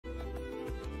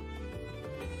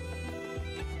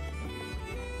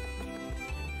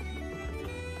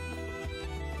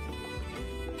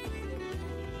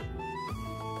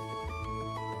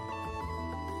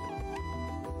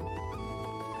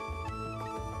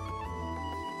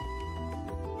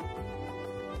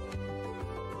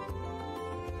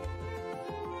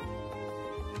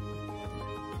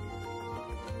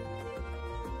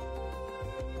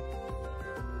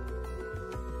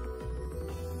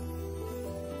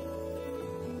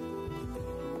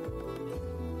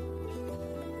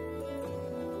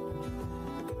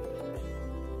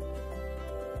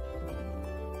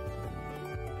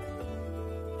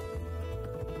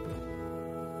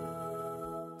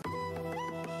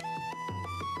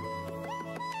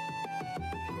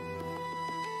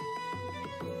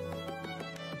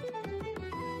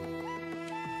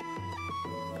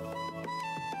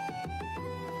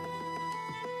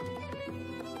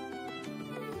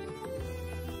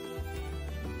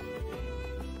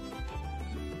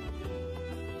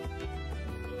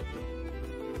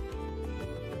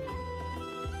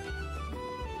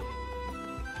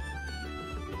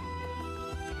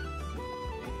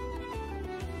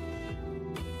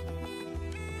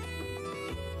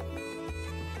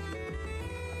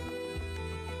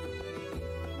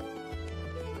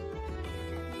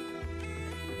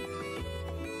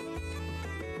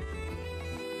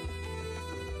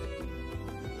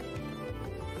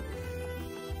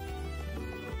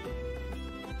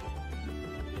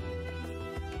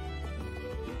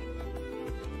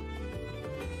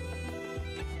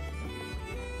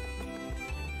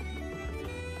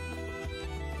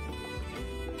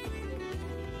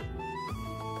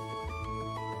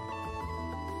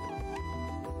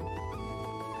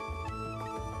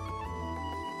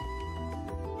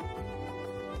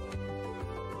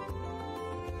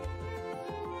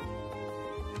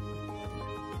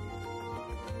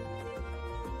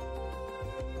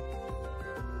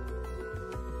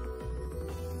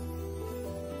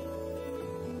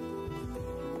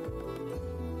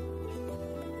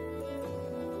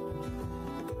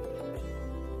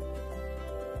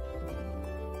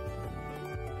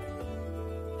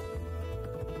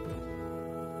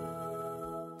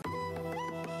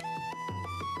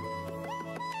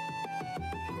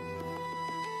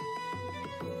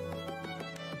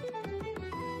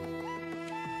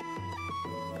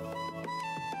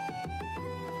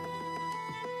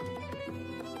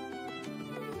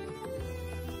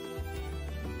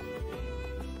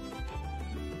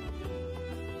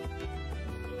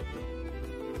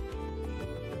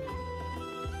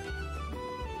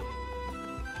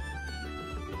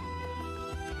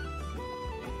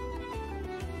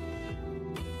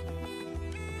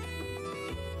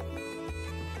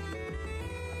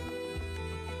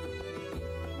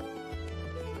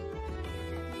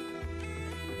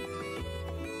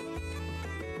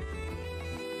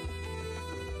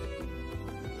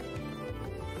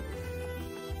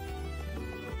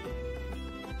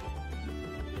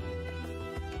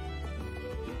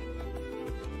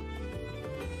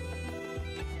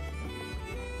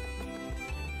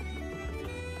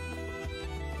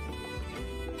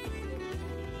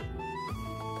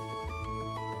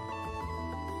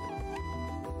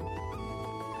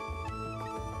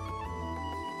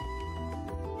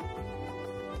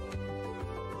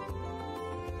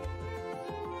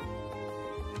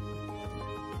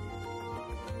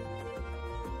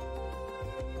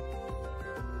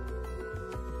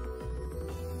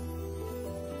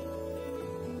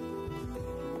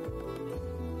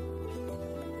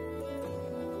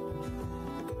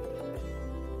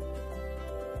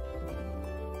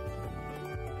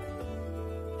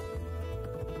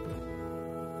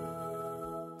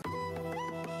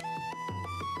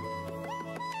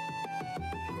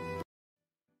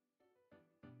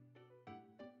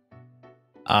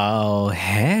Oh,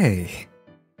 hey.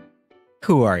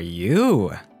 Who are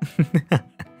you?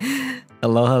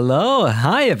 Hello, hello.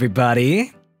 Hi,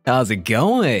 everybody. How's it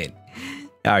going?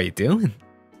 How are you doing?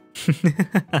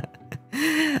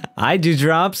 Hi,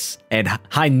 Dewdrops, and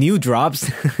hi, New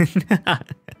Drops.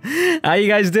 How you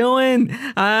guys doing?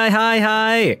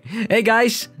 Hi. Hey,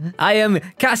 guys. I am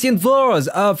Cassian Floros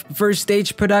of First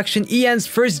Stage Production, EN's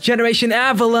first generation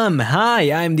Avallum.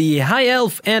 Hi, I'm the High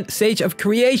Elf and Sage of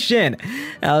Creation.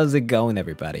 How's it going,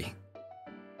 everybody?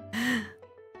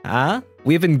 Huh?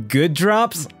 We having good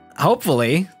drops?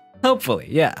 Hopefully,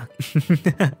 yeah.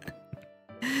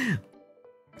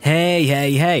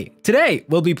 Hey. Today,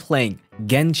 we'll be playing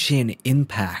Genshin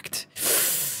Impact.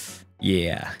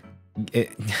 Yeah.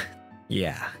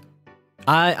 Yeah.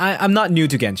 I'm not new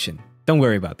to Genshin. Don't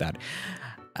worry about that.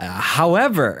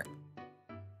 However,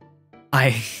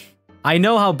 I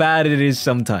know how bad it is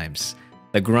sometimes.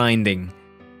 The grinding.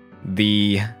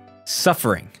 The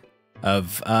suffering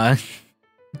of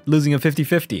losing a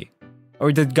 50-50.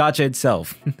 Or the gacha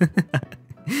itself.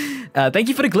 Thank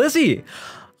you for the glizzy!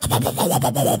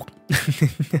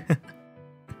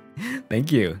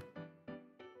 Thank you.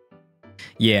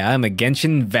 Yeah, I'm a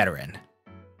Genshin veteran.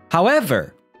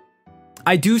 However,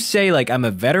 I do say like I'm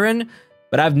a veteran,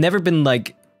 but I've never been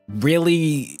like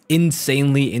really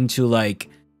insanely into like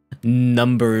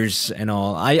numbers and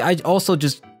all. I also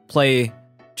just play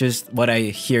just what I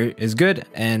hear is good,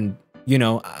 and you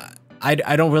know, I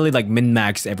don't really like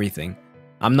min-max everything.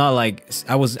 I'm not like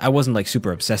I wasn't like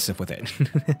super obsessive with it.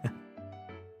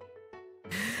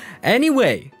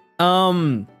 Anyway,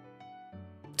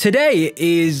 today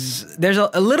there's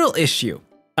a little issue,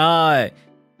 and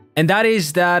that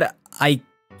is that I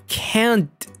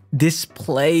can't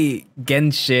display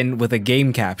Genshin with a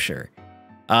game capture,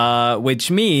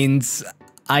 which means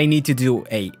I need to do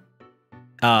a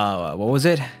what was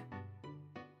it?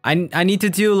 I need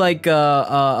to do like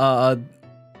the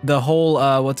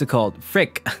whole what's it called?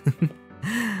 Frick.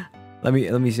 let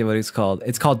me see what it's called.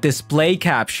 It's called display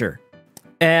capture.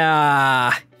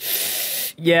 Yeah,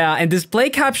 and display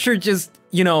capture just,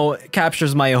 you know,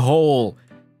 captures my whole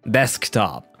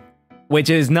desktop,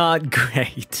 which is not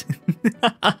great.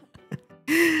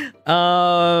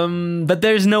 But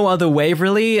there's no other way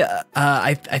really.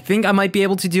 I think I might be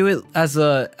able to do it as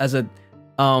a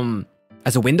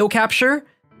window capture.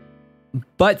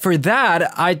 But for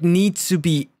that, I'd need to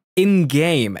be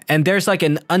in-game, and there's like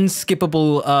an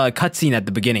unskippable cutscene at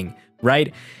the beginning,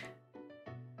 right?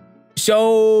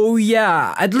 So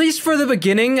yeah, at least for the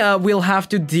beginning, we'll have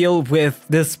to deal with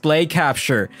display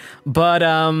capture. But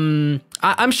I'm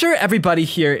sure everybody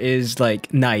here is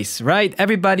like nice, right?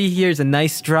 Everybody here is a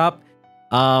nice drop.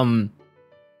 And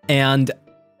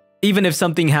even if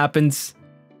something happens,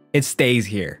 it stays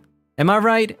here. Am I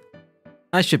right?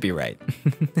 I should be right.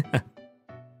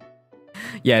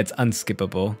 Yeah, it's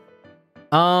unskippable.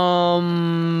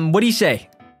 What do you say?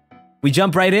 We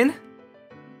jump right in?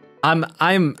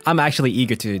 I'm actually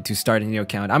eager to start a new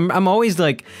account. I'm always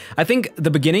like, I think the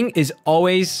beginning is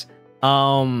always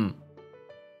the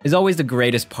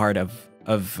greatest part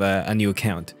of a new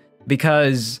account,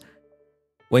 because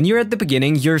when you're at the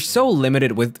beginning, you're so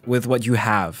limited with what you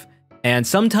have, and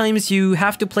sometimes you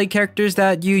have to play characters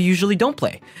that you usually don't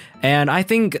play, and I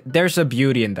think there's a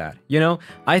beauty in that. You know,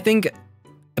 I think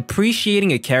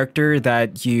appreciating a character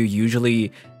that you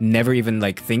usually never even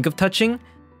like think of touching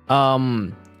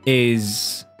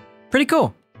is pretty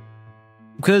cool.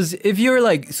 Because if you're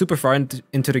like super far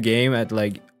into the game at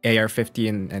like AR 50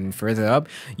 and further up,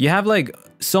 you have like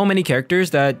so many characters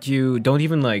that you don't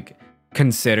even like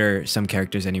consider some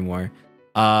characters anymore.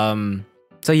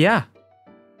 So yeah,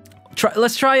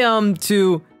 let's try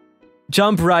to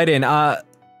jump right in. Let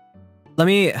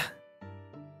me,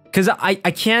 because I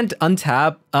can't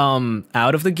untap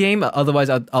out of the game, otherwise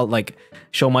I'll like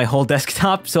show my whole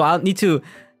desktop. So I'll need to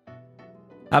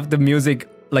have the music,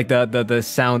 like the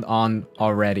sound on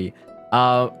already.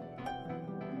 I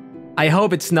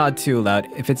hope it's not too loud.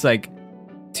 If it's like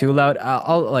too loud,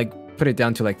 I'll like put it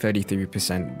down to like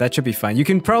 33%. That should be fine. You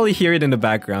can probably hear it in the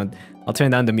background. I'll turn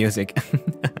down the music.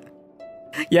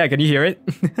 Yeah, can you hear it?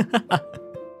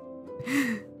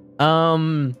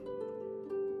 I'll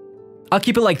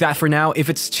keep it like that for now. If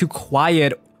it's too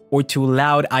quiet or too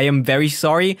loud, I am very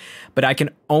sorry, but I can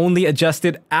only adjust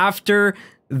it after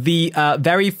the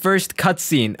very first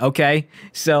cutscene, okay?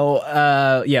 So,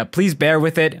 yeah, please bear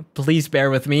with it. Please bear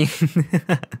with me.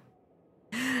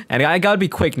 And I gotta be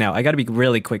quick now. I gotta be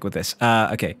really quick with this.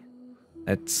 Okay.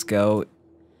 Let's go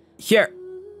here.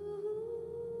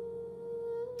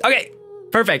 Okay,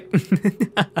 perfect.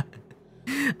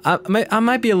 I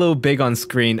might be a little big on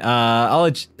screen. I'll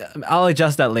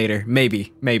adjust that later.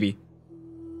 Maybe.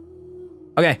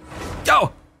 Okay,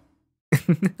 go.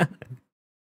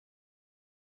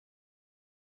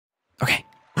 Okay.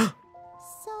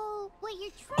 So what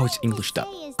you're trying It's English to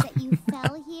dub. say is that you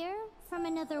fell here from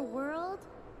another world?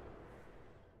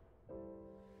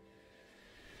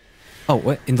 Oh,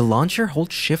 what? In the launcher,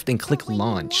 hold shift and click But when you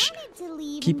launch. wanted to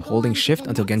leave Keep and go holding on to shift the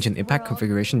until next Genshin Impact world,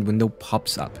 configuration window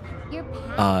pops up. your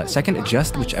path was Second, blocked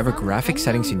adjust by whichever some graphic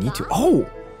settings you need to. unknown Oh,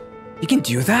 you can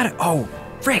do that? Oh,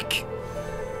 frick.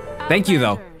 Thank you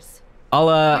though.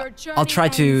 I'll try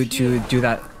to do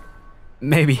that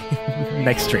maybe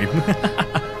next stream.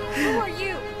 Who are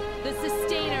you? The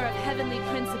sustainer of heavenly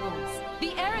principles.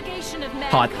 The arrogation of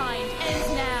mankind ends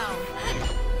now.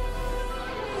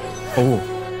 Oh,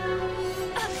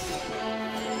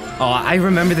 I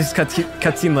remember this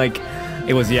cutscene like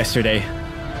it was yesterday.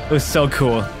 It was so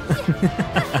cool.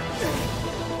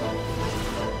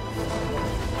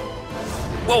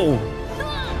 Whoa!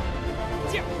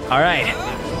 All right,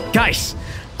 guys.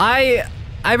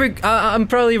 I'm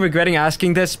probably regretting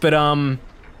asking this, but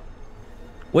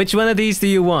which one of these do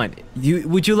you want?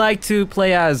 Would you like to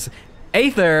play as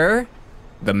Aether,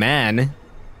 the man,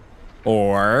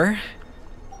 or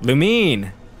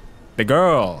Lumine, the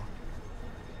girl?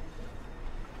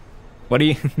 What do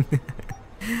you?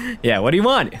 Yeah, what do you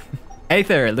want?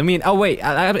 Aether, Lumine. Oh wait,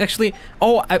 I actually.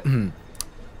 Oh,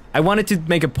 I wanted to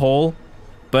make a poll,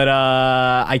 but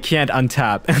I can't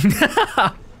untap.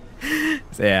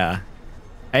 So yeah,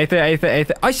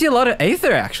 Aether. I see a lot of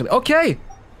Aether actually. Okay,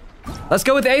 let's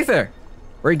go with Aether.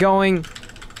 We're going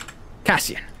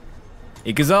Cassian.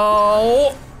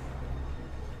 Ikuzo.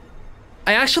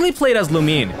 I actually played as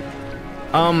Lumine.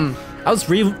 I was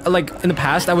like in the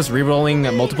past I was re-rolling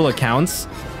multiple accounts.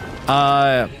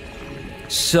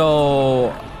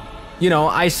 So you know,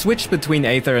 I switched between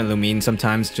Aether and Lumine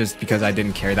sometimes just because I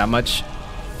didn't care that much.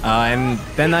 And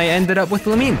then I ended up with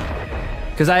Lumine.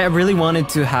 Because I really wanted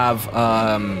to have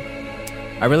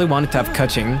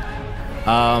Kuching.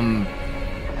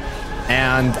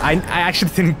 And I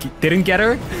actually didn't get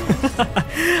her.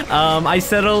 I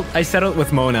settled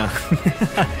with Mona.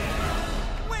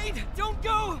 Wait, don't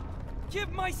go!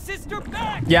 Give my sister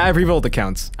back! Yeah, I re-rolled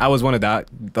accounts. I was one of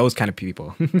those kind of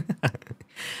people.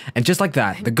 And just like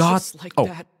that, the god. Just like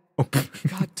that,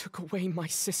 God took away my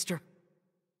sister.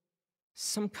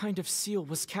 Some kind of seal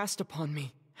was cast upon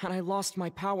me, and I lost my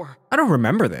power. I don't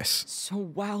remember this. So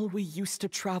while we used to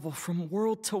travel from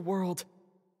world to world,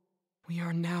 we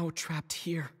are now trapped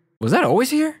here. Was that always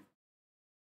here?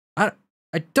 I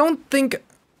don't think.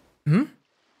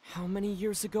 How many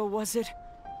years ago was it?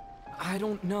 I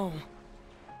don't know.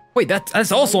 Wait,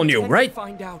 that's also I new, intend to right?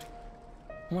 Find out.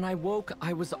 When I woke,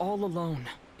 I was all alone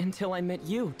until I met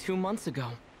you 2 months ago.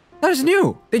 That is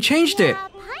new. They changed it.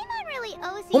 Paimon really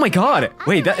owes Oh my you god. that.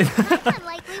 Wait, Otherwise, Paimon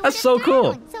likely would that's have so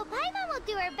cool. drowned. So Paimon will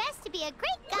do her best to be a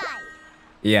great guy.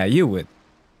 Yeah, you would.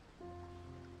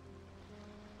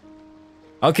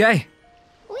 Okay.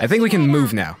 I think we can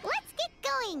move now. Let's get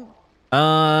going.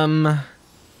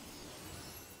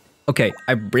 Okay,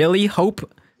 I really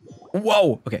hope.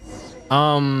 Whoa. Okay.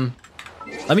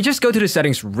 Let me just go to the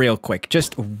settings real quick.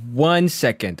 Just 1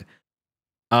 second.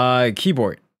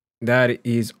 Keyboard. That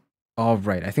is all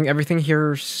right. I think everything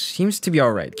here seems to be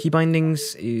all right. Key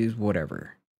bindings is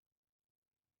whatever.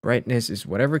 Brightness is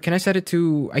whatever. Can I set it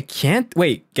to? I can't.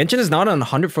 Wait, Genshin is not on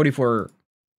 144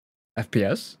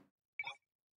 FPS.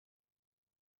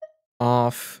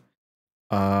 Off.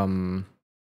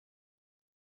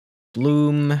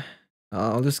 Bloom.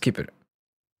 I'll just keep it.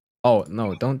 Oh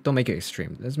no! Don't make it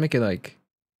extreme. Let's make it like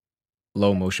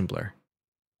low motion blur.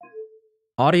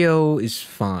 Audio is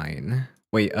fine.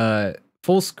 Wait,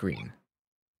 full screen.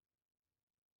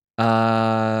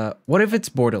 What if it's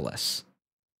borderless?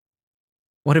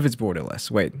 What if it's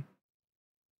borderless? Wait.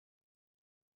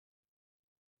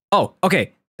 Oh,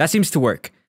 okay. That seems to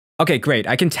work. Okay, great.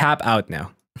 I can tap out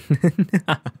now.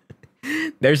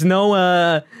 There's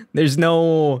no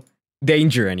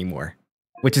danger anymore,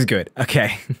 which is good.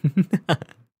 Okay.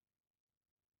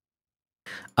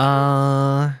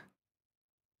 I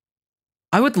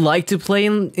would like to play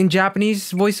in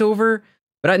Japanese voiceover,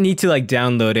 but I need to like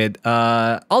download it.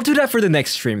 I'll do that for the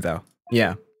next stream though.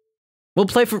 Yeah. We'll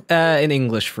play for in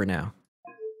English for now.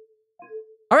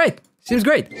 All right, seems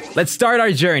great. Let's start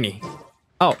our journey.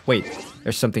 Oh, wait,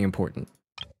 there's something important.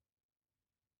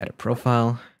 Edit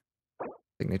profile,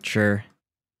 signature.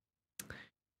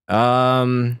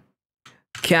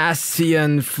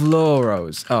 Cassian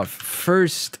Floros of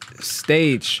First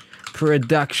Stage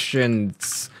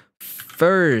Productions.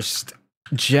 First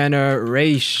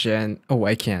generation. Oh,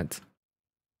 I can't.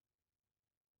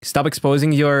 Stop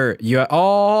exposing your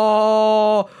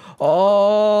oh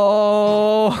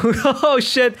oh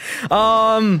shit.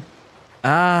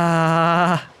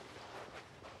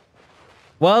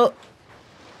 Well,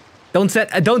 don't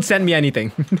send me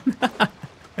anything.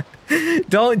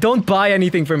 don't buy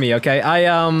anything for me, okay?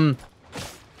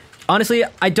 Honestly,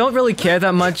 I don't really care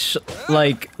that much,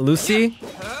 like, Lucy,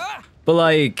 but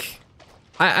like,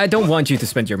 I don't want you to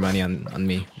spend your money on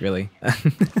me, really.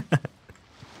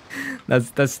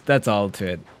 That's all to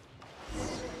it.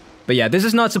 But yeah, this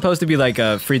is not supposed to be like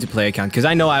a free-to-play account, because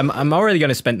I know I'm already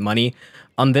gonna spend money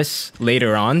on this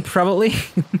later on, probably.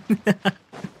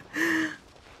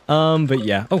 But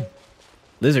yeah. Oh,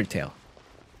 lizard tail.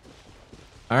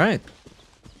 All right.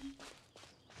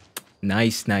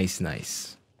 Nice. Hi,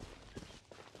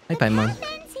 Paimon.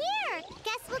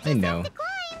 I know.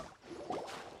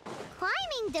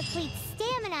 Climbing depletes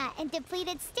stamina, and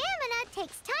depleted stamina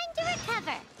takes time to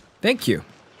recover. Thank you.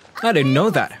 I didn't know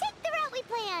that. Let's take the route we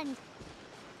planned.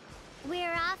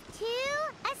 We're off to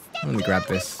a step Let me grab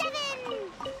this. 7.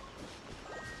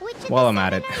 Which of While the I'm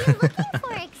at 7 it. are you looking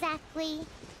for exactly?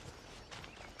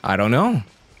 I don't know.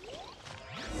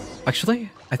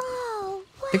 Actually, I Oh,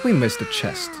 think we missed a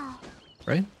chest,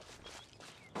 right?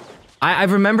 I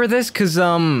remember this because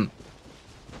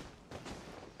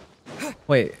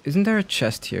wait, isn't there a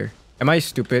chest here? Am I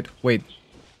stupid? Wait.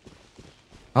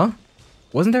 Huh?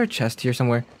 Wasn't there a chest here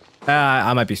somewhere?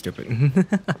 I might be stupid.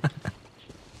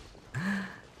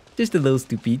 Just a little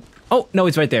stupid. Oh, no,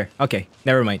 it's right there. Okay,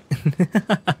 never mind.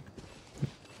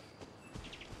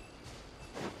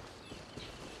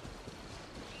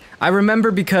 I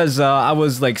remember because I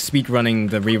was like speedrunning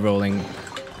the re-rolling.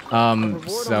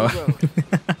 So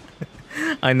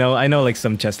I know like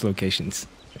some chest locations.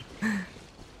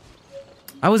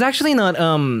 I was actually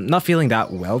not feeling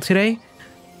that well today.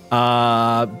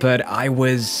 But I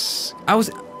was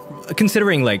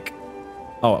considering like,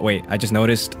 oh wait, I just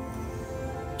noticed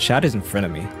chat is in front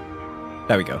of me.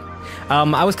 There we go.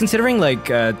 I was considering like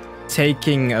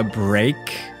taking a break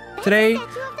today,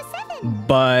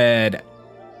 but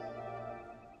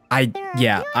I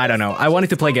don't know. I wanted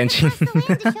to play Genshin,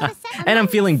 and I'm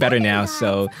feeling better now,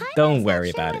 so don't worry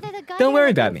about it. Don't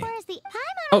worry about me.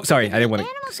 Oh, sorry, I didn't want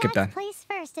to skip that.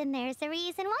 And there's the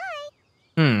reason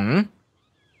why.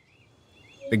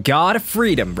 The god of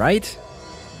freedom, right?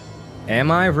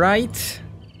 Am I right?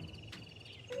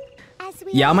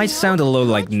 Yeah, I might sound a little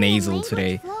like nasal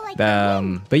today.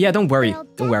 But yeah, don't worry.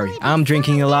 I'm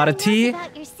drinking a lot of tea.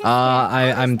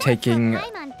 I'm taking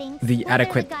the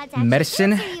adequate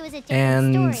medicine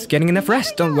and getting enough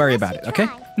rest. Don't worry about it, okay?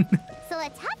 So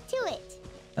let's hop to it.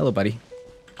 Hello, buddy.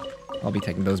 I'll be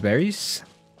taking those berries.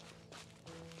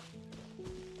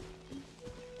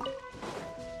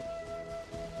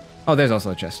 Oh, there's also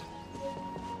a chest.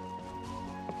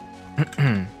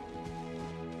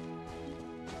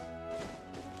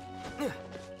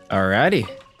 Alrighty.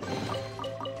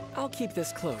 I'll keep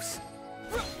this close.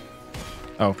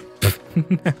 Oh.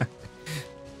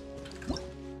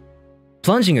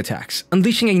 Plunging attacks.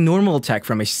 Unleashing a normal attack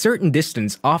from a certain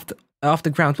distance off the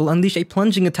ground will unleash a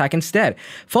plunging attack instead.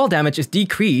 Fall damage is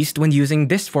decreased when using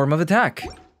this form of attack.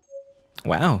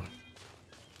 Wow.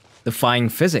 Defying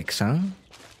physics, huh?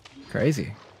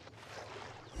 Crazy.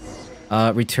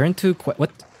 Return to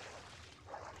what?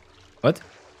 What?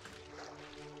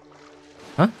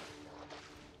 Huh?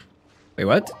 Wait,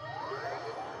 what?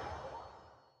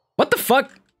 What the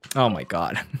fuck? Oh my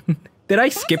god. Did I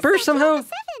skip her somehow?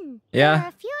 Yeah. There are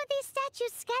a few of these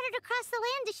statues scattered across the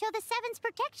land to show the Seven's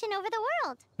protection over the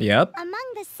world. Yep.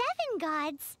 Among the 7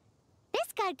 gods,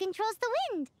 this god controls the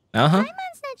wind. Uh-huh.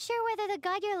 Paimon's not sure whether the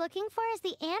god you're looking for is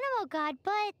the animal god,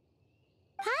 but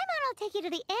Paimon will take you to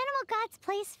the animal god's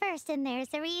place first, and there's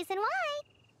the reason why.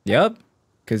 Yep.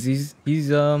 Cause he's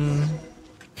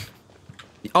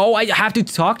Oh, I have to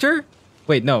talk to her?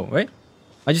 Wait, no, right?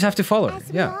 I just have to follow her. As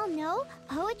Yeah. we all know,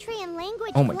 poetry and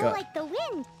language Oh my flow God. like the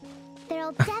wind.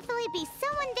 There'll definitely be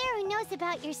someone there who knows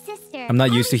about your sister. I'm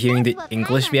not used to At least hearing the that's what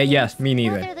English. Paimon Yeah, yes, thinks. me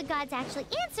neither. Whether the gods actually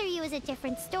answer you is a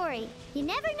different story. You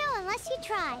never know unless you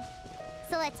try.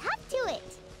 So let's hop to it.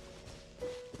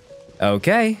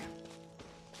 Okay.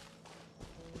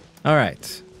 All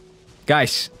right.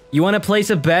 Guys, you want to place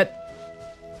a bet?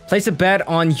 Place a bet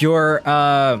on your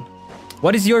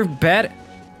what is your bet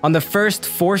on the first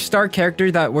 4-star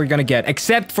character that we're going to get?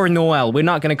 Except for Noelle. We're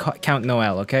not going to count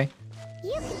Noelle, okay?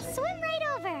 You can swim right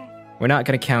over. We're not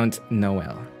going to count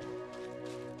Noelle.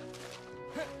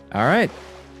 All right.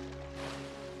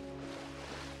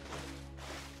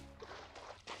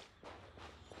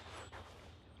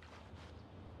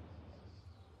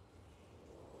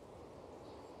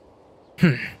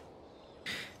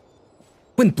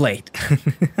 Windblade.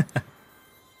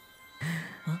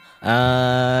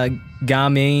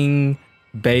 Gaming,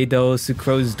 Beidou,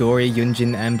 Sucrose, Dory,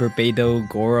 Yunjin, Amber, Beidou,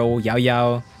 Goro, Yao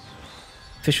Yao.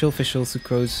 Official,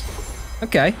 Sucrose.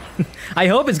 Okay. I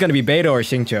hope it's gonna be Beidou or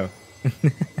Xingqiu.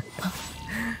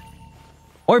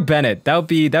 Or Bennett. That would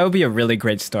be a really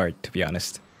great start, to be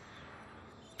honest.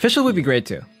 Official would be great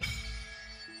too.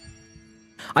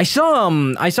 I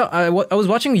was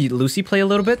watching Lucy play a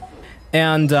little bit,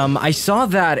 and I saw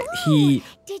that he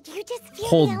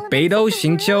hold Beidou,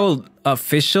 Xingqiu,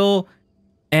 Official,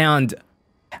 and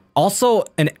also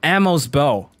an Ammo's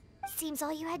bow. Seems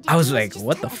all you had to I was do like, just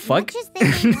what the touch fuck? as much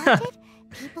as they wanted.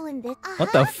 People in this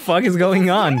What the fuck is going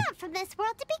on? We're not from this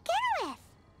world to begin with.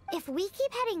 If we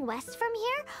keep heading west from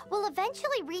here, we'll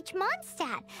eventually reach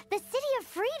Mondstadt, the City of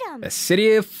Freedom. The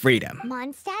City of Freedom.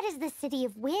 Mondstadt is the City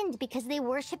of Wind because they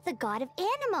worship the god of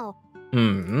Anemo.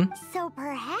 So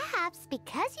perhaps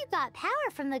because you got power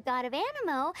from the god of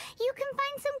Anemo, you can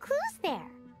find some clues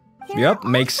there. Yep,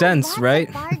 makes sense, lots right?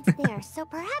 of bards there, so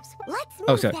perhaps let's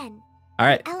move then. All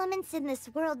right. Elements in this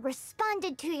world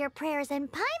responded to your prayers, and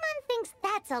Paimon thinks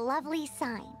that's a lovely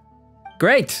sign.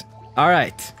 Great. All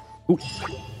right. Ooh.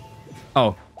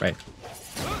 Oh, right.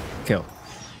 Kill.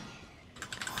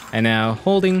 And now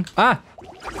holding. Ah!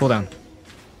 Hold on.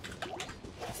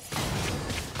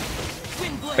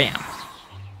 Bam.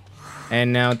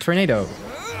 And now tornado.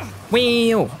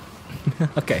 Whee!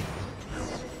 Okay.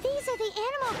 These are the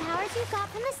animal powers you got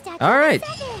from the statue. All right.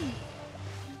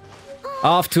 Oh,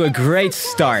 Off to a great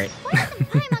start. why doesn't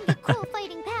Paimon get cool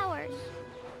fighting powers?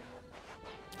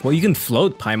 Well, you can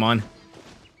float, Paimon.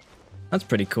 That's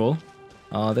pretty cool.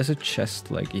 Oh, there's a chest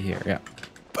like here. Yeah.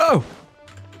 Oh!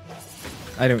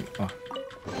 I don't. Oh.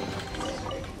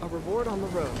 A reward on the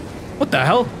road. What the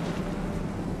hell?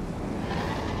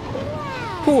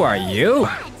 Wow, Who are you?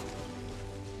 what?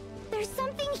 There's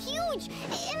something huge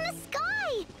in the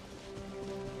sky.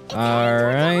 It's All heading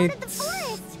toward the heart right. of the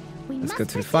forest. We Let's must go to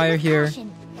the proceed fire with here.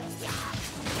 caution.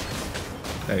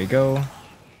 There we go.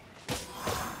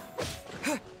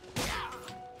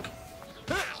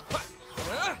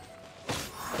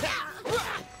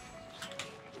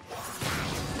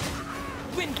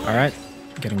 All right,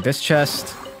 getting this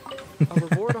chest. A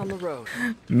reward on the road.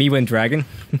 Me win dragon.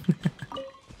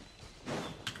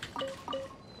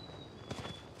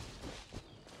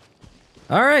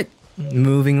 All right,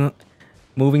 moving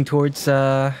towards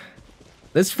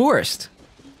this forest.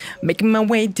 Making my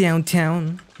way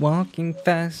downtown, walking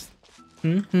fast.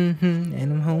 And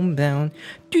I'm homebound.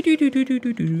 Do do do do do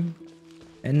do do.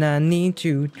 And I need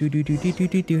you. Do do do do do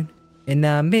do do. And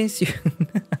I miss you.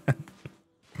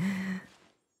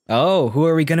 Oh, who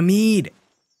are we gonna meet?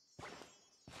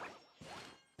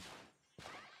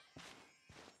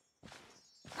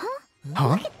 Huh?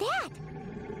 Look at that.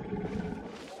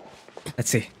 Let's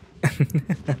see.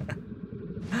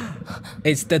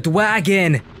 It's the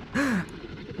dragon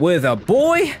with a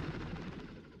boy.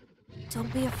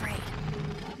 Don't be afraid.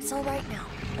 It's all right now.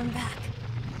 I'm back.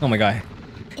 Oh my god,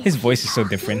 his voice is so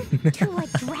different. To a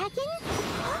dragon?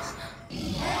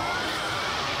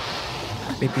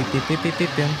 Beep, beep, beep, beep, beep, beep,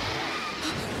 beep.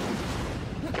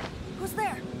 Who's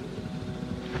there?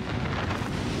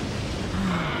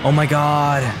 Oh my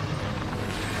god.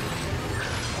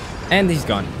 And he's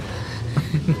gone.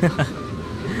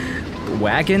 The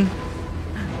wagon.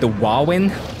 The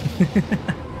Wawin.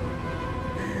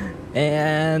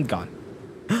 And gone.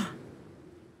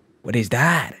 What is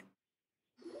that?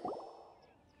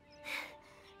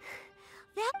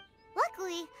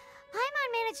 Luckily, Paimon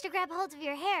managed to grab hold of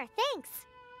your hair. Thanks.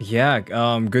 Yeah,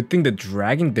 good thing the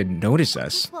dragon didn't notice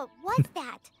us. What was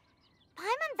that?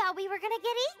 Paimon thought we were gonna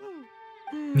get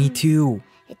eaten. Me too.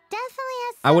 It definitely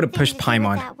has I would've something pushed to do with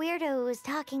Paimon. that weirdo who was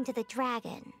talking to the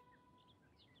dragon.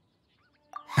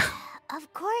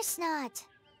 Of course not.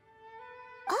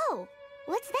 Oh,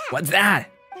 what's that? What's that?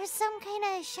 There's some kind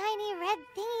of shiny red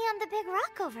thingy on the big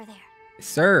rock over there.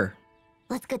 Sir.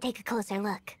 Let's go take a closer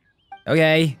look.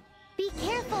 Okay. Be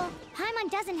careful.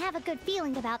 Paimon doesn't have a good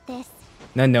feeling about this.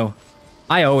 No.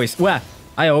 I always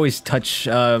touch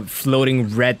floating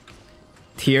red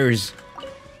tears.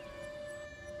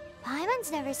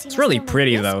 Paimon's never seen It's a really stone like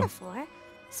pretty, this though. Before,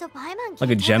 so Paimon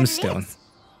Like a can't tell what it gemstone. is.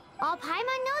 All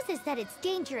Paimon knows is that it's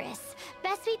dangerous.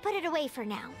 Best we put it away for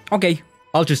now. Okay,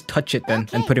 I'll just touch it then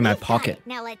and Okay, put it in my we've got pocket. it.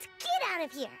 Now let's get out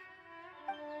of here.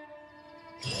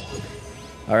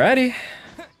 Alrighty.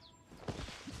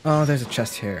 Oh, there's a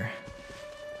chest here.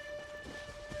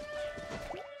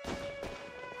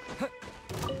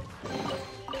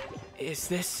 Is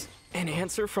this an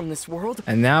answer from this world?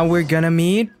 And now we're gonna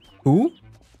meet who?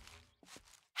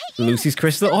 Lucy's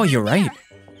crystal? Oh, you're right.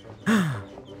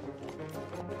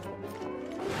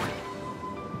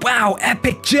 Wow,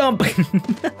 epic jump!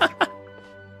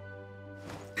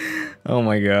 Oh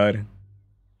my god.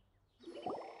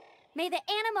 May the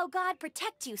Animo god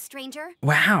protect you, stranger.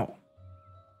 Wow.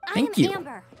 Thank you. I am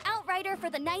Amber, outrider for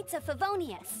the Knights of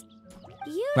Favonius.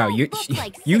 You Wow, don't you look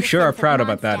like you sure are citizens of proud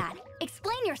about that. Mondstadt.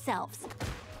 Explain yourselves.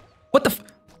 What the f-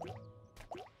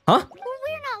 Huh?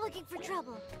 We're not looking for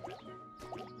trouble.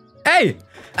 Hey!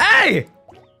 Hey!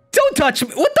 Don't touch me!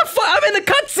 What the fuck? I'm in a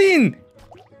cutscene!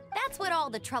 That's what all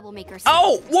the troublemakers say.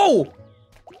 Oh! Whoa!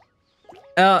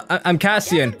 I'm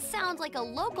Cassian. Doesn't sound like a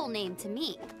local name to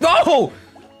me. Oh!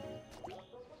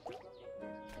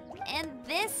 And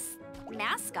this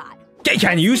mascot.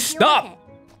 Can you What's the deal stop?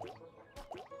 with it?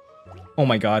 Oh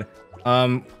my god.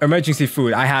 Emergency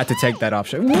food. I had to take that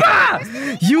option. Wah!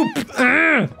 You.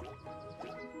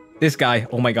 This guy.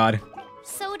 Oh my god.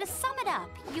 So to sum it up,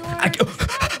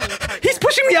 you're He's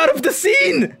pushing me out of the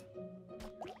scene.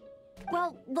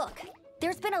 Well, look.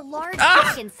 There's been a large Ah!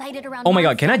 dragon sighted around. Oh my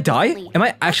god. Can I die? recently. Am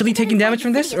I actually Let's get taking inside damage the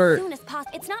from this, city or? as soon as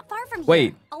possible. It's not far from Wait.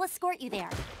 here. I'll escort you there.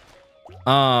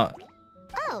 Oh,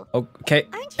 Okay.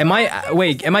 Aren't you Am I? upstairs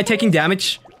Wait. or Am I something? taking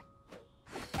damage?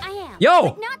 I am. Yo!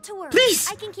 But not to worry. Please!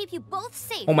 I can keep you both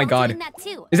safe. Oh my while god. doing that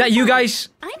too. Is that you Besides,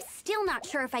 guys? I'm still not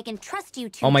sure if I can trust you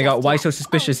two. Oh my god. just Why yet. so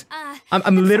suspicious? Oh,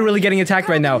 I'm literally sorry. getting attacked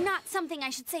right now. Probably Not something I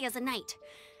should say as a knight.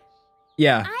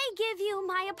 Yeah. I give you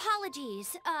my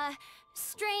apologies.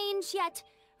 Strange yet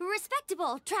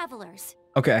respectable travelers.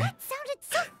 Okay. sounded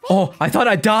so fake. Oh, I thought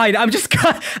I died. I'm just. You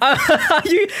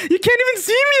can't even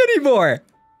see me anymore.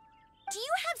 Do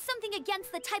you have something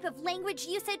against the type of language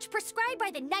usage prescribed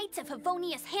by the Knights of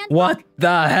Favonius Handbook? What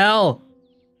the hell?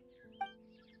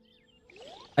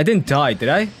 I didn't die, did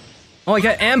I? Oh, I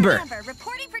got Amber. Amber,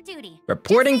 reporting for duty.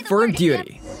 Reporting Just say the for word,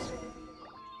 duty.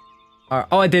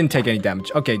 Oh, I didn't take any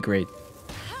damage. Okay, great.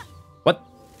 What?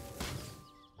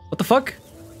 What the fuck?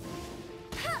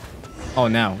 Oh,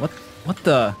 now. What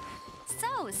the?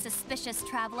 So, suspicious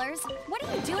travelers, what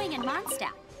are you doing in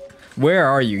Mondstadt? Where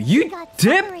are you? You Got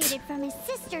dipped? separated from his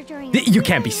sister during You a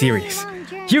can't be really, really serious. long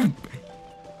journey.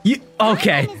 You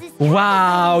okay.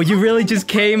 Wow, you really just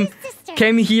came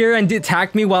here and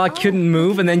attacked me while I couldn't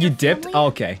move and then you dipped?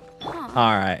 Okay.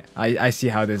 Alright. I see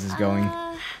how this is going.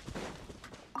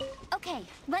 Okay,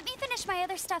 let me finish my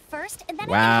other stuff first, and then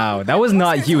Wow, that was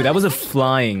not you. That was a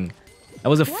flying. That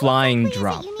was a flying What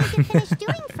drop. exactly is it you need to finish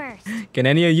doing first? Can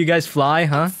any of you guys fly,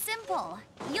 huh? Simple.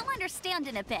 You'll understand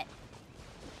in a bit.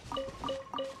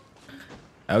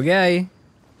 Okay.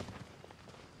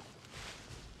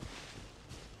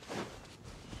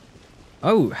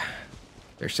 Oh,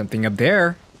 there's something up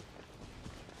there.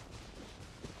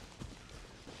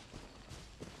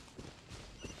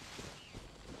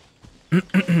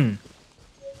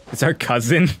 It's our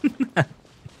cousin.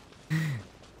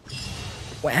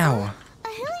 Wow. A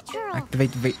hilly churl.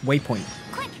 Activate waypoint.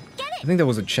 Quick, get I it! think there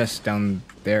was a chest down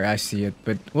there. I see it,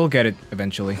 but we'll get it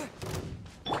eventually.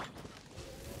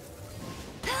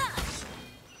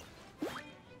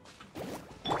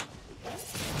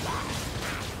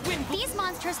 These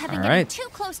monsters have been Alright. getting too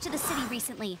close to the city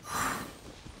recently.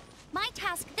 My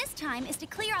task this time is to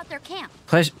clear out their camp.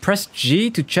 Press G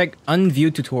to check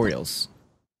unviewed tutorials.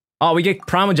 Oh, we get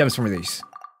Primo Gems from these.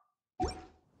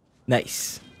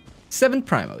 Nice. 7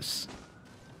 Primos.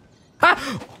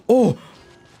 Ah! Oh!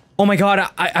 Oh my god,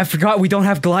 I forgot we don't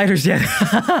have gliders yet.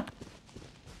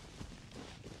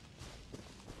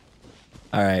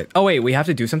 Alright. Oh wait, we have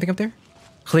to do something up there?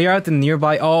 Clear out the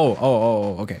nearby...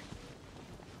 Oh, okay.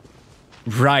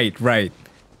 Right.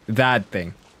 That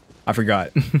thing. I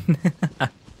forgot.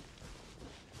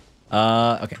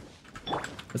 Okay.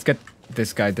 Let's get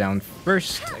this guy down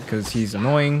first, because he's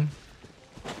annoying.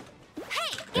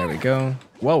 There we go.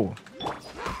 Whoa.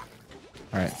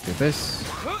 Alright, do this.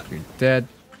 You're dead.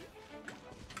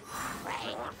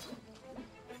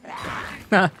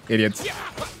 Ha, idiots.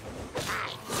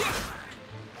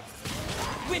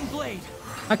 Windblade.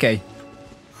 Okay.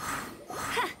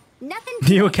 Nothing.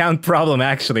 New account problem,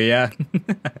 actually, yeah.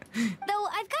 Though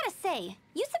I've gotta say,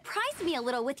 you surprised me a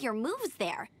little with your moves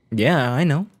there. Yeah, I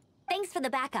know. Thanks for the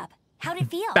backup. How'd it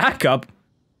feel? Backup.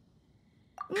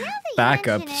 Now that you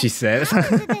Backup, mention she it, said. how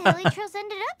is it the hilly trails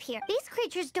ended up here? These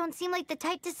creatures don't seem like the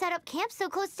type to set up camp so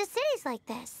close to cities like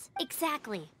this.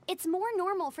 Exactly. It's more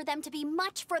normal for them to be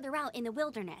much further out in the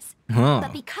wilderness. Huh.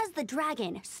 But because the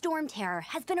dragon, Storm Terror,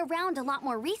 has been around a lot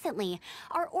more recently,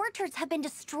 our orchards have been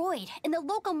destroyed, and the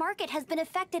local market has been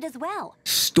affected as well.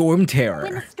 Storm When Terror.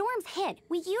 the storms hit,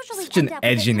 we usually Such an end up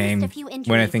with edgy at least name a few injuries.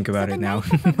 when I think about so it now. The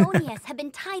Knights of Favonius have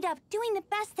been tied up doing the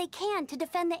best they can to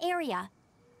defend the area.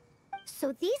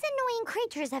 So these annoying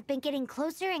creatures have been getting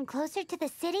closer and closer to the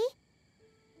city?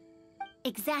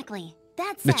 Exactly.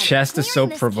 That's The chest is so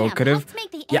provocative.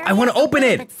 Yeah, I want to open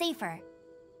it. Safer.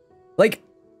 Like,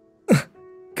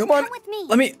 come on. Come with me.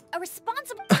 Let me. A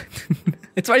responsible.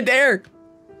 It's right there.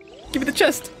 Give me the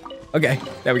chest. Okay,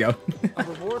 there we go. A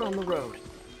reward on the road.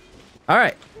 All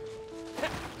right.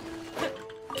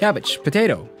 Cabbage,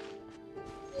 potato.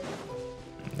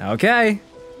 Okay.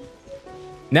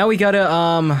 Now we gotta,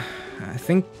 I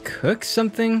think cook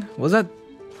something? Was that?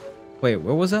 Wait,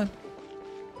 where was that?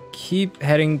 Keep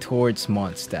heading towards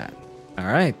Mondstadt. All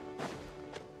right.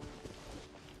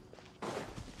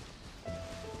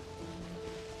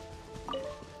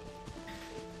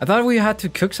 I thought we had to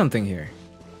cook something here.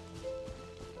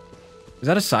 Is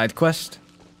that a side quest?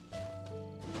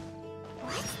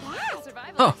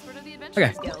 Oh,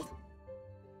 okay.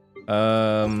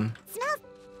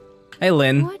 Hey,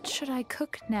 Lynn. What should I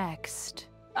cook next?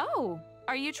 Oh,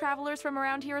 are you travelers from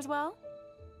around here as well?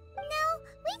 No,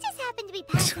 we just happen to be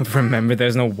passing by. Remember,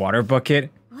 there's no water bucket.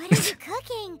 What are you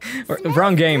cooking?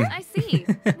 Wrong game. I see.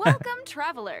 Welcome,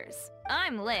 travelers.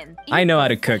 I'm Lynn. I know how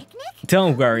to cook.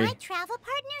 Don't worry. My travel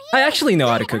partner here? I actually know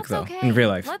how to cook, though, in real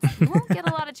life. We won't get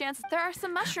a lot of chances. There are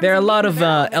some mushrooms. There are a lot of over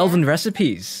there. elven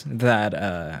recipes that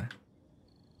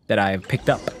I've picked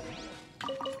up.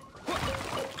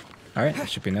 All right, that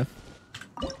should be enough.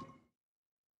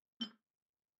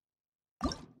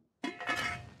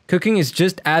 Cooking is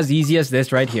just as easy as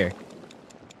this right here.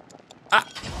 Ah,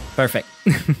 perfect.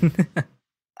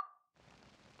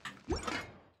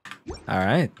 All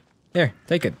right, here,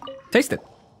 take it, taste it.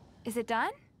 Is it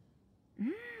done?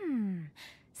 Mmm,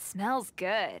 smells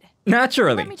good.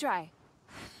 Naturally. Let me try.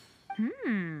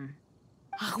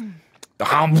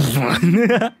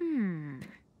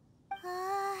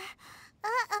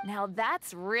 Now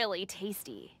that's really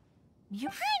tasty. You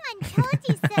Paimon told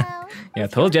you so. Yeah,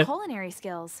 told you. Culinary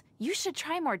skills. You should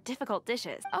try more difficult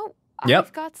dishes. Oh, Yep.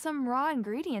 I've got some raw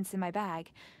ingredients in my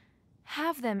bag.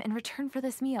 Have them in return for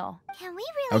this meal. Can we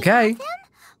really Okay. have them?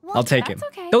 Well, I'll take it.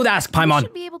 That's okay. Don't ask, You Paimon.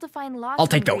 should be able to find lots I'll of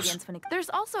take those. ingredients when there's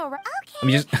also a Okay, Let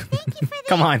me just. thank you for the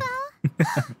Come on. info.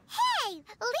 Hey,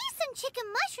 leave some chicken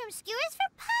mushroom skewers for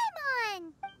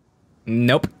Paimon.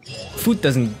 Nope. Food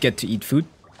doesn't get to eat food.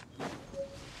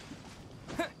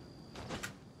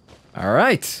 All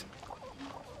right.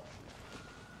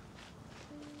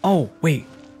 Oh, wait.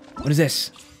 What is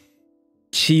this?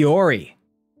 Chiori.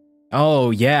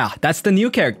 Oh, yeah. That's the new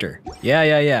character.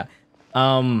 Yeah.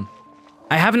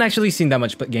 I haven't actually seen that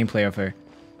much gameplay of her.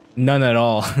 None at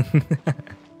all.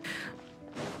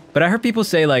 But I heard people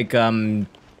say, like,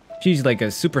 she's like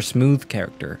a super smooth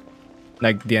character.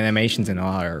 Like, the animations and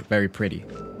all are very pretty.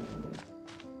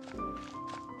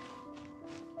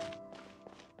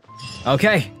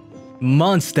 Okay.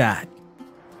 Mondstadt.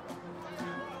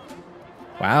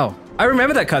 Wow. I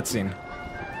remember that cutscene.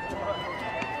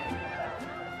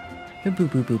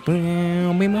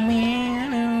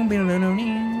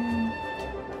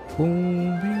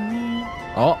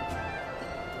 Oh.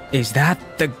 Is that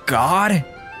the god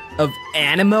of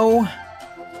Animo?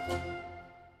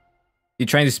 You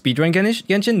trying to speedrun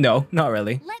Genshin? No, not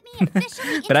really. Let me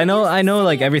officially But I know introduce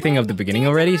like the everything of the beginning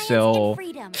already, so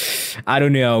I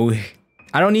don't know.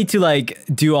 I don't need to like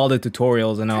do all the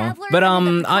tutorials and all. But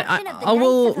I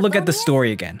will look at the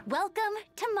story again. Welcome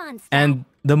to Mondstadt. And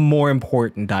the more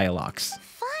important dialogues.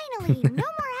 Finally, no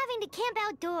more having to camp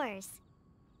outdoors.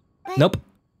 But Nope.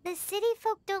 the city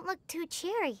folk don't look too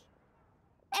cheery.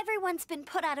 Everyone's been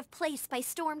put out of place by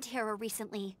storm terror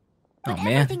recently. Oh But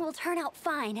man. everything will turn out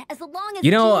fine as long as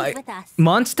You know, Jean's with us.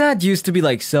 Mondstadt used to be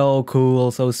like so cool,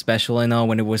 so special, I know,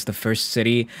 when it was the first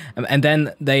city, and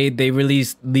then they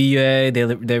released Liyue,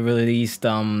 they released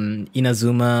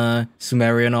Inazuma,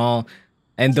 Sumeru, and all,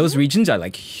 and those regions are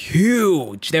like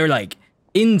huge. They're like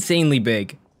insanely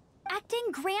big.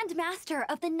 Acting Grand Master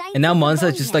of the Knights And now of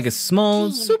Mondstadt's just like a Favonius, small,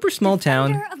 Jean, super small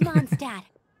town. Defender of Mondstadt.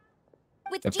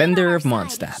 With Jean Defender on our of side,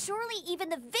 Mondstadt. surely even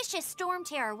the vicious storm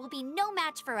terror will be no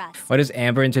match for us. Why does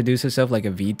Amber introduce herself like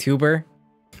a VTuber?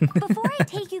 Before I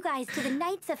take you guys to the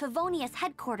Knights of Favonius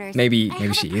headquarters, Maybe I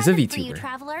have she is a present for you, VTuber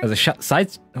traveler. as a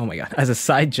side. Oh my god, as a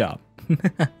side job.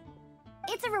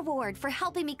 It's a reward for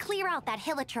helping me clear out that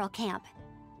Hilichurl camp.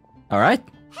 All right.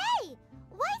 Hey,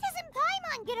 why doesn't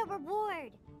Paimon get a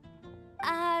reward?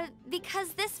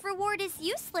 Because this reward is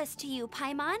useless to you,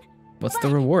 Paimon. What's But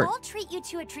the reward? I'll treat you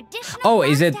to a traditional Oh,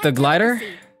 is it Mondstadt the glider?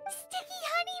 delicacy. Sticky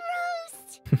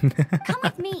honey roast. Come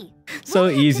with me. So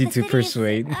We'll head easy the to city's,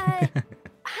 persuade. high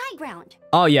ground.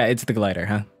 Oh yeah, it's the glider,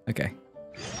 huh? Okay.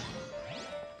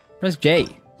 Press J.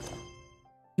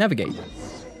 Navigate.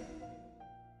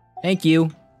 Thank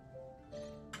you.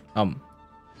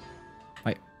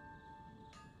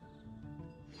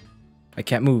 I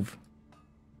can't move.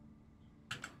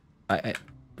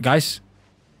 Guys,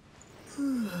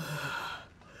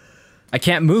 I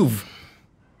can't move.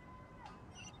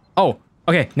 Oh,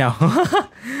 okay, now.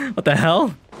 What the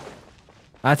hell?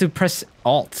 I had to press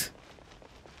Alt.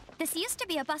 This used to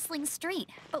be a bustling street,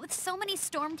 but with so many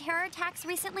storm terror attacks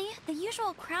recently, the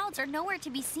usual crowds are nowhere to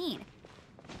be seen.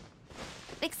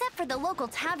 Except for the local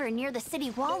tavern near the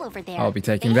city wall over there. I'll be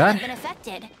taking they that. haven't been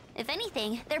affected. If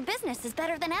anything, their business is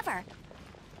better than ever.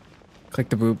 Click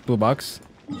the blue box.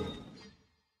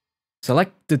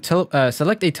 Select a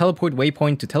teleport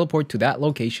waypoint to teleport to that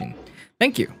location.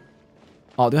 Thank you.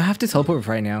 Oh, do I have to teleport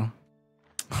right now?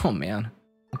 Oh man.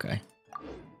 Okay.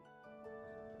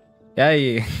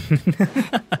 Yay.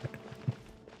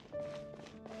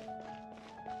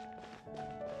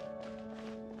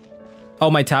 Oh,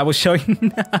 my tab was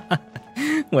showing.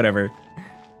 Whatever.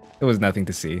 It was nothing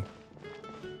to see.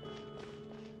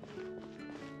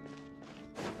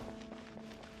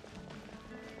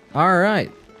 All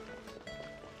right.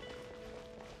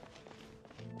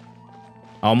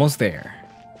 Almost there.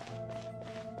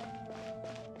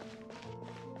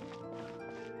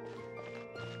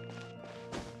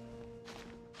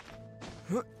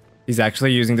 He's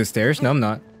actually using the stairs? No, I'm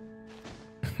not.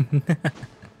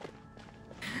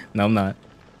 No, I'm not.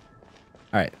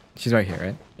 Alright, she's right here,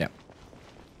 right? Yeah.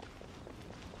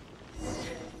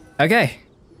 Okay.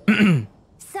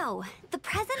 So, the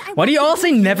present I Why do you all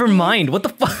say never mind? What the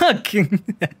fuck? A wind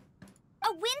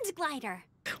glider.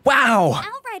 Wow!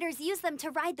 Outriders use them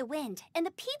to ride the wind, and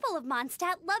the people of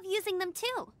Mondstadt love using them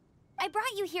too. I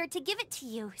brought you here to give it to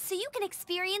you, so you can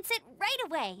experience it right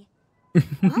away.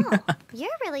 Oh, you're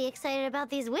really excited about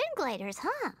these wind gliders,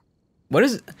 huh? What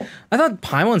is... I thought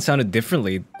Paimon sounded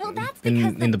differently Well, that's in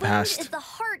the wind past. is the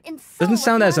heart and soul Doesn't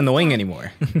sound of as annoying Mondstadt.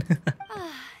 anymore.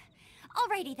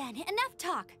 Alrighty then, enough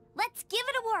talk. Let's give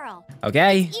it a whirl.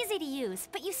 Okay. It's easy to use,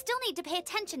 but you still need to pay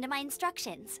attention to my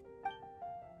instructions.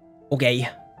 Okay.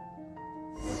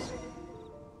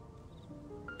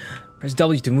 Press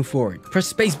W to move forward.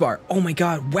 Press spacebar. Oh my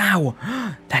god, wow.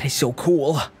 That is so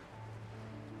cool.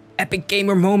 Epic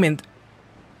gamer moment.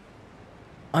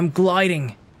 I'm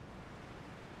gliding.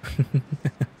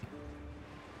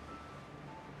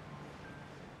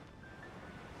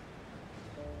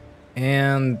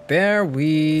 And there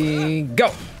we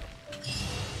go.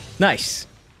 Nice.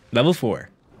 Level 4.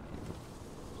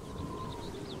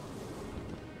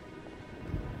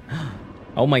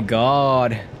 Oh my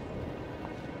god.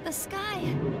 The sky.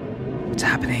 What's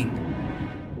happening?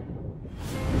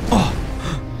 Oh.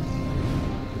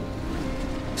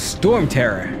 Storm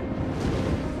terror.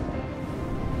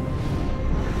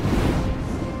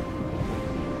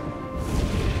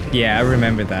 Yeah, I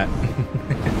remember that.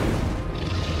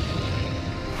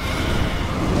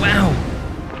 Wow.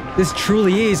 This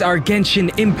truly is our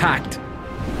Genshin Impact.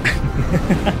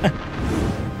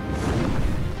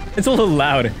 It's a little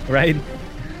loud, right?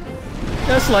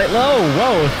 Just like low.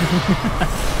 Whoa.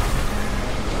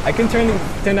 I can turn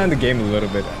down the game a little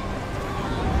bit.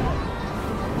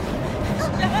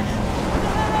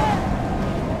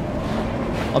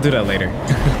 I'll do that later.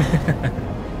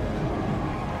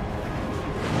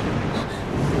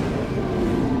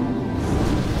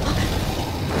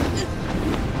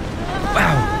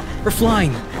 Wow, we're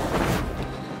flying.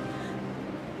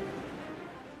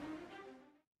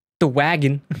 The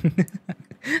wagon.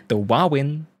 The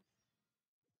wowin.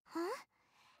 Huh?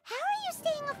 How are you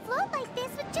staying afloat like this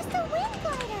with just a wind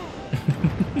glider?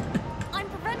 I'm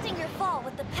preventing your fall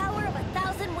with the power of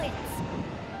 1,000 winds.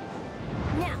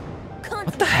 Now,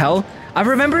 What the hell? I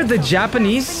remember the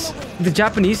Japanese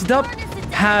dub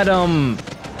had had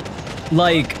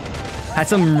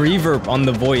some reverb on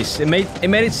the voice. It made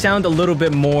it sound a little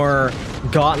bit more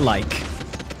godlike.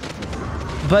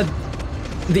 But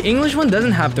the English one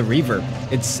doesn't have the reverb.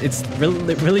 It's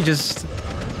really just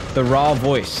the raw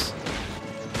voice.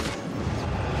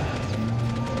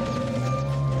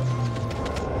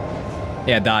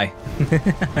 Yeah, die.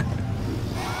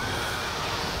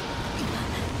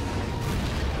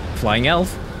 Flying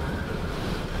elf.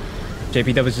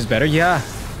 JP dub is just better. Yeah.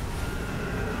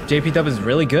 JP dub is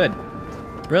really good.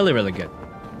 Really good.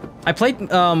 I played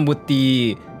with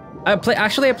the I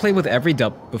played with every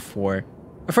dub before.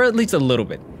 For at least a little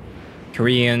bit.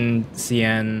 Korean,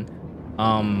 CN,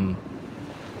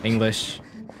 English,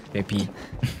 JP.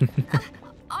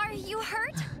 Are you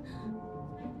hurt?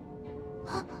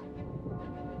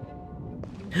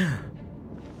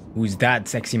 Who's that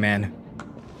sexy man?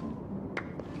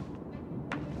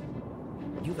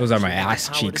 Those are my ass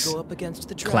cheeks. To go up against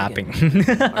the clapping.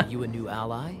 Are you a new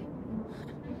ally?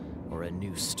 a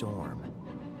new storm.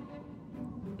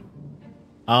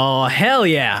 Oh, hell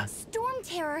yeah! Storm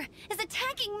Terror is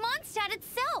attacking Mondstadt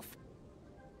itself!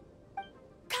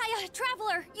 Kaya,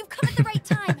 Traveler, you've come at the right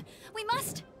time. We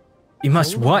must... You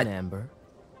must Hold what? on, Amber.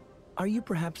 Are you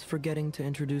perhaps forgetting to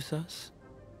introduce us?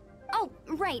 Oh,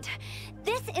 right.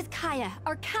 This is Kaya,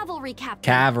 our cavalry captain.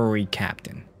 Cavalry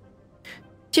captain.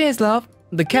 Cheers, love.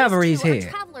 The cavalry's These two are here.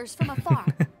 travelers from afar.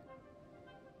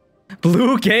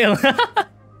 Blue Gale.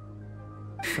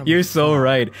 You're so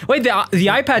right. Wait, the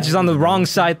eye patch is on the wrong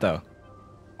side though.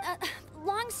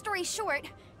 Long story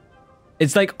short...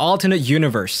 It's like alternate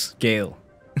universe, Gale.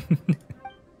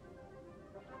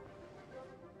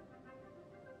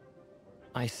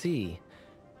 I see.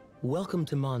 Welcome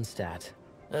to Mondstadt.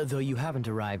 Though you haven't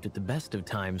arrived at the best of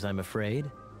times, I'm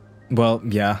afraid. Well,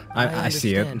 yeah, I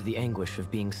see it. I understand the anguish of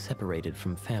being separated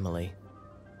from family.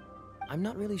 I'm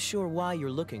not really sure why you're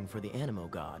looking for the Animo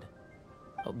God.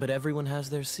 But everyone has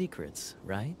their secrets,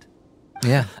 right?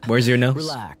 Yeah, where's your nose?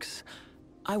 Relax.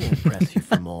 I won't press you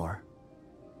for more.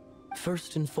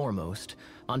 First and foremost,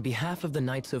 on behalf of the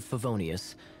Knights of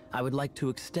Favonius, I would like to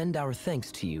extend our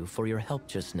thanks to you for your help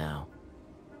just now.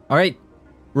 All right,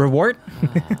 reward?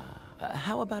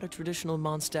 How about a traditional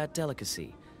Mondstadt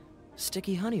delicacy?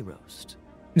 Sticky honey roast.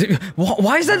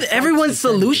 Why is that everyone's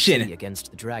solution?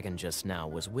 Against the dragon just now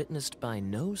was witnessed by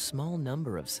no small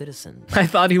number of citizens. I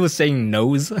thought he was saying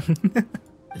nose.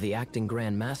 The acting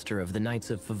Grand Master of the Knights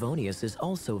of Favonius is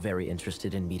also very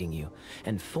interested in meeting you,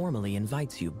 and formally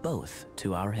invites you both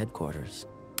to our headquarters.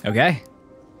 Okay.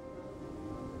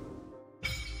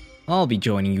 I'll be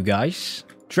joining you guys.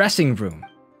 Dressing room.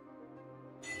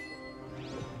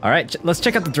 Alright, let's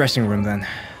check out the dressing room then.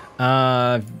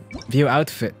 View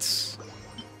outfits.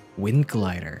 Wind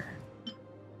glider.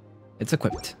 It's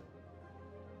equipped.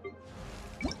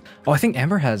 Oh, I think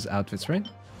Amber has outfits, right?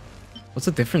 What's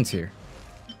the difference here?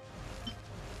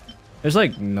 There's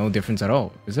like no difference at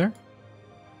all, is there?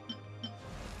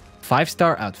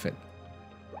 5-star outfit.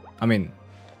 I mean,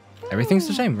 everything's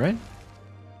the same, right?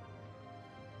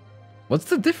 What's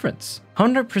the difference?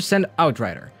 100%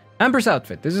 Outrider. Amber's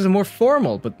outfit. This is a more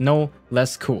formal, but no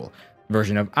less cool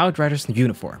version of Outrider's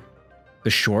uniform.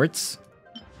 The shorts.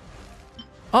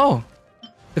 Oh,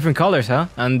 different colors, huh?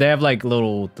 And they have like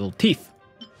little teeth.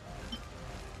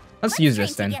 Let's use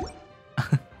this then.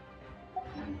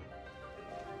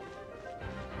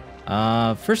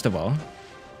 First of all,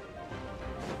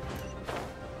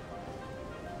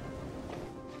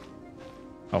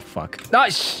 oh fuck!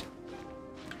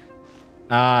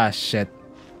 Shit!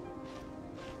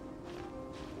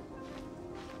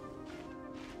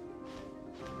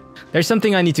 There's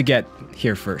something I need to get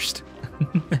here first.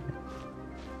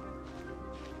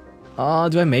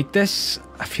 Do I make this?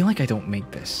 I feel like I don't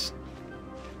make this.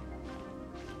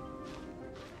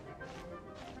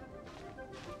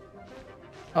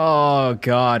 Oh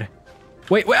god.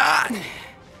 Wait,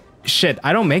 shit,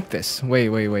 I don't make this.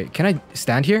 Wait. Can I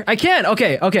stand here? I can!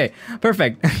 Okay.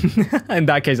 Perfect. In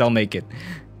that case, I'll make it.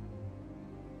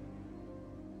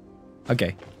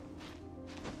 Okay.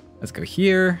 Let's go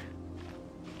here.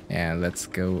 And let's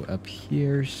go up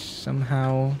here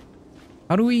somehow.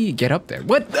 How do we get up there?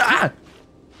 What? Ah!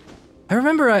 I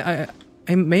remember I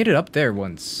made it up there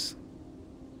once.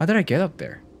 How did I get up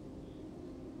there?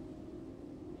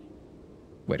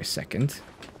 Wait a second.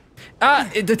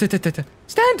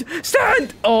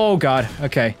 Stand! Oh god,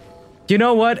 okay. You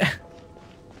know what?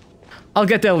 I'll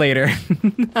get there later.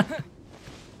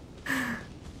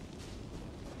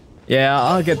 Yeah,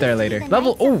 I'll get there later.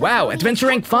 Level, oh wow, adventure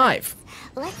rank 5.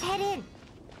 Let's head in.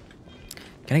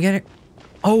 Can I get it?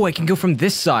 Oh, I can go from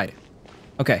this side.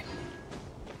 Okay.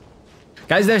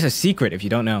 Guys, there's a secret if you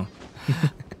don't know.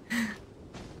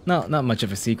 No, not much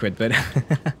of a secret, but...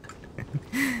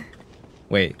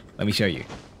 Wait, let me show you.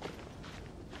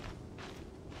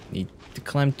 Need to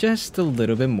climb just a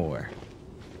little bit more.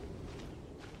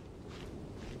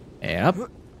 And up.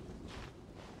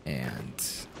 And...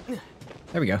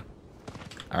 there we go.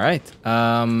 Alright,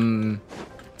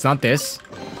 it's not this.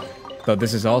 But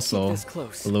this is also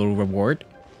a little reward.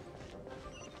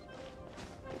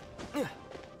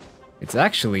 It's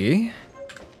actually...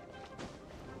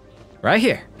 right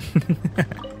here.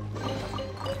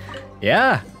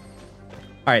 Yeah.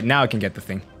 Alright, now I can get the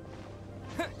thing.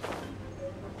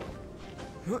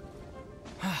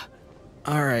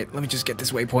 Alright, let me just get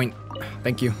this waypoint.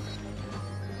 Thank you.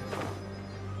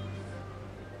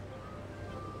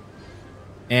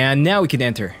 And now we can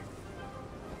enter.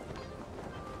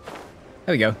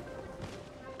 There we go.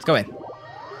 Let's go in.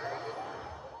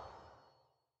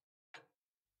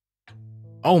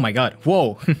 Oh my god.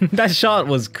 Whoa. That shot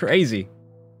was crazy.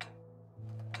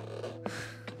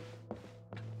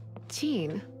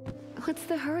 Jean, what's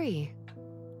the hurry?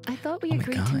 I thought we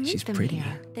agreed to meet them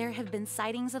here. There have been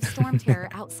sightings of storm terror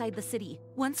outside the city.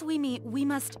 Once we meet, we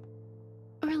must...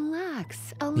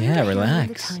 Relax. Yeah, relax. When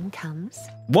the time comes.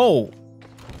 Whoa.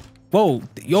 Whoa.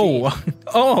 Yo.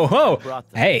 Oh, oh.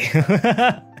 Hey.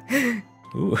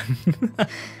 Ooh.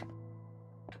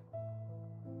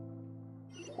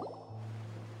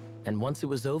 And once it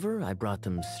was over, I brought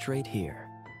them straight here.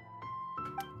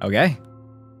 Okay.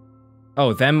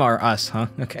 Oh, them are us, huh?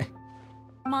 Okay.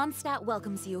 Mondstadt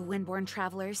welcomes you, Windborn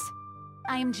travelers.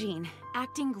 I am Jean,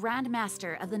 acting Grand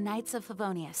Master of the Knights of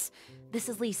Favonius. This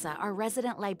is Lisa, our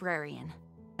resident librarian.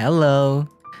 Hello.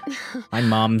 My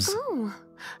mom's. Oh,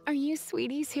 are you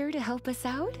sweeties here to help us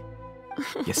out?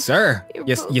 Yes, sir.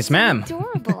 Yes, ma'am.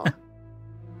 Adorable.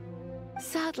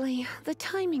 Sadly, the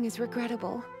timing is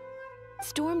regrettable.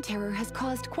 Storm terror has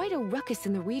caused quite a ruckus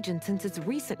in the region since its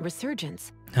recent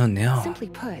resurgence. Oh no. Simply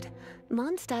put,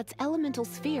 Mondstadt's elemental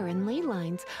sphere and ley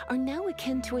lines are now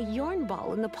akin to a yarn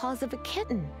ball in the paws of a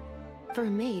kitten. For a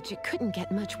mage, it couldn't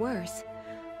get much worse.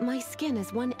 My skin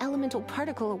is one elemental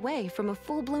particle away from a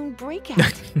full-blown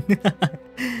breakout.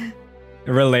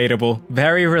 Relatable.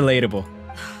 Very relatable.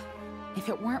 If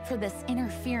it weren't for this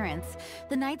interference,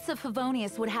 the Knights of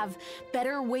Favonius would have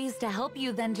better ways to help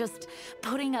you than just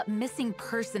putting up missing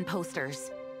person posters.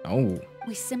 Oh.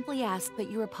 We simply ask that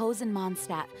you repose in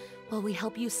Mondstadt while we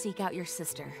help you seek out your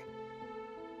sister.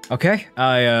 Okay,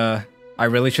 I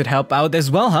really should help out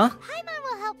as well, huh? Paimon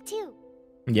will help too.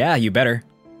 Yeah, you better.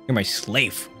 You're my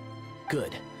slave.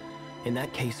 Good. In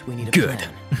that case, we need a Good.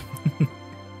 plan.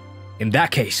 In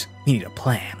that case, we need a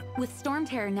plan. With storm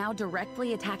terror now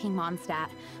directly attacking Mondstadt,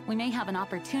 we may have an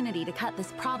opportunity to cut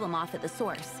this problem off at the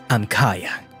source. I'm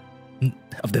Kaya,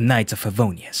 of the Knights of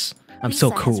Favonius. I'm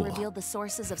so cool. Lisa has revealed the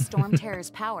sources of storm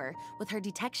terror's power with her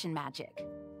detection magic.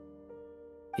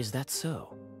 Is that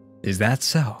so? Is that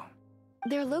so?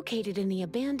 They're located in the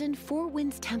abandoned Four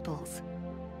Winds temples.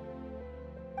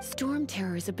 Storm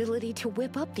terror's ability to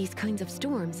whip up these kinds of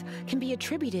storms can be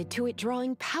attributed to it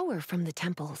drawing power from the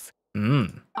temples.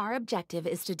 Our objective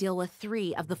is to deal with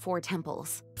 3 of the 4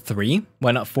 temples. 3?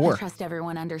 Why not 4? I trust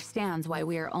everyone understands why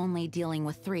we are only dealing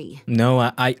with 3. No,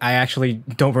 I actually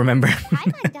don't remember.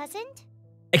 Paimon doesn't.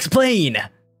 Explain!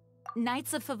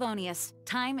 Knights of Favonius,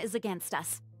 time is against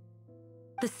us.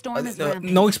 The storm is rampant.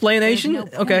 No explanation?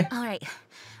 Okay. All right.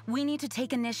 We need to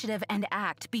take initiative and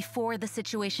act before the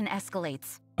situation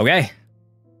escalates. Okay.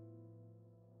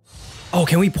 Oh,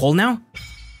 can we pull now?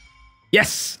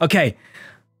 Yes! Okay.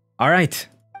 Alright.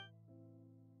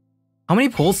 How many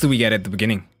pulls do we get at the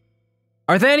beginning?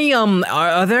 Are there any,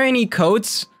 are there any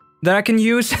codes that I can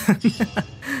use?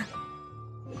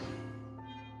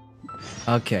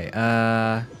 Okay,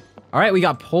 alright, we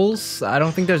got pulls. I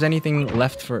don't think there's anything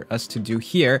left for us to do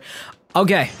here.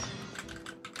 Okay.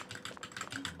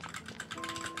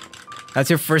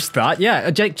 That's your first thought? Yeah,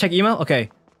 check email?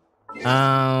 Okay. Mail.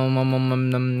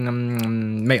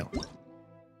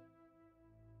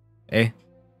 Eh?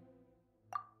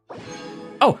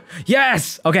 Oh,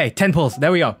 yes! Okay, 10 pulls.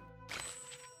 There we go.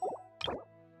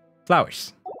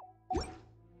 Flowers.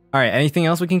 Alright, anything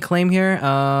else we can claim here?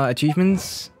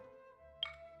 Achievements?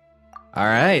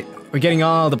 Alright, we're getting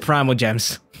all the primal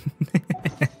gems.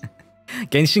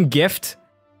 Genshin gift?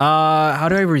 How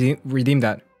do I redeem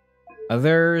that?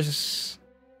 Others?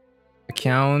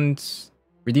 Accounts?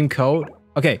 Redeem code?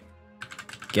 Okay.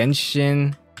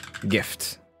 Genshin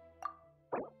gift.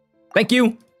 Thank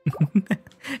you!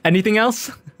 Anything else?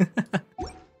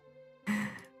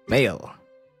 Mail.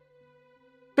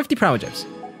 50 primal gems.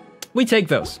 We take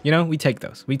those, you know? We take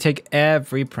those. We take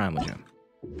every primal gem.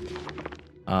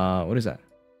 What is that?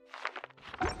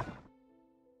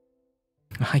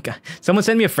 Oh my god. Someone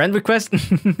sent me a friend request?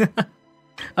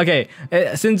 Okay,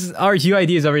 since our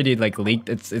UID is already like leaked,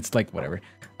 it's like whatever.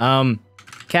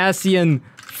 Cassian,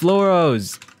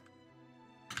 Floros,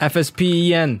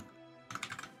 FSPEN.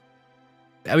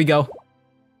 There we go.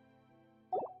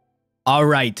 All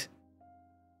right.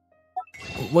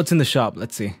 What's in the shop?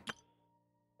 Let's see.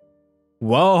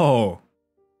 Whoa.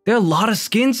 There are a lot of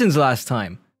skins since last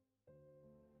time.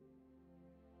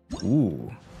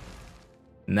 Ooh.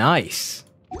 Nice.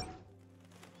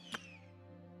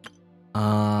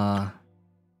 I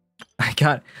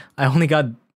only got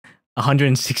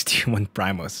 161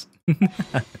 primos.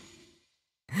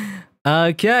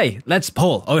 Okay, let's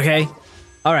pull. Okay.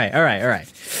 All right.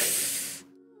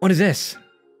 What is this?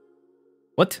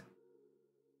 What?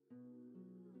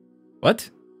 Out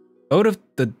of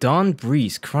the Dawn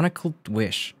Breeze, Chronicled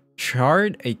Wish.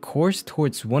 Chart a course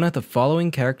towards one of the following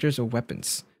characters or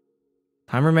weapons.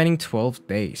 Time remaining 12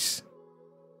 days.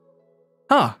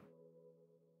 Huh.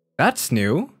 That's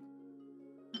new.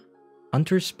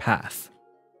 Hunter's Path.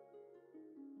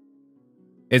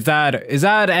 Is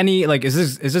that any like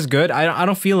is this good? I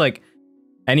don't feel like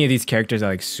any of these characters are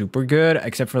like super good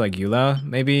except for like Eula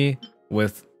maybe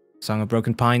with Song of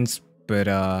Broken Pines, but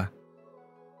I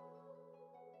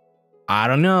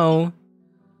don't know.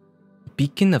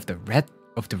 Beacon of the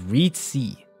Reed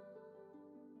Sea.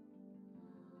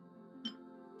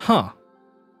 Huh.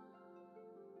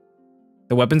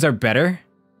 The weapons are better.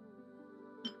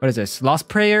 What is this? Lost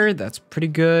Prayer, that's pretty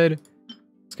good.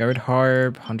 Skyward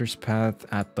Harp, Hunter's Path,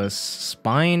 Atlas,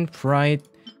 Spine, Pride.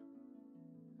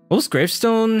 Wolf's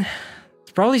Gravestone,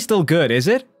 it's probably still good, is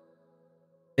it?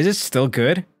 Is it still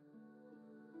good?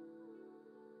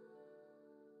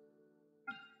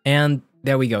 And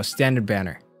there we go, standard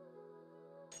banner.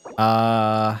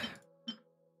 Alright.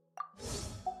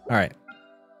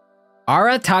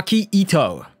 Arataki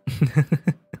Ito.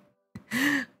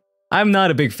 I'm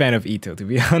not a big fan of Ito, to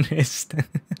be honest.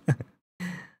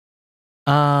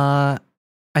 I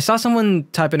saw someone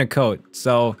type in a code,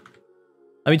 so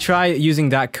let me try using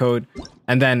that code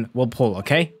and then we'll pull,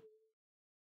 okay?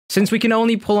 Since we can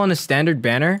only pull on a standard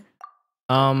banner,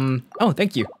 oh,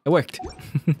 thank you, it worked.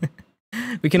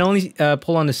 We can only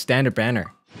pull on a standard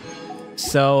banner.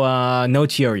 So, no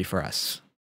Chiori for us.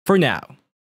 For now.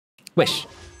 Wish.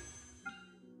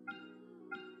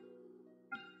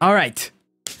 Alright.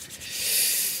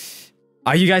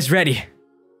 Are you guys ready?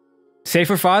 Save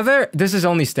for father? This is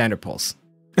only standard pulls.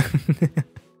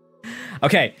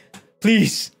 Okay,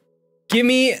 please. Give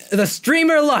me the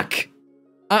streamer luck.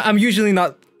 I'm usually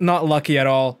not lucky at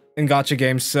all in gacha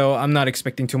games, so I'm not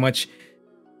expecting too much.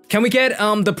 Can we get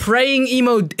the praying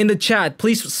emote in the chat?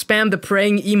 Please spam the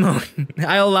praying emote.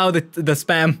 I allow the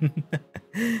spam.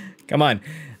 Come on.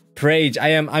 Prage.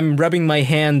 I'm rubbing my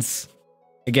hands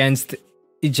against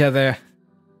each other.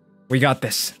 We got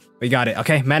this. We got it.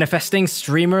 Okay, manifesting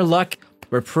streamer luck.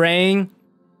 We're praying.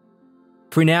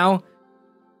 For now.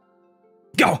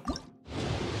 Go!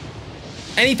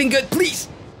 Anything good, please!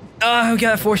 We got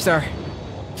a 4-star.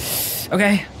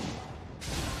 Okay.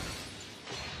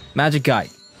 Magic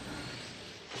Guide.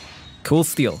 Cool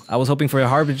Steel. I was hoping for a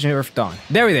Harbinger of Dawn.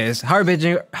 There it is.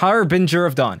 Harbinger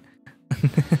of Dawn.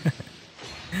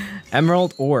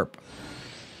 Emerald Orb.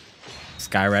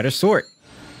 Skyrider Sword.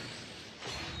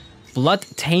 Blood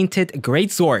Tainted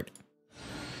Greatsword.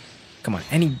 Come on,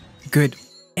 any good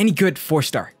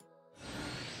 4-star.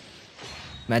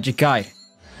 Magic Guide.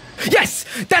 Yes!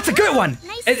 That's a good one!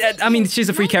 I mean, she's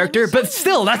a free character, but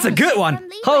still, that's a good one!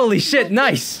 Holy shit,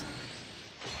 nice!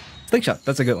 Slingshot,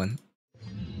 that's a good one.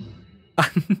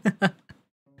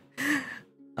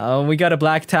 We got a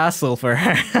black tassel for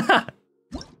her.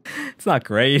 It's not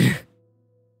great.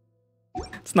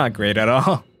 It's not great at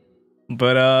all.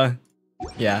 But,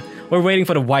 yeah. We're waiting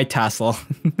for the white tassel.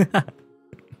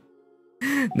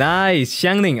 Nice!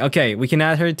 Xiangling. Okay, we can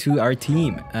add her to our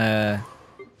team.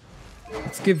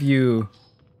 Let's give you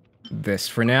this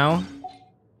for now.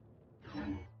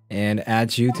 And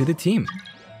add you to the team.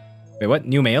 Wait, what?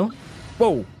 New mail?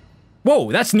 Whoa!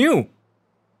 Whoa, that's new!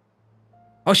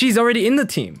 Oh, she's already in the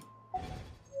team.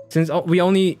 Since we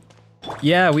only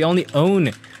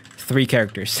own 3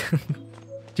 characters.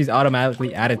 She's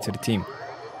automatically added to the team.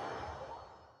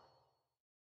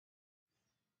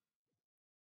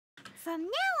 From now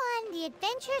on, the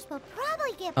adventures will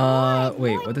probably get more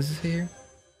wait, what does it say here?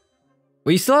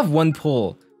 We still have 1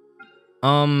 pull.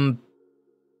 Do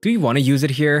you want to use it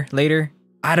here later?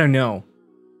 I don't know.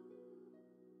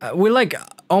 We're like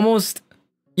almost...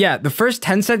 Yeah, the first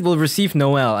 10 set will receive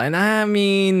Noelle, and I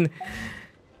mean...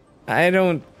 I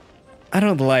don't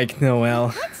like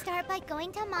Noelle. Let's start by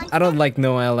going to I don't like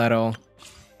Noelle at all.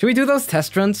 Should we do those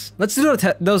test runs? Let's do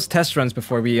those test runs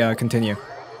before we continue.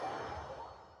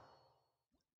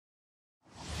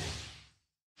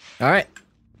 Alright.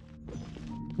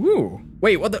 Woo.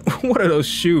 Wait, what are those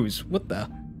shoes? What the?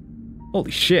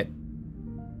 Holy shit.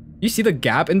 You see the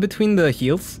gap in between the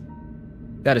heels?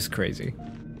 That is crazy.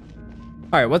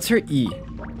 Alright, what's her E?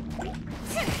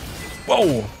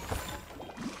 Whoa!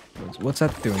 What's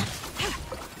that doing?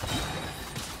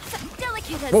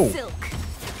 Delicate as Whoa. silk.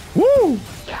 Woo!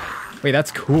 Wait,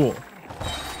 that's cool.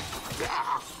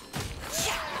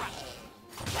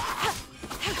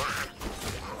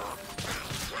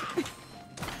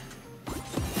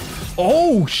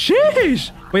 Oh,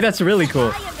 sheesh! Wait, that's really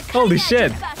cool. Holy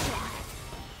shit!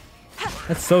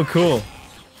 That's so cool.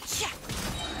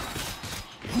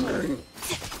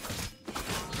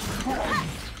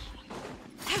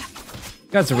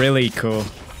 That's really cool.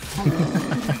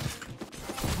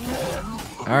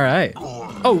 Alright.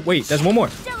 Oh, wait, there's one more.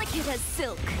 Delicate as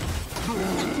silk.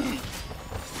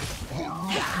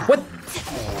 What?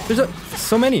 There's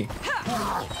so many.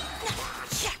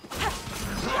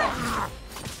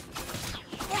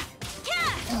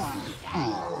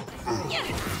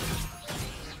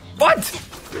 What?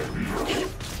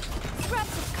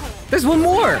 There's one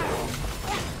more.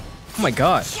 Oh my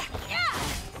god.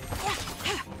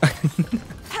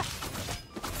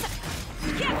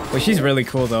 Wait, she's really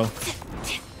cool though.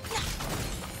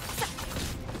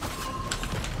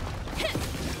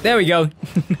 There we go.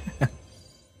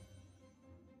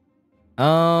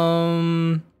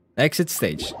 Exit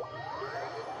stage.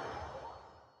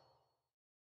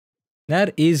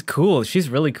 That is cool. She's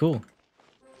really cool.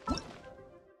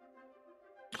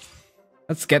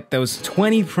 Let's get those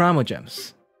 20 promo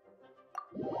gems.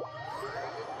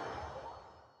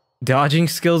 Dodging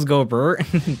skills go brr.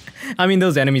 I mean,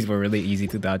 those enemies were really easy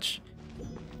to dodge.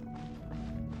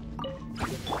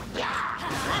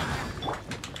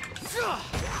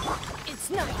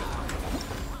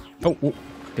 Oh, oh,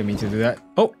 didn't mean to do that.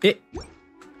 Oh, it.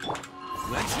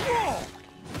 Let's roll.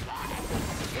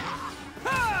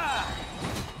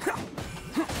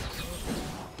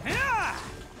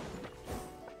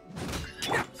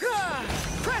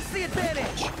 Press the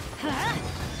advantage.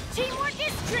 Teamwork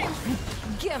is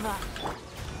strength. Give up.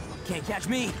 Can't catch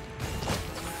me.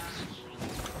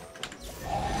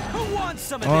 Who wants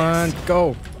some of On, this?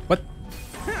 go. What?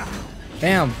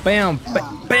 Bam, bam,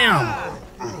 bam.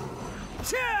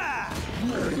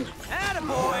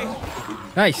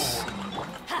 Attaboy! Nice.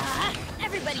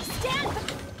 Everybody stand.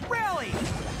 Rally!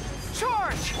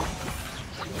 Charge!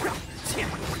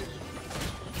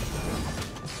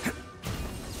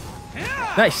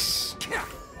 Nice.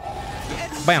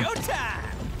 It's Bam.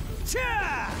 showtime!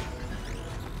 Cha!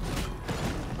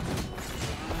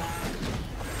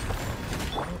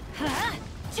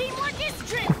 Teamwork is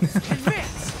strength.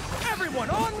 Advance! Everyone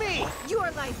on me!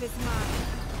 Your life is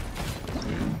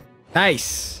mine.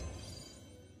 Nice.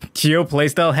 Geo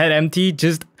playstyle head empty,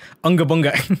 just unga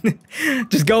bunga.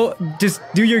 just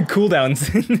do your cooldowns.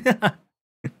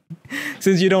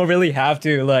 Since you don't really have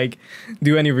to like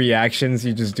do any reactions,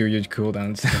 you just do your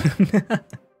cooldowns.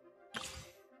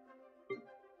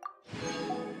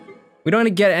 We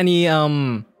don't get any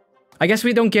I guess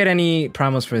we don't get any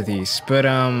promos for these, but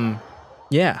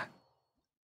yeah.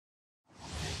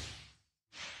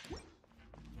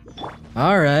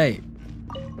 All right.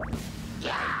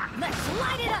 Let's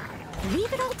light it up.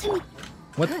 Leave it all to me.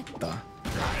 What the?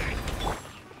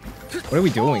 What are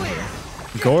we doing here?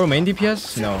 Goro main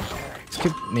DPS? No.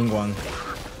 Skip Ningguang.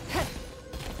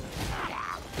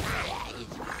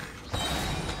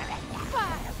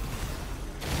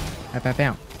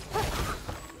 Bam.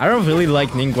 I don't really like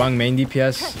Ningguang main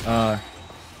DPS, or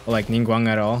like Ningguang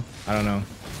at all. I don't know.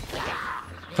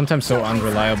 Sometimes so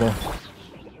unreliable.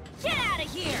 Get out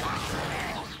of here.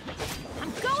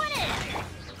 I'm going in.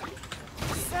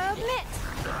 Submit.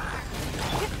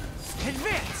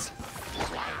 Advance!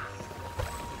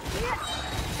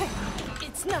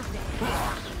 It's nothing.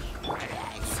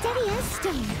 Steady as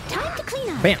stone. Time to clean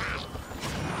up. Bam!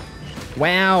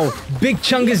 Wow! Big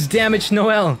Chungus damage,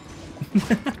 Noel!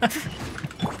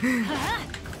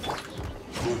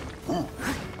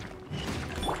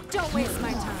 Don't waste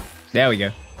my time. There we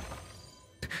go.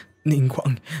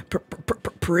 Ningguang,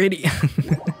 pretty.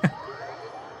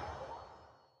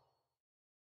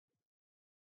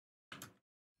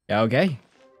 Okay.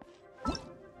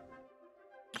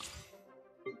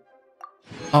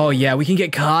 Oh yeah, we can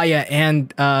get Kaya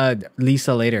and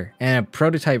Lisa later, and a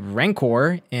prototype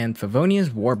Rancor and Favonia's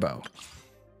Warbow.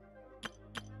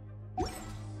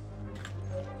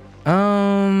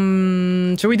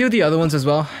 Should we do the other ones as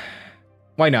well?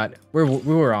 Why not? We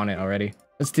were on it already.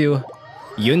 Let's do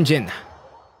Yunjin.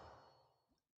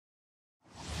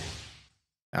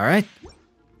 All right.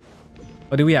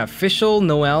 What do we have? Fischl,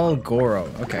 Noel, Goro.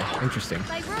 Okay, interesting.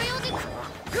 By royal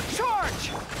decree.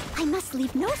 Charge! I must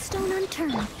leave no stone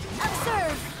unturned.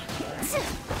 Observe.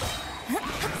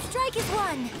 Strike is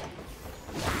one.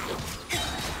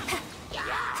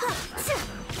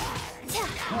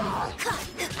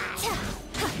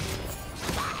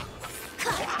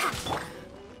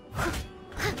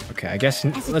 Okay, I guess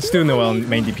let's do Noel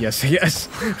main DPS, yes.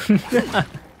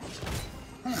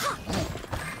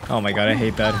 Oh my god, I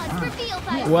hate that.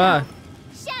 What?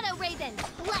 Shadow Raven,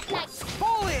 Black Knight.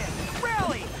 Pull in!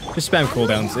 Rally! Just spam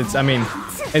cooldowns.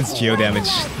 It's geo damage.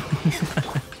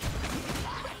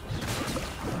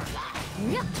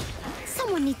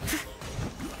 Someone needs.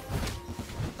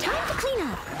 Time to clean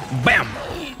up. Bam!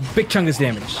 Big Chungus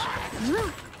damage.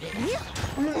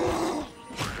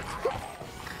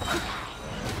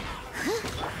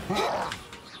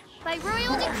 By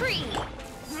royal decree.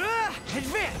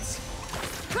 Advance!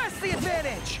 the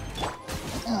advantage.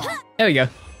 There we go.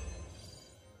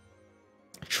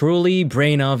 Truly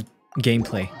brain of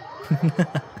gameplay.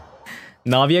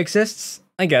 Navia exists?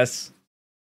 I guess.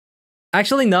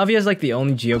 Actually, Navia is like the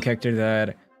only Geo character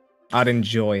that I'd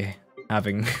enjoy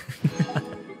having.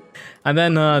 And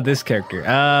then this character.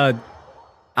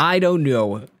 I don't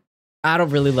know. I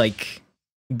don't really like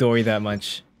Dory that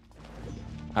much.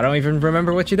 I don't even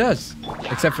remember what she does.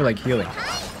 Except for like healing.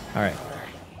 Alright.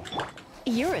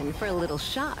 You're in for a little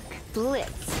shock.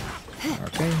 Blitz.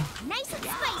 Okay. Nice and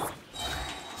spicy.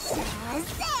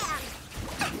 Shazam!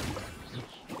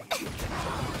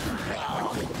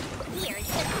 Here's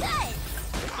the good.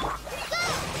 Go!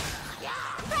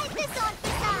 Try this on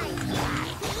the side.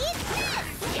 Eat this!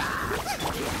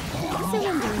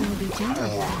 Surrendering will be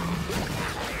gentle.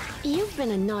 You've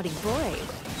been a naughty boy.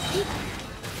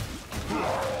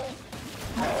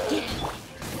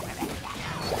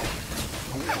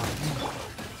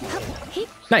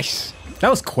 Nice. That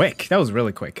was quick. That was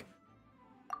really quick.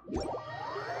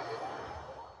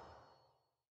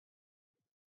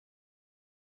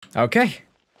 Okay.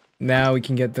 Now we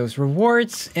can get those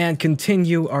rewards and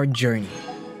continue our journey.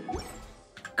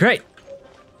 Great.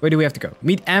 Where do we have to go?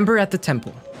 Meet Amber at the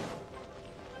temple.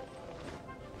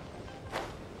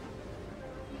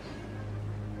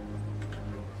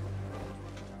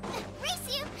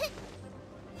 Race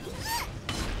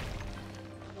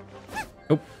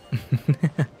you!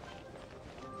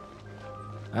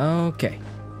 Oh. Okay.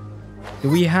 Do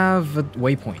we have a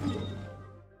waypoint?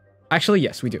 Actually,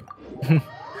 yes, we do.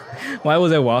 Why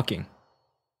was I walking?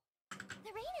 The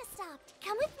rain has stopped.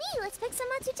 Come with me. Let's pick some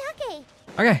matsutake.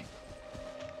 Okay.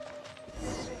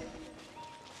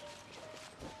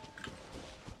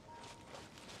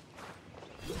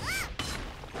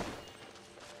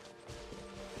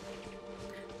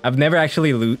 I've never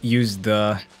actually used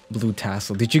the blue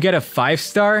tassel. Did you get a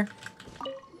 5-star?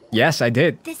 Yes, I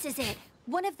did. This is it.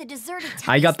 One of the deserted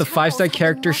I got the temples 5-star have been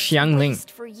character lost and Xiangling.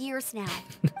 waste for years now.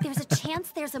 There's a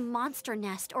chance there's a monster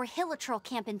nest or hilitrol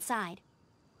camp inside.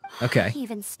 Okay.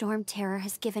 Even Storm Terror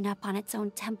has given up on its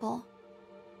own temple.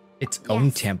 Its own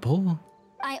Yes. temple?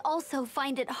 I also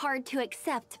find it hard to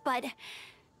accept, but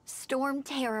Storm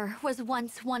Terror was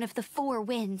once one of the 4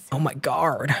 winds. Oh my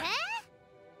god.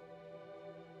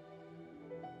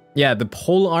 Yeah, the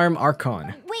Polearm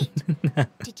Archon. Wait,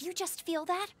 did you just feel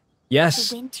that? Yes.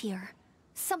 The wind here.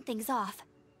 Something's off.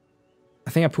 I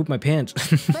think I pooped my pants.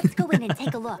 Let's go in and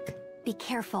take a look. Be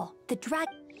careful. The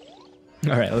dragon.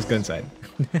 Alright, let's go inside.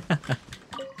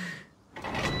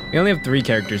 We only have 3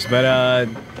 characters, but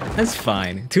that's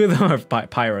fine. 2 of them are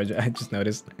Pyro, I just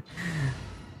noticed.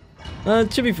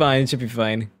 It should be fine, it should be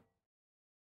fine.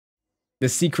 The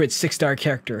secret 6-star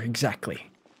character,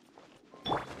 exactly.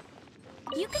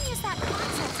 You can use that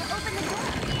console to open the door.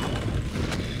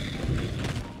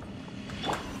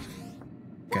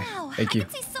 Okay, Wow, thank you. I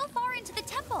can see so far into the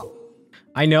temple.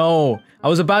 I know! I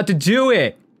was about to do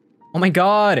it! Oh my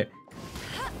god!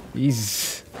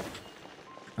 Jeez.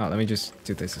 Oh, let me just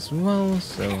do this as well,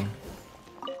 so... There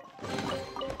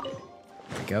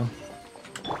we go.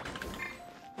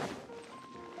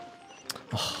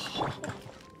 Oh.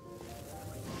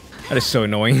 That is so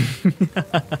annoying.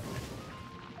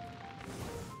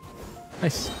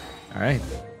 Nice. Alright.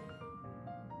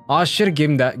 Oh, I should have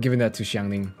given that to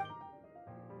Xiangling.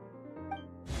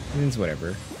 It's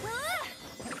whatever.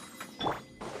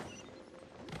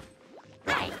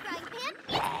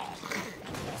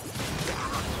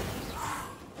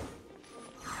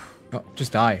 Oh,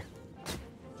 just die.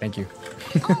 Thank you.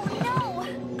 Oh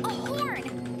no! A horn!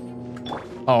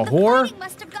 Oh, The whore? fighting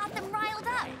must have got them riled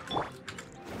up.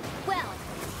 Well,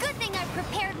 good thing I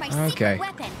prepared my Okay. secret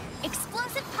weapon.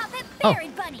 Explosive puppet Oh. berry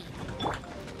bunny.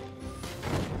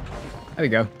 There we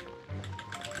go.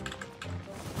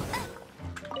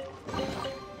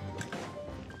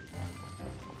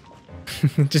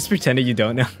 Just pretending you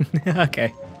don't know.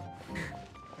 Okay.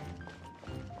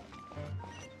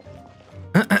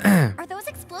 Are those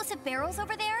explosive barrels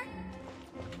over there?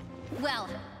 Well,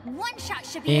 one shot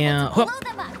should be Yeah, able to whoop. blow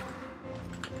them up.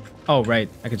 Oh, right.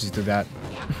 I could just do that.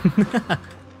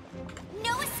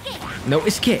 No escape. No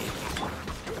escape.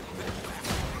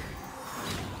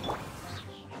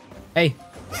 Hey.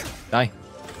 Die.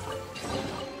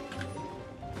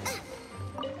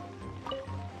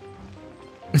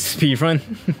 Speedrun?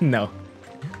 No.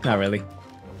 Not really.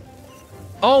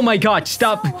 Oh my god,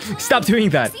 stop! Stop doing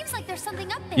that! Seems like there's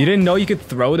something up there. You didn't know you could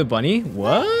throw the bunny?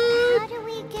 What? How do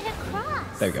we get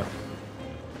across? There we go.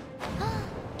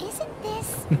 Isn't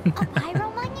this a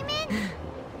pyro monument?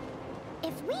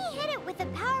 If we hit it with a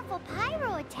powerful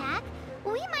pyro attack,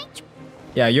 we might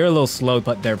Yeah, you're a little slow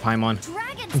but there, Paimon.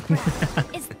 Dragon His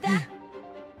breath. Is that...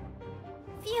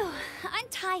 Phew, I'm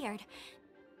tired.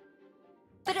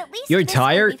 But at least You're this way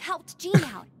tired? we've helped Jean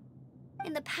out.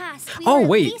 In the past, we Oh were at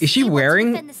wait, least is she able to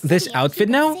wearing defend the city this and outfit keep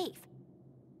it now? safe.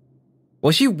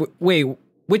 Was she wait,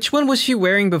 which one was she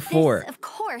wearing before? This, of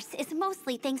course, is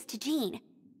mostly thanks to Jean.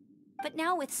 But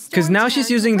now with Because now she's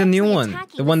using the new one,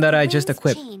 the one that I just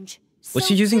equipped. Was So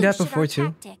she using too that should before our too?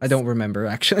 tactics. I don't remember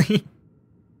actually.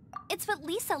 It's what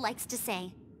Lisa likes to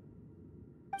say.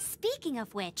 Speaking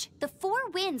of which, the 4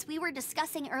 winds we were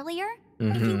discussing earlier,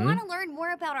 if you want to learn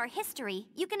more about our history,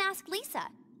 you can ask Lisa.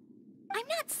 I'm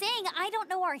not saying I don't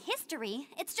know our history,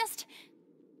 it's just...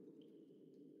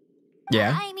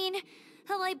 Yeah. I mean,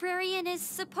 a librarian is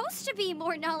supposed to be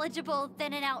more knowledgeable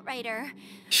than an outrider.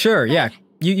 Sure, yeah.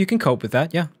 You can cope with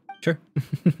that, yeah. Sure.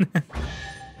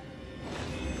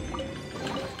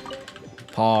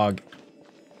 Pog.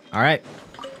 Alright.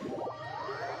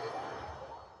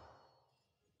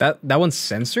 That one's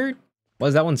censored? Why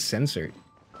is that one censored?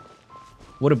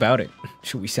 What about it?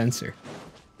 Should we censor?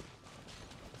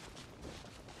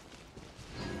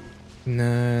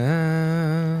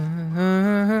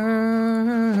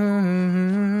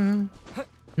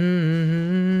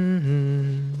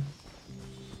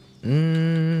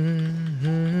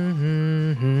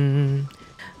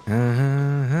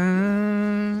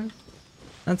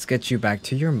 Let's get you back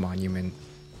to your monument.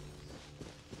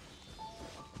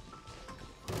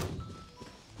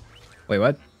 Wait,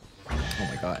 what? Oh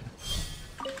my god.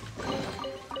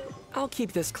 I'll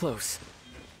keep this close.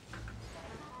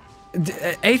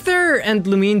 Aether and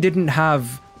Lumine didn't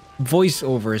have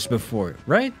voiceovers before,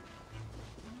 right?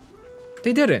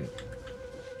 They didn't.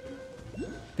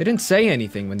 They didn't say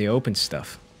anything when they opened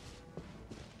stuff.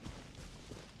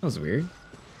 That was weird.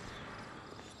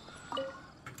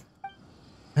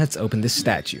 Let's open this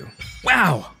statue.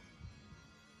 Wow!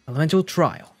 Elemental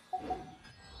trial.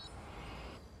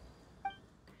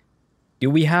 Do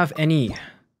we have any?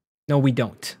 No, we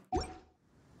don't.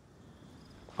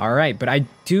 Alright, but I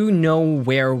do know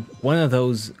where one of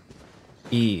those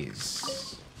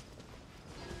is.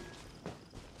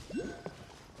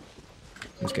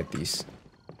 Let's get these.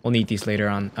 We'll need these later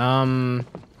on.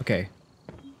 Okay.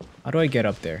 How do I get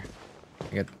up there?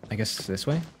 I guess it's this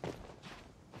way?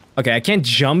 Okay, I can't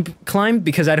jump climb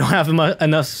because I don't have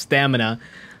enough stamina.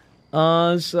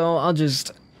 So I'll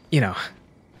just, you know...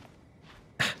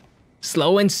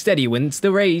 slow and steady wins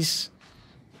the race.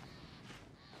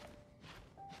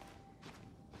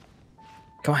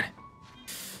 Come on.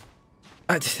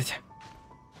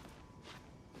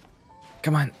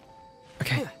 Come on.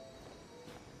 Okay.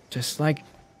 Just like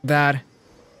that.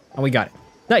 And we got it.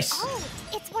 Nice. Oh,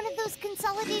 it's one of those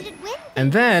consolidated wind.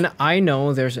 And then I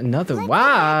know there's another.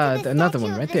 Wow, another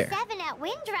one right there. 7 at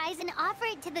Windrise and offer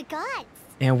it to the gods.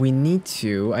 And we need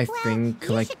to, I Well, think, you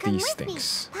collect should come these with me.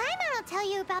 things. Paimon will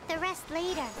tell you about the rest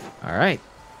later. All right.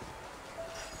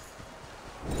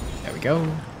 There we go.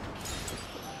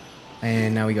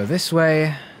 And now we go this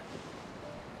way.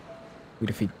 We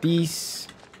defeat these.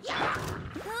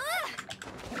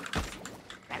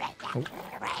 Oh.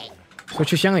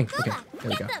 Switch your Xiangling. Okay, there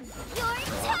we go. Get them! You're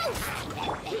toast!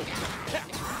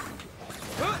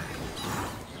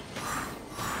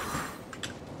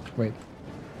 Wait.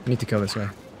 I need to go this way.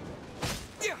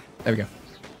 There we go.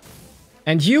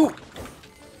 And you...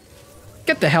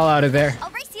 get the hell out of there. I'll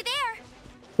race you there!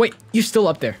 Wait, you're still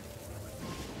up there.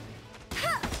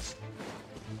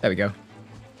 There we go.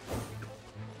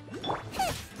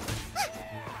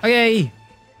 Okay.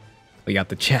 We got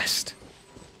the chest.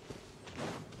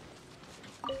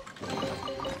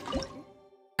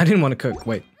 I didn't want to cook.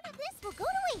 Wait. This will go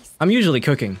to waste. I'm usually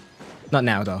cooking. Not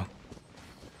now, though.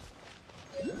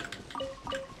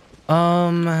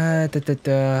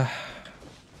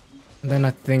 Then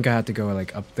I think I had to go,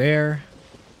 like, up there.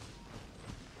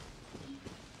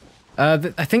 I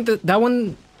think that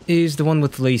one is the one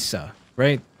with Lisa,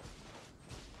 right?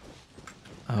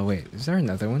 Oh, wait. Is there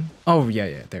another one? Oh,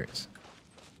 yeah, there is.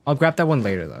 I'll grab that one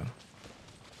later, though.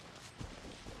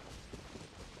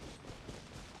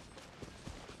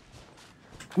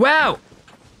 Wow!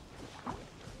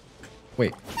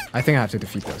 Wait, I think I have to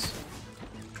defeat those.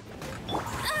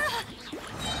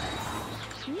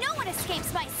 No one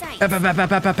escapes my sight! Pow, pow, pow, pow,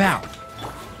 pow, pow, pow.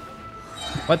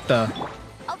 What the?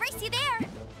 I'll race you there!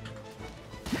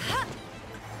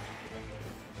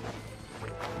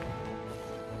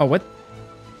 Oh, what?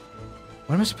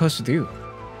 What am I supposed to do?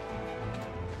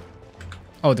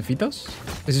 Oh, defeat those?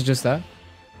 Is it just that?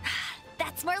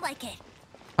 That's more like it.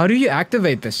 How do you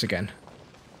activate this again?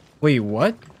 Wait,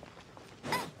 what?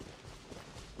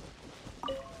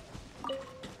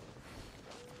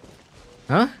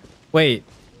 Huh? Wait.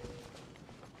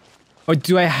 Or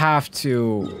do I have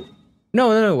to...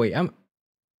 No, wait. Do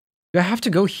I have to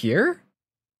go here?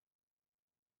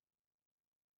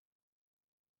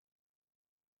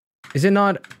 Is it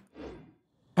not...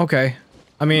 Okay.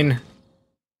 I mean...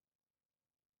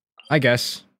 I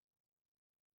guess.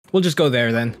 We'll just go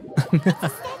there then. Statue of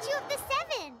the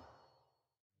Seven!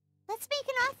 Let's make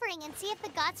an offering and see if the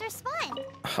gods respond.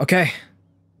 Okay.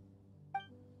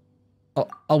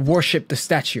 I'll worship the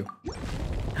statue.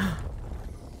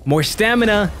 More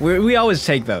stamina! We always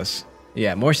take those.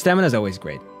 Yeah, more stamina is always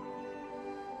great.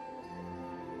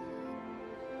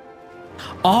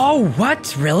 Oh,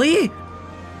 what? Really?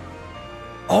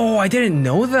 Oh, I didn't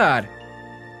know that.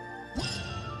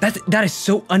 That is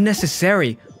so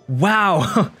unnecessary.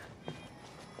 Wow.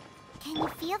 Can you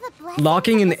feel the blessing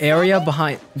Locking of an the area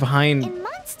seven? behind In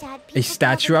Mondstadt, a people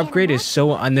statue call them upgrade is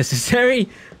so unnecessary.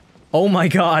 Oh my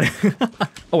god.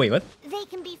 Oh wait, what? They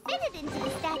can be fitted into the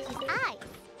statue's eyes.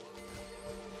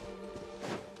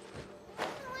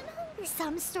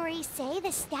 Some stories say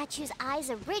the statue's eyes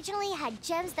originally had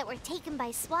gems that were taken by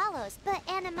swallows, but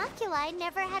animalculi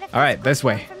never had a All right, this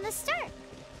way. from the start.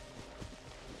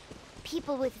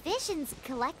 People with visions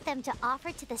collect them to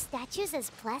offer to the statues as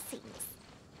blessings.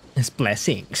 It's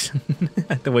blessings.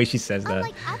 The way she says that.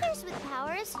 Unlike others with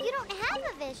powers, you don't have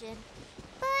a vision.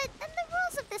 But then the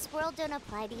rules of this world don't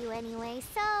apply to you anyway,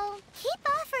 so keep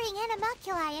offering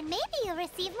animalculi and maybe you'll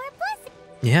receive more blessings.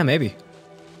 Yeah, maybe.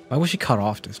 Why was she cut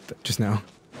off just now?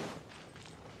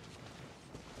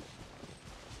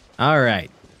 All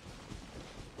right.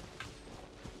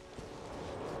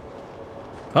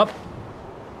 Up.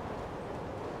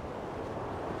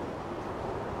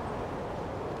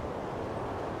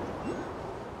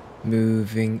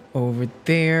 Moving over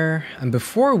there. And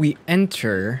before we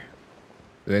enter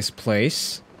this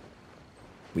place,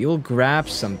 we will grab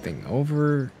something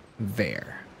over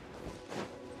there.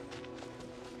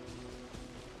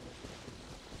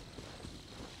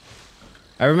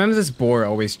 I remember this boar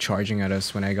always charging at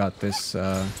us when I got this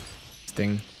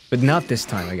thing. But not this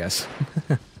time, I guess.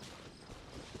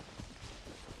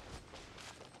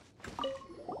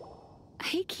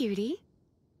 Hey, cutie.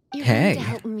 You're Hey. going to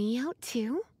help me out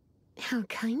too? How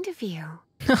kind of you.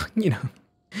 You know,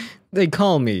 they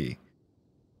call me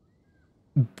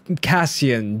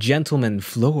Cassian, Gentleman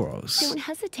Floros. Don't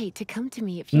hesitate to come to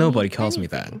me if you Nobody need calls me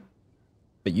that. anything.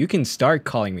 But you can start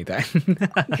calling me that.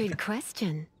 Good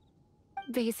question.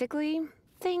 Basically,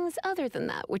 things other than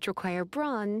that which require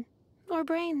brawn or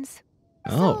brains.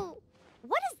 Oh, So,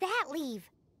 what does that leave?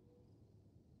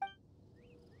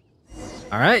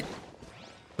 all right.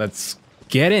 Let's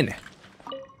get in.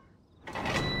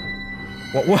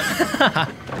 What?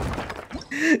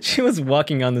 She was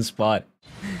walking on the spot.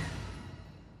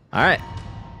 All right.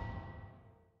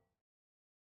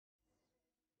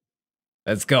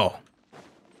 Let's go.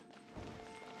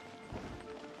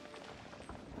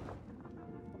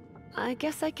 I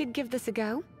guess I could give this a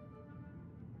go.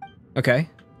 Okay.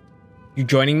 You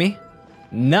joining me?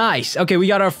 Nice. Okay, we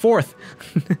got our fourth.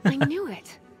 I knew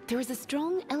it. There was a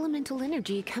strong elemental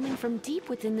energy coming from deep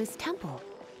within this temple.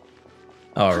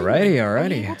 Alrighty, Are you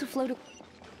alrighty. able to float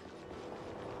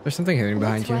There's something hidden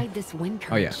behind Let's you. ride this wind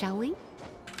current, Oh, yeah. shall we?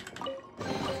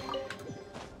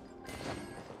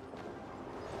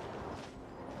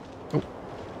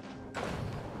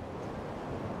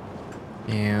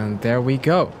 And there we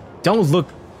go. Don't look.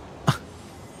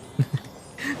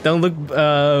 Don't look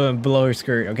below her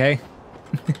skirt, okay?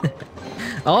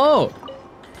 Oh!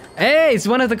 Hey, it's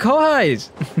one of the Kohais!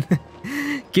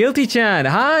 Guilty-chan,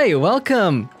 hi,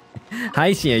 welcome!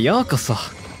 Haishinへようこそ.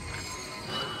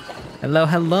 Hello,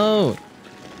 hello!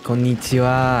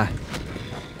 Konnichiwa.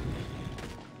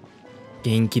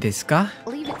 Genki desu ka?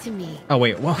 Leave it to me. Oh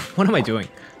wait, what am I doing?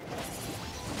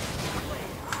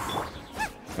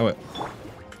 Oh wait.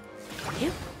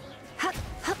 Here, hup,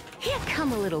 hup. Here,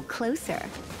 come a little closer.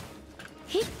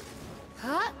 Hip,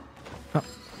 huh? Oh,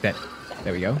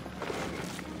 there we go.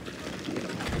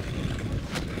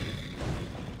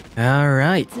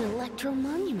 Alright. It's an electro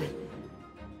monument.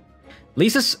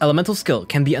 Lisa's elemental skill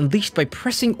can be unleashed by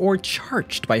pressing or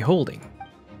charged by holding.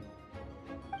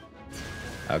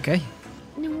 Okay.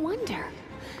 No wonder.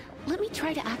 Let me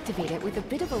try to activate it with a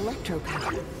bit of electro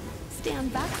power.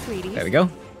 Stand back, sweeties. There we go.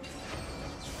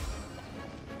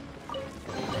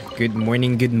 Good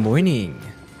morning, good morning.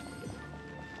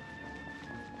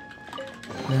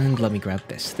 And let me grab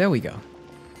this. There we go.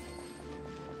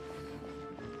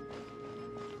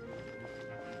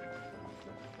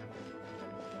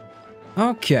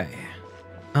 Okay.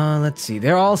 Let's see.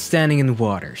 They're all standing in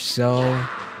water, so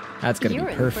that's gonna You're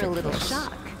be in perfect. for a little for us.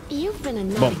 shock. You've been a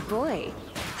naughty Boom. boy.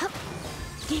 Hup.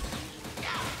 Hip.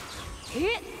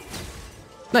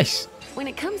 Nice. When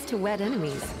it comes to wet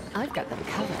enemies, I've got them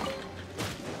covered.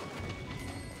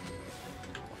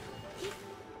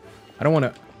 I don't want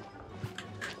to...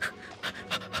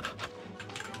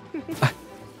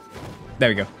 There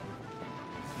we go.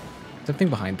 Something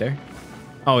behind there?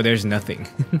 Oh, there's nothing.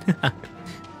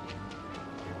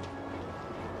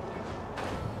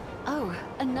 Oh,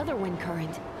 another wind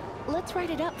current. Let's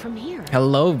ride it up from here.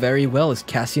 Hello, very well. Is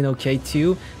Cassian okay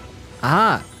too?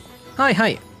 Ah! Hi,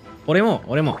 hi. Oremo.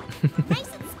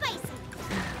 Nice and spicy.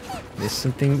 There's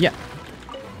something... Yeah.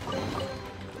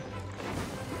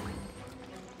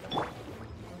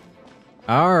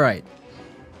 Alright.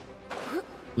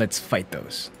 Let's fight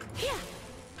those.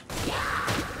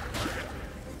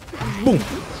 Boom!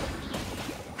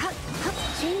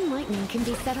 Chain lightning can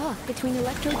be set off between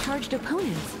electro-charged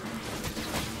opponents.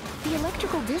 The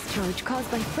electrical discharge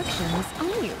caused by friction is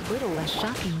only a little less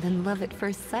shocking than love at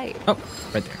first sight. Oh,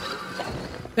 right there.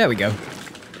 There we go.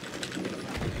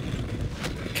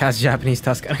 Cast Japanese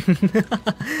Tuscan. Oh,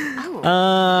 you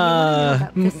know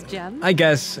about this gem? I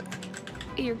guess.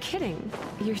 You're kidding.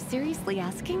 You're seriously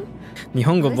asking?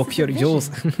 Nihongo boku yori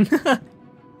jouzu.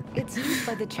 It's used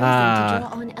by the chosen to draw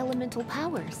on elemental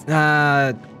powers.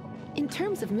 In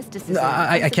terms of mysticism,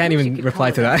 I can't even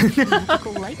reply to that.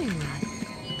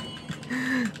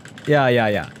 Yeah.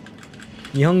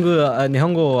 日本語は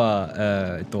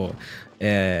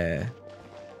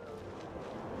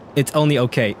it's only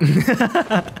okay.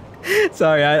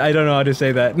 Sorry, I don't know how to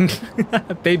say that.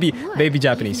 baby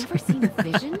Japanese. You've never seen a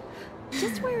vision?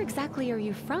 Just where exactly are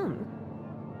you from?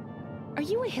 Are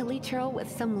you a hilly churl with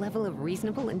some level of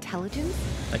reasonable intelligence?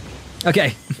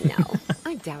 Okay. No,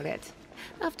 I doubt it.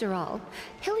 After all,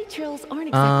 hilly churls aren't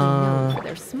exactly known for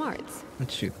their smarts.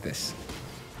 Let's shoot this.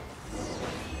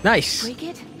 Nice. Break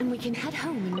it, and we can head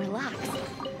home and relax.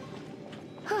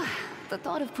 The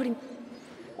thought of putting...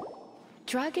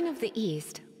 Dragon of the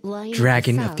East, Lion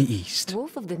Dragon of of the the South, East.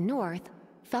 Wolf of the North,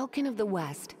 Falcon of the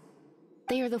West.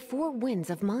 They are the four winds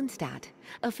of Mondstadt,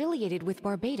 affiliated with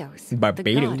Barbados. The god of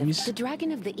the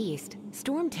Dragon of the East,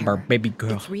 Storm Terror. Baby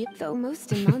girl. It's real, though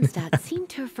most in Mondstadt seem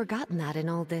to have forgotten that in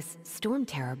all this Storm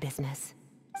Terror business.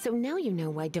 So now you know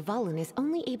why Avallum is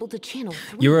only able to channel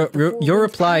three Your of the four your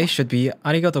winds' reply power. should be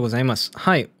ありがとうございます.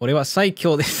 はい、俺は最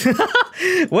強です.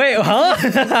 Wait, huh?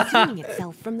 Seeing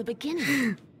itself from the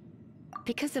beginning.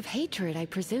 Because of hatred, I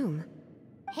presume.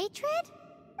 Hatred?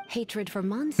 Hatred for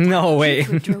Mondstadt. No way.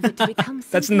 Hatred drove it to become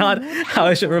That's something not more how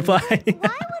I should reply. Why would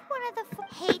one of the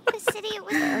hate the city it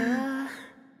was?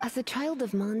 As a child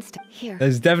of Mondstadt, here.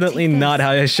 That's definitely take not this.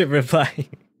 how I should reply.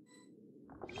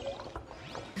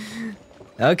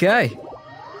 Okay.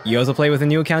 You also play with a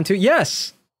new account too?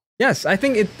 Yes. Yes, I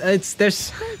think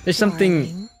there's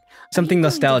something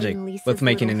nostalgic with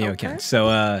making a new account.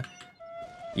 So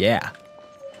yeah.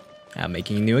 I'm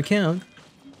making a new account.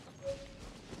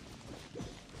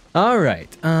 All right.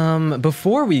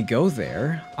 Before we go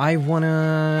there, I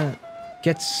wanna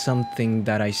get something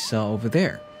that I saw over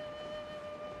there.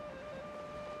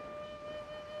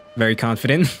 Very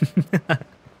confident.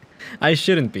 I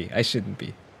shouldn't be.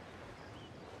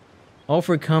 All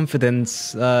for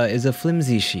confidence is a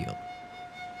flimsy shield.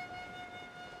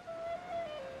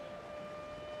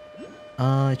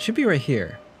 It should be right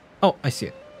here. Oh, I see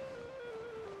it.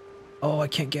 Oh, I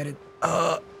can't get it.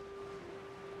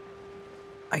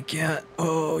 I can't.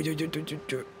 Oh,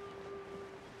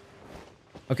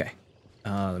 okay.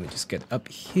 Let me just get up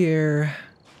here.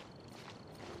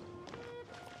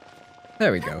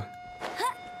 There we go.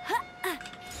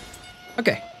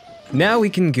 Okay. Now we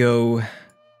can go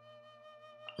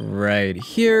right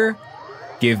here.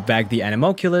 Give back the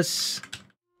Animalculus.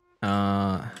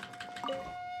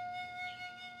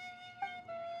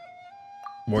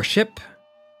 Worship.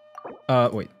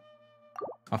 Wait.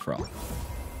 Offer all.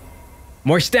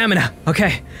 More stamina.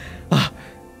 Okay.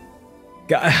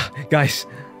 Guys,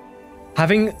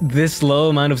 having this low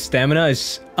amount of stamina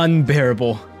is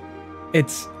unbearable.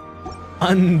 It's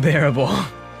unbearable.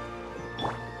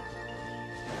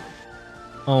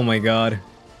 Oh my god.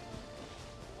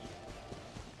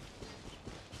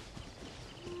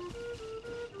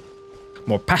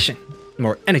 More passion,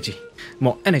 more energy,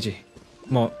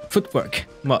 more footwork,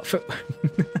 more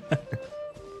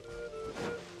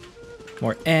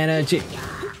more energy.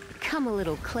 Come a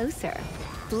little closer.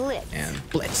 Blitz. And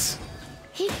blitz.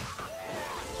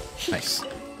 Nice.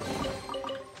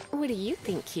 What do you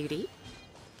think, cutie?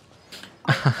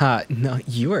 Haha, no,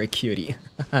 you are a cutie.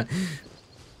 Let's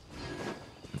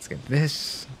get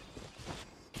this.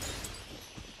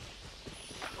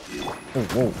 Oh,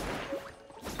 whoa.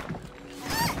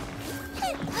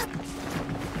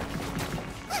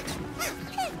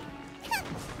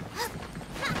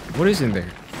 What is in there?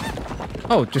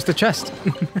 Oh, just a chest.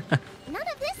 None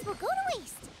of this will go to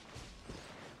waste.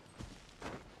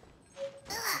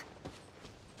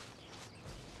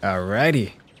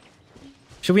 Alrighty.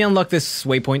 Should we unlock this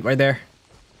waypoint right there?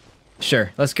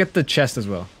 Sure, let's get the chest as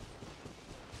well.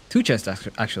 2 chests,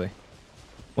 actually.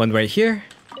 One right here.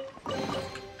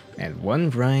 And one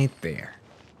right there.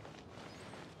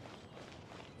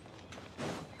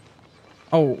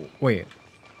 Oh, wait.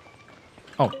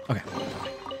 Oh, okay.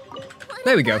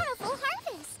 There we go.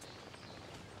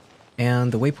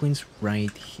 And the waypoint's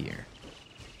right here.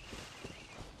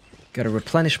 Gotta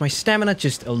replenish my stamina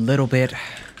just a little bit.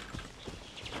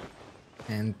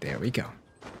 And there we go.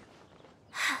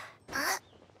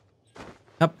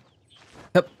 Up.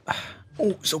 Up.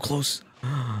 Oh, so close.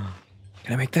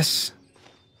 Can I make this?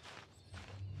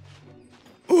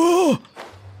 Oh!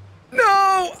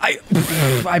 No!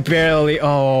 I barely...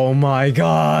 Oh my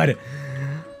god.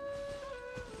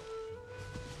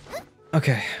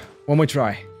 Okay, one more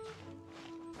try.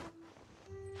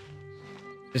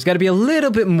 There's got to be a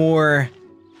little bit more...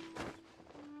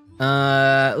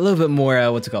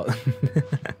 what's it called?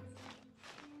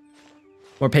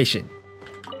 More patient.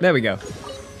 There we go.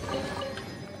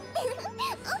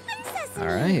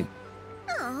 Alright.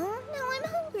 Oh, now I'm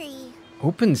hungry.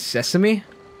 Open sesame?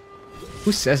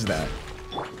 Who says that?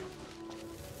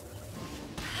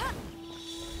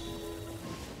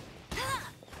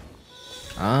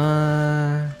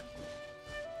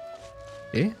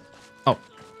 Eh? Oh.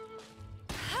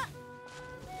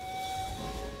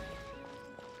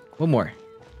 One more.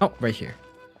 Oh, right here.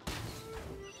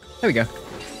 There we go.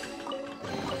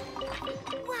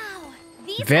 Wow.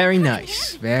 Very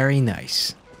nice. Very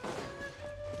nice.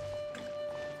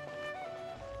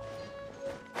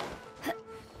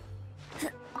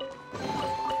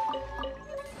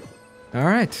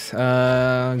 Alright,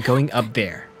 going up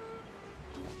there.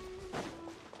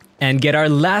 And get our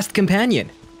last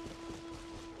companion.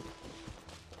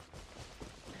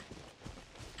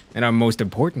 And our most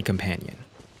important companion.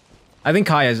 I think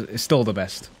Kai is still the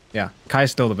best. Yeah, Kai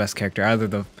is still the best character out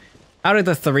of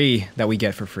the 3 that we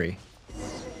get for free.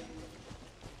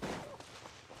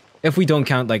 If we don't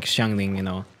count like Xiangling, you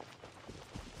know.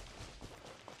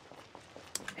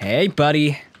 Hey,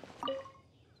 buddy.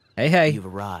 Hey, hey. You've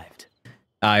arrived.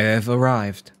 I have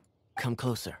arrived. Come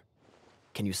closer.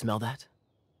 Can you smell that?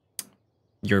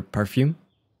 Your perfume?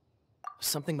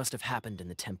 Something must have happened in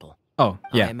the temple. Oh,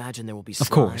 yeah. I imagine there will be of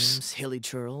course. slimes, hilly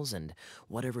churls, and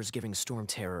whatever's giving Storm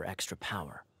Terror extra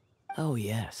power. Oh,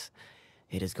 yes.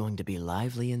 It is going to be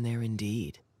lively in there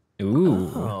indeed.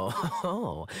 Ooh.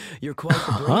 Oh, you're quite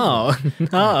the brave Oh, one,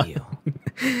 no. aren't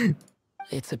you?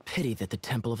 It's a pity that the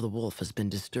Temple of the Wolf has been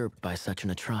disturbed by such an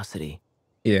atrocity.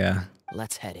 Yeah.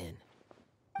 Let's head in.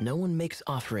 No one makes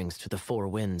offerings to the 4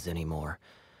 winds anymore.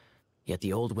 Yet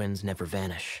the old winds never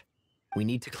vanish. We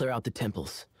need to clear out the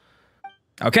temples.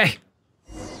 Okay.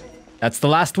 That's the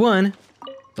last one.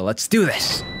 So let's do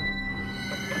this.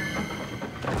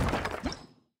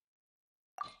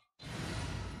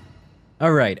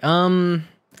 All right.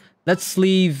 Let's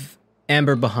leave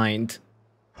Amber behind.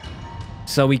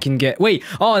 So we can get... Wait.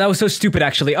 Oh, that was so stupid,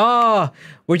 actually. Oh,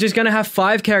 we're just gonna have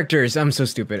 5 characters. I'm so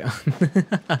stupid.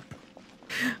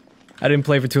 I didn't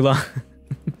play for too long.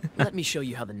 Let me show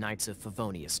you how the Knights of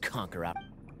Favonius conquer out.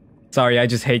 Sorry, I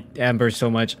just hate Amber so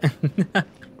much.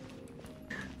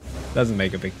 Doesn't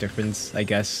make a big difference, I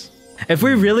guess. If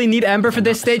we really need Amber for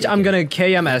this stage, I'm gonna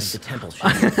KMS. The temple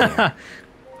should be there.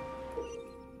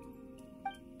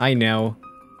 I know.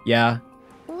 Yeah.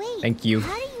 Wait, Thank you.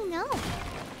 How do you know?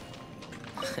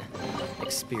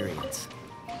 Experience.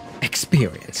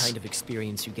 Experience. The kind of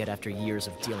experience you get after years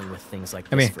of dealing with things like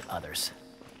Come this here. for others.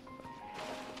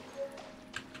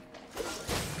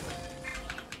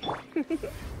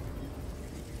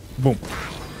 Boom.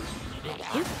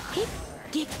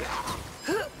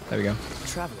 There we go.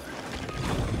 Traveler,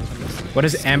 What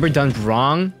has Amber done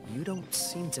wrong? you don't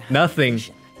seem to have Nothing.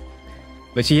 vision.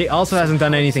 But she also hasn't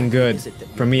done anything good.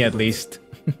 For me, at least.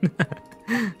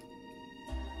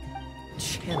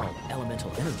 Channel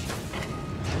elemental energy.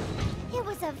 It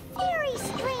was a very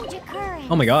strange occurrence.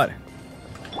 Oh my god.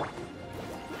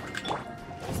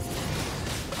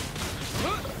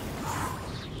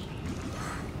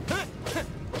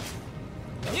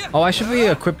 Oh, I should be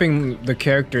equipping the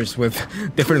characters with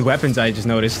different weapons, I just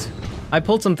noticed. I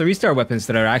pulled some 3-star weapons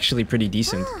that are actually pretty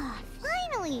decent. Ah,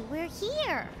 finally, we're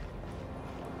here.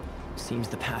 Seems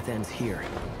the path ends here.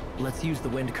 Let's use the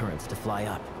wind currents to fly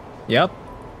up. Yep.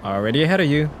 Already ahead of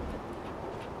you.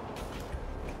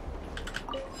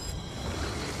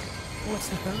 What's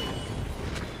the hurry?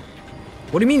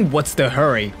 What do you mean, what's the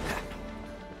hurry?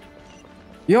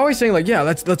 You're always saying like, yeah,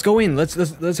 let's go in,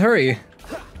 let's hurry.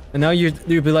 And now you'd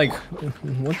be like,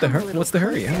 what's the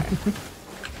hurry? Huh?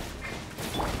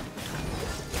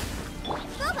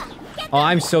 Oh,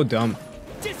 I'm so dumb.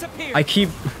 Disappear. I keep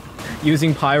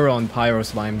using pyro on pyro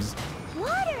slimes.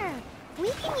 Water! We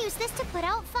can use this to put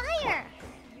out fire.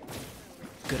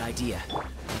 Good idea.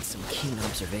 That's some keen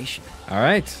observation. All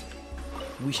right.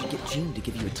 We should get Jean to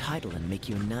give you a title and make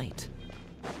you a knight.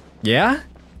 Yeah?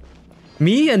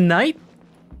 Me, a knight?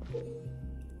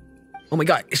 Oh my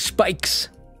god, spikes.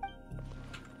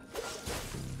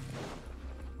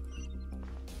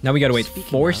 Now we gotta wait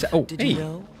Speaking 4 of, seconds. Oh, did hey. you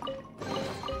know?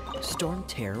 Storm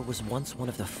Terror was once one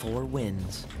of the 4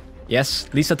 winds. Yes,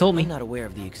 Lisa told me. I'm not aware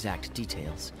of the exact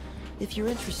details. If you're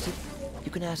interested,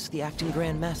 you can ask the acting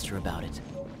Grand Master about it.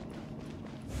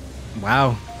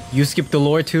 Wow, you skipped the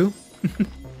lore too?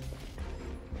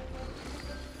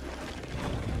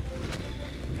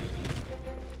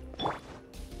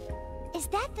 Is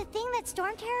that the thing that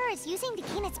Storm Terror is using to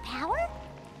gain its power?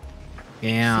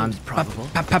 And Seems probable.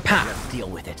 Let's deal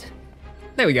with it.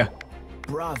 There we go.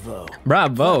 Bravo.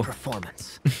 Bravo. What a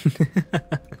performance.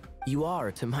 You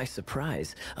are, to my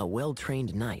surprise, a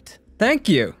well-trained knight. Thank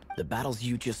you. The battles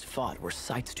you just fought were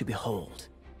sights to behold.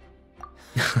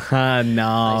 No,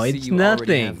 I see it's you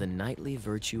already have nothing. the knightly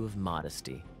virtue of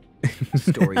modesty.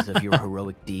 Stories of your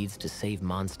heroic deeds to save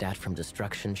Mondstadt from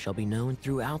destruction shall be known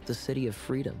throughout the City of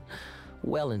Freedom,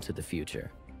 well into the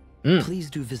future. Please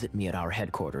do visit me at our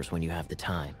headquarters when you have the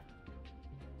time.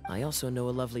 I also know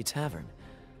a lovely tavern,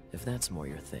 if that's more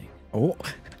your thing. Oh,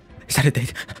 is that a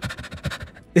date?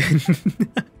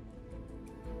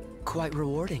 Quite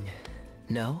rewarding,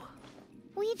 no?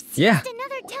 We've seized Yeah.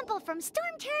 another temple from Storm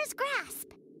Terror's grasp.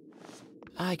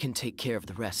 I can take care of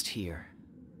the rest here.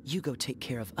 You go take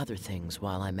care of other things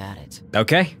while I'm at it.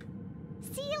 Okay.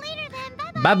 See you later then.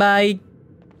 Bye-bye. Bye-bye.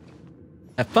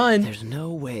 Have fun. There's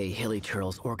no way Hilly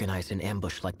Turtles organized an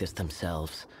ambush like this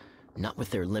themselves. Not with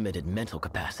their limited mental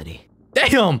capacity.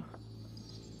 Damn!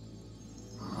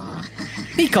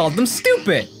 He called them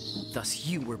stupid! Thus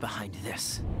you were behind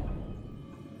this.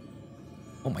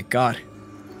 Oh my god.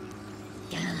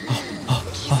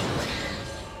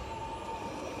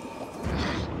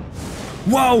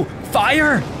 Whoa!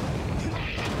 Fire!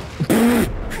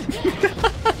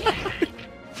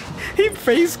 He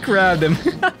face grabbed him.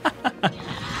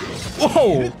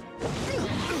 Whoa!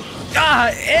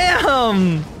 God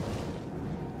damn!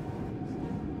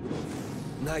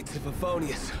 Knights of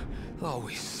Avonius,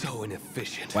 always so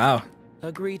inefficient. Wow.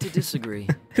 Agree to disagree.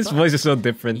 His But voice is so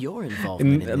different. your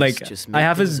involvement in this Like, just I made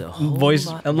have his things a whole voice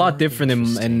a lot more different in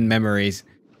interesting. memories.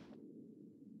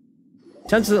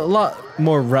 Sounds a lot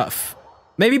more rough.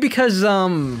 Maybe because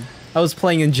I was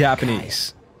playing in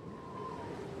Japanese.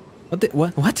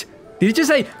 What? Did you just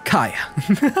say Kaya?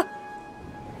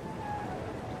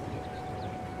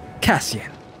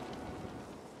 Cassian.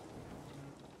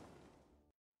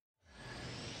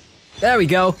 There we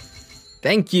go.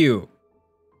 Thank you.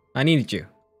 I needed you.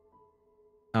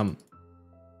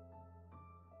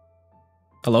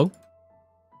 Hello?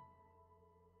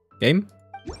 Game?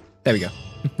 There we go.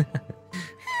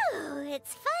 Ooh,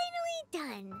 it's finally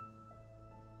done.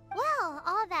 Well,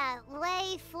 all that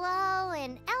lay, flow,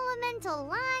 and elemental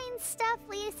line stuff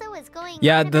Lisa was going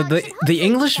Yeah, on about should the hopefully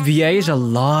English get VA is a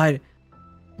going. lot Wanna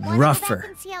go back rougher.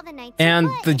 and see how the nights And are,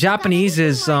 the if you got Japanese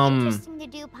anything is, more interesting to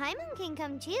do, Paimon can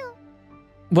come too.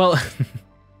 Well,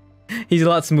 he's a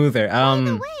lot smoother. By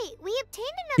the way, we obtained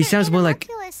another he sounds more like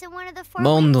Inhomunculus in one of the Four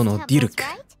Mondo Winds no temples, Dirk.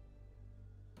 right?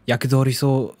 Yakudori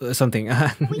so something. We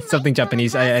Something might come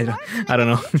Japanese. across I more of them I don't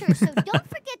in know. the future, so don't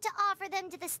forget to offer them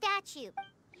to the statue.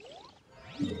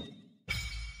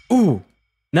 Ooh,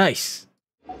 nice.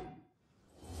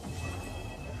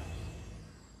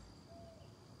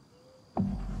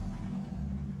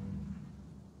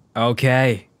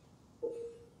 Okay.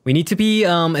 We need to be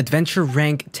adventure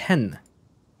rank 10.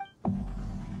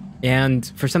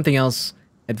 And for something else,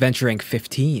 adventure rank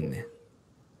 15.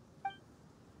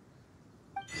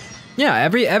 Yeah,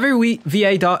 every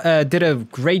VA did a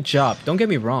great job. Don't get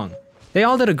me wrong. They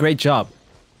all did a great job.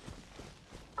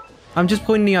 I'm just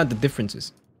pointing out the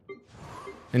differences.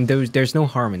 And there's no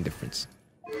harm in difference.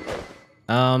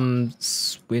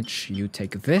 Switch, you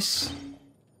take this.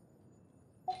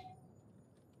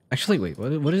 Actually, wait,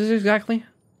 what is it exactly?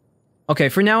 Okay,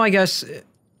 for now, I guess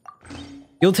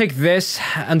you'll take this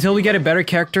until we get a better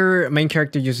character. Main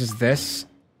character uses this.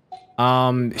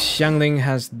 Xiangling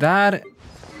has that.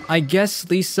 I guess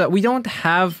Lisa, we don't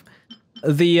have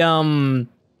the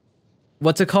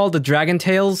what's it called? The Dragon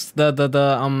Tales,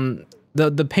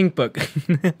 the pink book,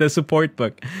 the support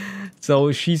book.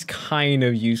 So she's kind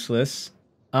of useless.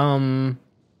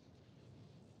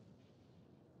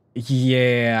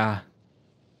 Yeah.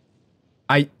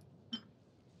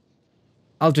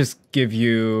 I'll just give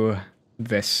you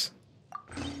this.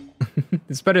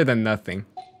 It's better than nothing.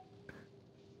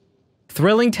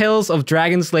 Thrilling Tales of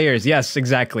Dragon Slayers. Yes,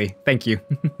 exactly. Thank you.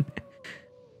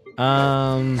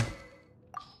 I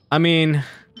mean,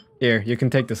 here, you can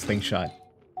take the slingshot.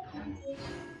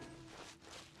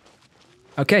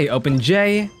 Okay, open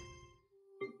J.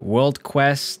 World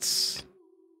quests.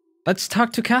 Let's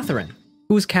talk to Catherine.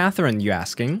 Who's Catherine, you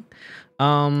asking?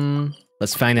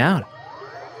 Let's find out.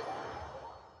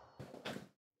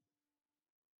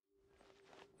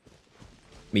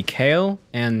 Mikhail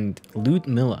and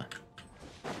Ludmilla.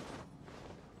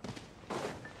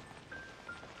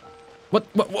 What?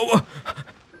 Ooh.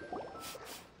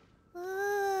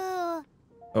 Oh.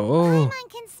 Paimon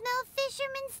can smell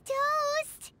fisherman's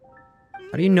toast.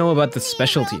 How do you know about the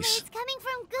specialties? It's coming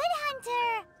from Good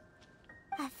Hunter.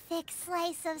 A thick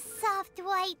slice of soft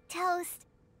white toast,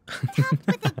 topped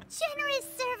with a generous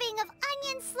serving of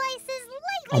onion slices.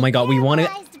 Oh my god, we want to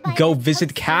go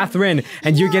visit Catherine,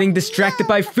 and you're getting distracted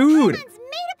by food.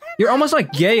 You're almost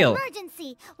like Gale.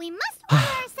 Emergency. We must order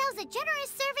ourselves a generous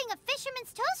serving of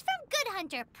fisherman's toast from Good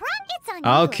Hunter. It's on you,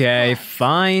 Okay, of course.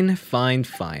 fine.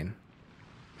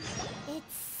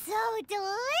 It's so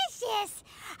delicious.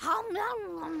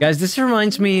 Guys, this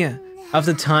reminds me of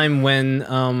the time when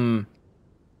Good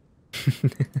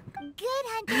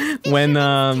Hunter's when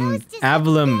fisherman's toast is the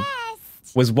Avallum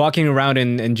best. was walking around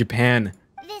in Japan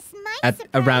This might at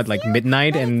surprise around like you,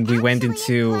 midnight, but and it's we went actually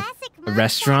into classic a Mondstadt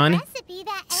restaurant recipe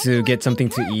that to anyone get can something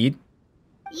to cook. eat.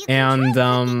 You And, can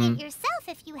try cooking it yourself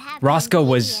if you have the Roscoe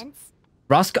ingredients.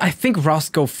 I think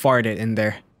Roscoe farted in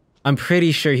there. I'm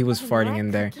pretty sure he was farting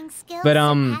in there. Cooking skills But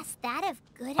surpass that of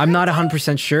Good I'm not Hunter?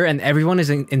 100% sure, and everyone is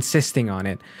insisting on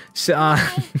it. So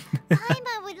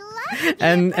Paimon would love to be a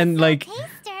and personal like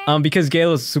taster. because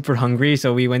Gale was super hungry,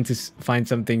 so we went to find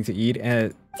something to eat,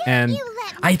 and you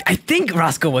let me- I think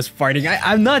Roscoe was farting.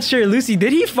 I'm not sure. Lucy,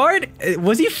 did he fart?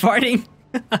 Was he farting?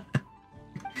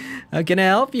 How can I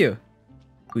help you?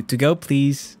 Good to go,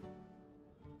 please.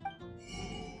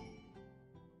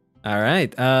 All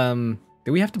right.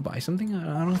 Do we have to buy something?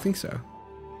 I don't think so.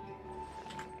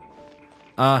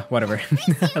 Whatever.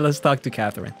 Let's talk to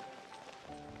Catherine.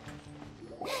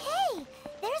 Hey,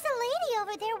 there's a lady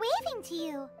over there waving to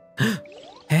you.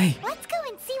 Hey. Let's go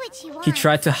and see what she wants. He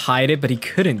tried to hide it, but he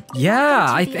couldn't. Yeah,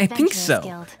 I the think Adventurers so.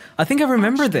 Guild. I think I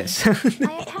remember Actually, this.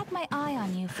 I have had my eye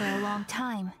on you for a long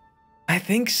time. I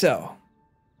think so.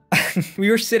 We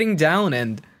were sitting down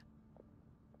and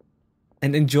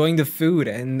enjoying the food,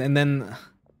 and then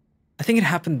I think it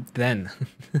happened then.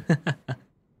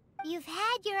 You've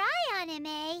had your eye on him,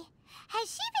 eh? Has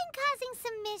she been causing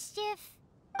some mischief?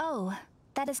 Oh,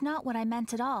 that is not what I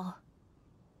meant at all.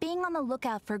 Being on the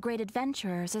lookout for great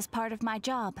adventurers is part of my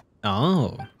job.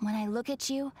 Oh, When I look at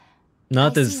you,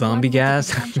 not the I see one zombie with the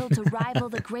gas. potential to rival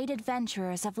the great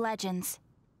adventurers of legends.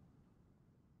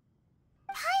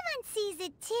 Paimon sees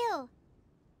it too.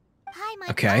 Paimon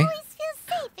Okay. always feels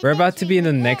safe. We're about to be in the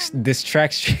adventuring with next him. diss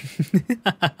track stream.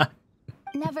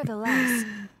 Nevertheless, to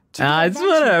the It's adventurer,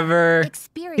 whatever.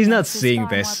 He's not experience is seeing far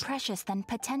this. more precious than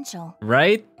potential.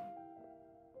 Right?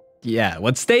 Yeah,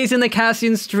 what stays in the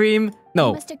Cassian stream? You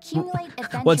No. must accumulate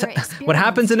What adventure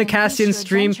happens in a experience to Cassian increase your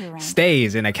stream adventure rank.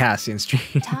 stays in a Cassian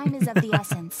stream. Time is of the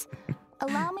essence.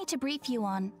 Allow me to brief you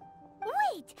on...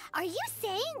 Wait, are you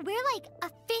saying we're like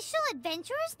official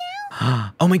adventurers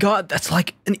now? Oh my god, that's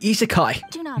like an isekai.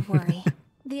 Do not worry.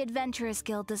 The Adventurers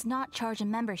Guild does not charge a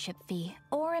membership fee,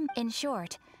 or in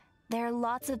short, there are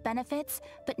lots of benefits,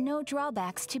 but no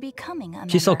drawbacks to becoming a member.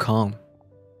 She's so calm.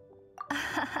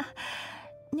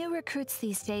 New recruits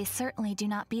these days certainly do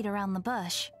not beat around the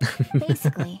bush.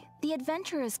 Basically, the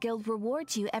Adventurers Guild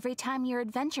rewards you every time your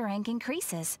adventure rank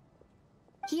increases.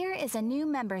 Here is a new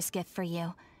member's gift for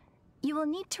you. You will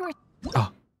need to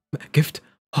Oh, gift.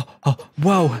 Oh,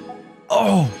 whoa.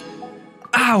 Oh,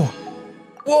 ow.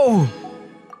 Whoa.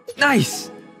 Nice.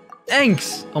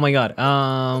 Thanks. Oh my god.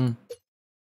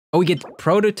 Oh, we get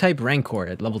prototype Rancor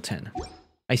at level 10.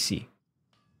 I see.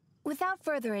 Without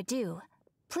further ado,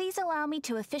 please allow me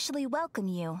to officially welcome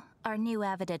you, our new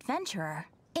avid adventurer,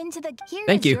 into the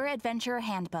Thank you. Your Adventurer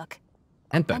Handbook.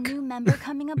 A Handbook. new member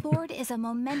coming aboard is a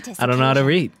momentous I don't know how to occasion.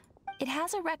 read. It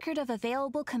has a record of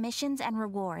available commissions and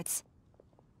rewards.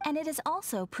 And it is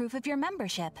also proof of your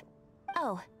membership.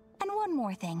 Oh, and one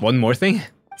more thing. One more thing?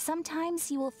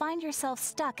 Sometimes you will find yourself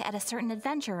stuck at a certain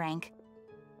adventure rank.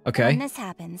 Okay. When this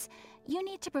happens, you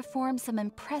need to perform some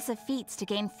impressive feats to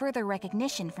gain further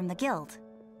recognition from the guild.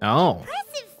 Oh.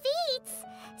 Impressive feats?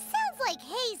 Sounds like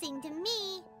hazing to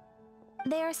me.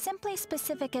 They are simply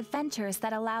specific adventures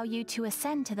that allow you to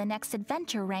ascend to the next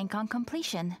adventure rank on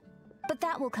completion. But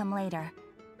that will come later.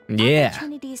 Yeah.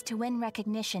 Opportunities to win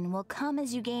recognition will come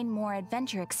as you gain more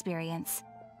adventure experience.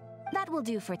 That will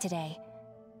do for today.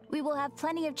 We will have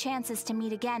plenty of chances to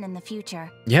meet again in the future.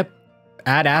 Yep.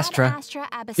 Ad Astra. Ad Astra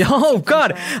Abyssal Oh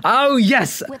god! Adventure. Oh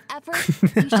yes! With effort,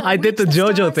 you shall I did the reach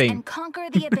JoJo stars thing. and conquer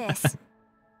the abyss.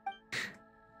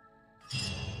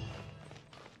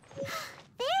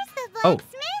 There's the Oh.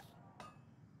 blacksmith.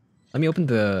 Let me open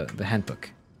the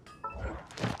handbook.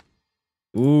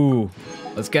 Ooh,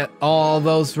 let's get all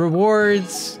those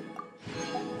rewards.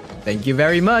 Thank you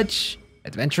very much.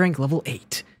 Adventure rank level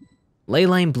 8.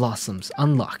 Leyline Blossoms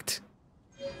unlocked.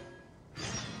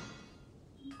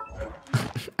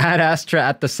 Ad Astra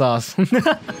at the sauce.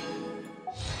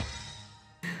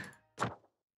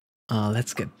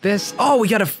 Let's get this. Oh, we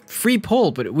got a free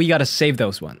poll, but we gotta save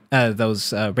those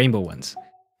rainbow ones,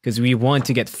 because we want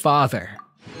to get farther.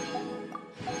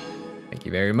 Thank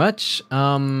you very much.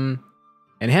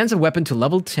 Enhance a weapon to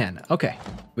level 10. Okay,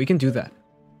 we can do that.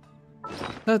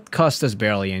 That cost us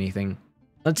barely anything.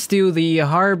 Let's do the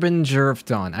Harbinger of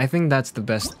Dawn. I think that's the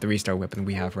best 3-star weapon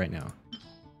we have right now.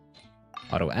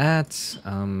 Auto ads.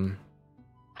 I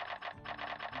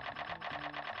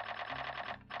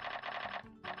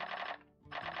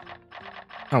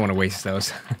don't want to waste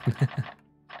those.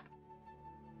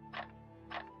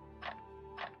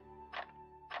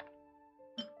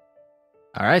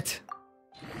 All right.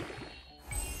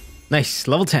 Nice,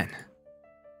 level 10.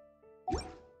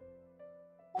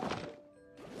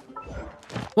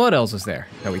 What else is there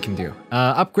that we can do?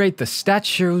 Upgrade the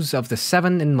statues of the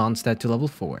 7 in Mondstadt to level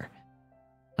 4.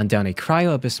 Undown a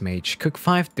Cryo Abyss Mage. Cook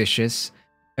 5 dishes.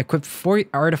 Equip 4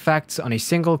 artifacts on a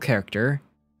single character.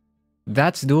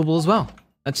 That's doable as well.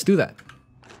 Let's do that.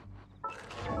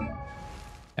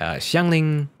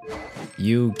 Xiangling,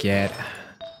 you get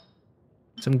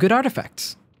some good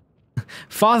artifacts.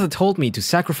 Father told me to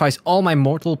sacrifice all my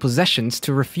mortal possessions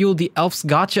to refuel the elf's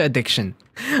gacha addiction.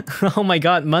 Oh my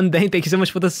god, Mundane, thank you so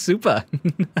much for the super.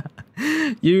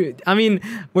 I mean,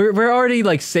 we're already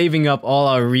like saving up all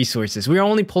our resources. We're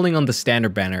only pulling on the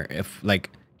standard banner if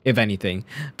anything.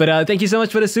 But thank you so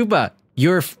much for the super.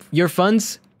 Your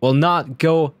funds will not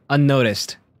go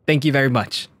unnoticed. Thank you very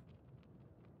much.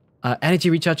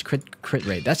 Energy recharge crit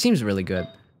rate. That seems really good.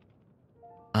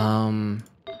 I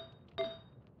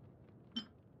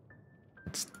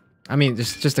mean,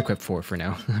 just equip 4 for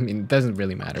now. I mean, it doesn't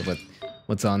really matter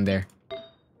what's on there.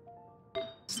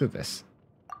 Let's do this.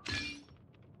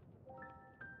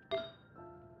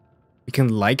 You can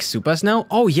like Supas now?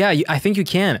 Oh yeah, I think you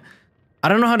can. I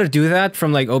don't know how to do that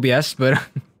from like OBS, but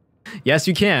yes,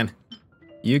 you can.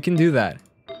 You can do that.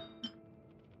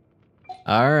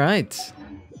 All right.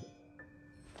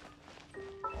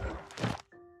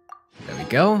 There we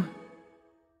go.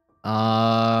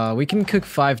 We can cook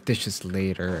 5 dishes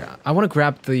later. I want to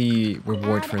grab the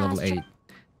reward for level 8.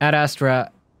 Ad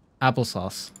Astra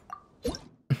applesauce.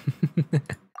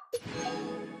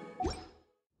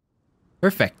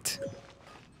 Perfect.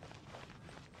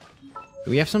 Do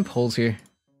we have some polls here?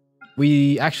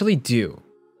 We actually do.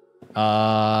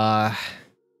 Oh,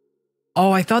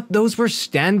 I thought those were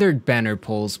standard banner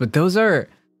polls, but those are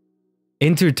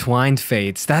intertwined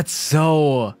fates. That's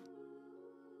so...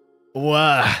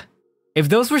 Wow. If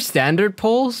those were standard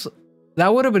polls,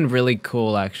 that would have been really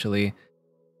cool, actually.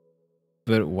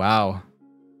 But wow.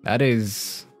 That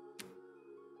is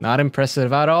not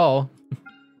impressive at all.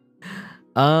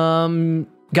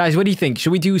 Guys, what do you think?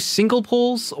 Should we do single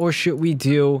polls or should we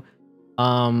do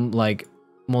like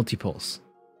multi-polls?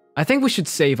 I think we should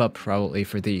save up probably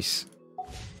for these.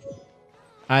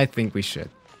 I think we should.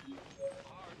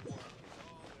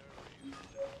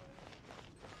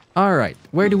 Alright,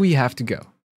 where do we have to go?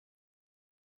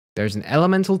 There's an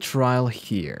elemental trial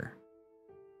here.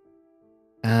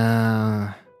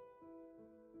 Huh.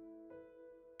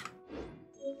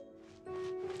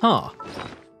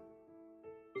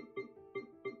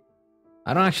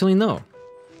 I don't actually know.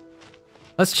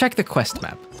 Let's check the quest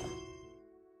map.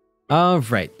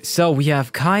 Alright, so we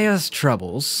have Kaya's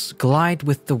Troubles, Glide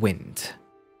with the Wind,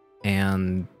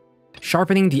 and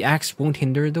Sharpening the Axe Won't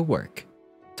Hinder the Work.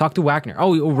 Talk to Wagner.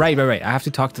 Oh, right. I have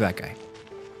to talk to that guy.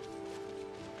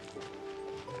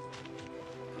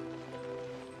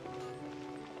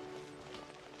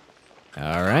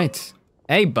 Alright.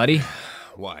 Hey, buddy.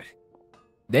 What?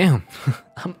 Damn.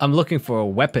 I'm looking for a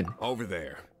weapon. Over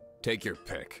there. Take your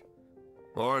pick.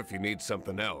 Or if you need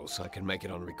something else, I can make it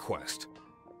on request.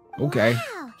 Okay.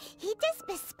 Wow, he does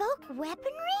bespoke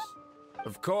weaponry?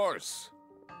 Of course.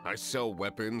 I sell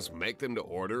weapons, make them to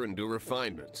order, and do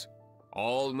refinements.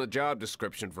 All in the job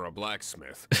description for a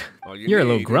blacksmith. All you You're a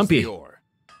little need is grumpy. the ore.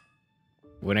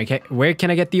 Where can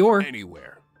I get the ore?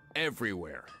 Anywhere.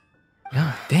 Everywhere.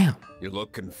 God damn. You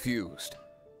look confused.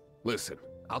 Listen,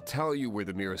 I'll tell you where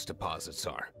the nearest deposits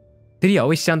are. Did he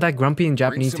always sound that grumpy in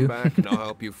Japanese Bring too? some back and I'll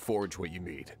help you forge what you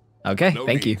need. Okay, No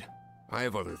thank you. need. I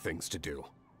have other things to do.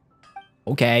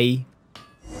 Okay.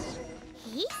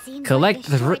 He seems Collect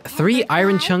like a the 3 short-tempered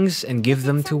iron guy. chunks and give Is it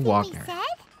them to something we Wagner. said?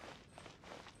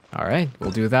 Alright,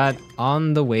 we'll do that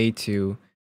on the way to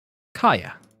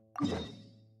Kaya.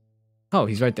 Oh,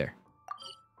 he's right there.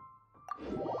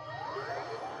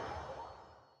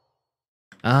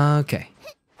 Okay.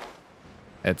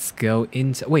 Let's go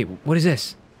into... Wait, what is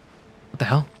this? What the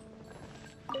hell?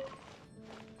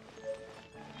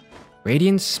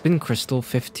 Radiant Spin Crystal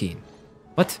 15.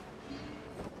 What?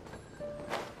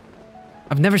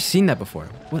 I've never seen that before.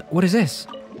 What is this?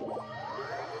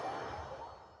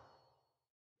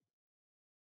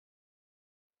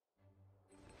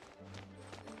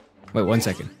 Wait, 1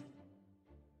 second.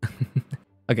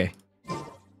 Okay.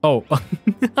 Oh.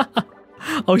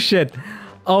 Oh shit.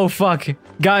 Oh fuck.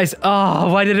 Guys,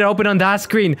 oh, why did it open on that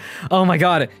screen? Oh my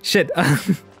god. Shit.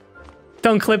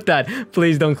 Don't clip that.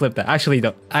 Please don't clip that. Actually,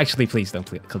 don't. Actually, please don't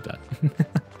clip that.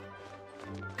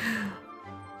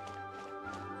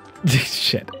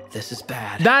 Shit. This is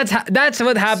bad. That's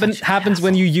what happens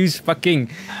when you use fucking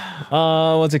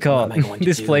what's it called? What am I going to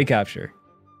Display do? capture.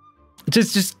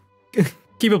 Just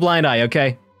keep a blind eye,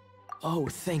 okay? Oh,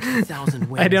 thank the thousand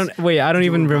winds. I don't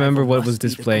even Your remember arrival what was must be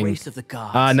the displaying. grace of the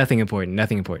gods. Nothing important,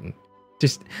 nothing important.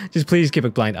 Just please keep a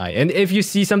blind eye. And if you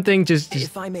see something, just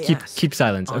If I may ask, keep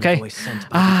silence, okay? envoy sent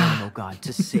by the animal god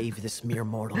to save this mere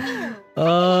mortal.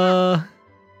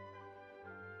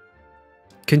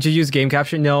 Can't you use game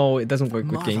capture? No, it doesn't work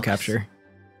with game Marvelous. capture.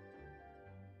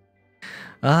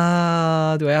 Do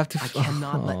I have to? I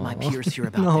cannot let my peers hear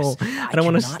about No, this. I don't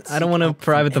want cannot to. I don't seek want to help from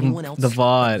private anyone else the but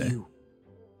VOD. you.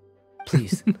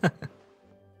 Please,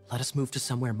 let us move to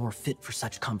somewhere more fit for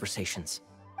such conversations.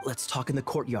 Let's talk in the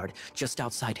courtyard, just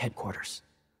outside headquarters.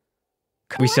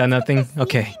 We saw nothing.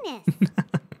 Okay.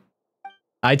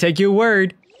 I take your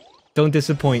word. Don't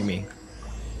disappoint me.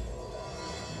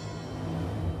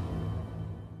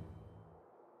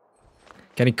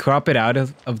 Can I crop it out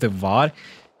of the VOD?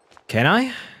 Can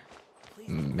I?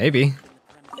 Maybe.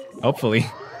 Hopefully.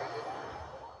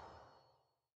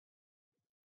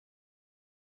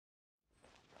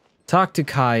 Talk to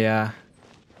Kaya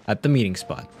at the meeting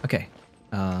spot. Okay.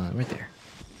 Right there.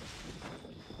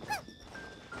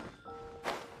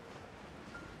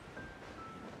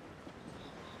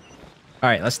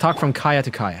 Alright, let's talk from Kaya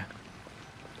to Kaya.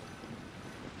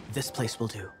 This place will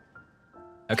do.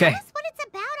 Okay. Tell us what it's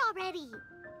about already.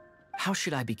 How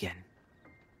should I begin?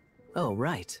 Oh,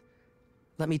 right.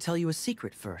 Let me tell you a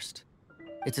secret first.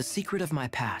 It's a secret of my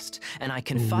past, and I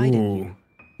confide in you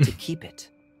to keep it.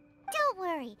 Don't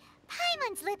worry.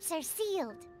 Paimon's lips are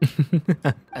sealed.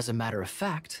 As a matter of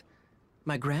fact,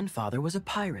 my grandfather was a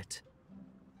pirate.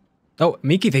 Oh,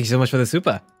 Miki, thank you so much for the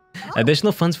super.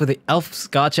 Additional funds for the Elf's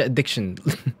Gacha addiction.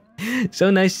 So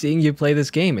nice seeing you play this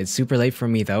game. It's super late for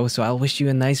me though, so I'll wish you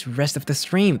a nice rest of the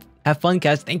stream. Have fun,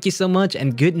 Cass. Thank you so much,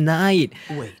 and good night.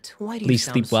 Wait, why do you Please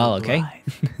sound sleep so well, okay?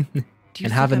 blithe? Do you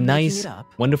And have a think I'm making nice, it up?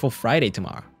 wonderful Friday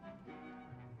tomorrow.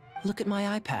 Look at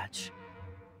my eye patch.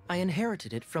 I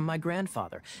inherited it from my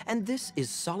grandfather, and this is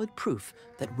solid proof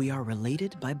that we are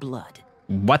related by blood.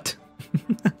 What?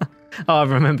 Oh, I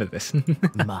remember this.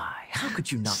 My, how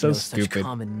could you not So know stupid. such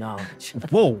common knowledge?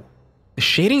 Whoa. The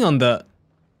shading on the...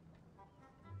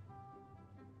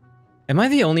 Am I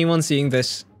the only one seeing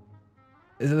this?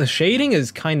 The shading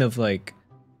is kind of like...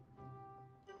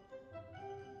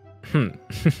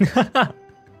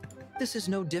 This is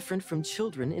no different from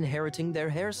children inheriting their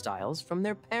hairstyles from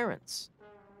their parents.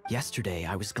 Yesterday,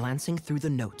 I was glancing through the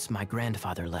notes my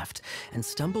grandfather left and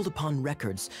stumbled upon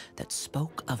records that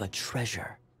spoke of a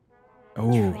treasure.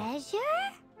 Oh, Treasure?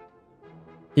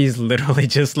 he's literally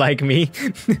just like me.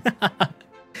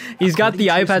 He's got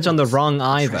the eye patch on the wrong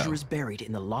eye treasure though. is buried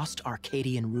in the lost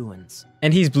Arcadian ruins.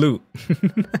 And he's blue.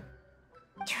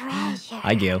 Treasure.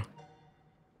 Hi, Gil.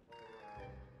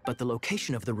 But the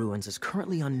location of the ruins is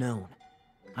currently unknown.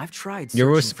 I've tried You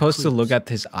were searching for supposed to look clues. at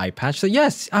his eye patch. So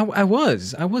yes, I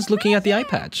was. I was looking at the eye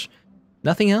patch.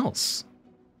 Nothing else.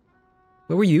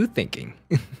 What were you thinking?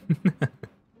 Kaya,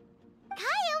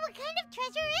 what kind of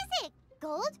treasure is it?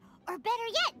 Gold? Or better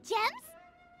yet,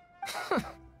 gems?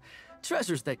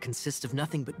 Treasures that consist of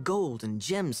nothing but gold and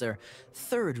gems are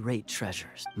third-rate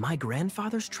treasures. My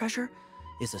grandfather's treasure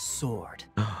is a sword.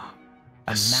 A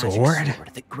magic sword?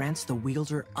 that grants the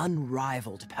wielder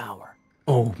unrivaled power.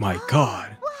 Oh my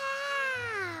god. Wow!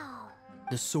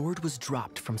 The sword was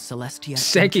dropped from Celestia.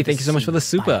 Seki, thank you so much for the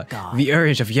super. The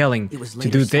urge of yelling to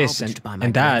do this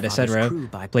and that, etc.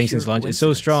 playing since launch is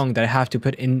so strong that I have to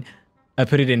put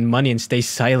it in money and stay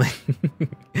silent.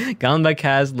 Ganbak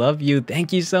has, love you.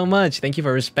 Thank you so much. Thank you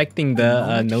for respecting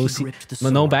the no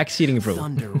backseating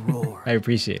rule. I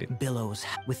appreciate it. Billows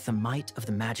with the might of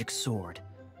the magic sword.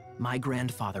 My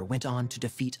grandfather went on to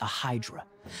defeat a Hydra.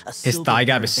 His thigh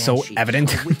gap is so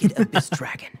evident. A wicked abyss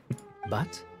dragon.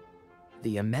 But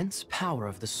the immense power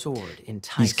of the sword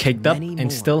enticed He's caked up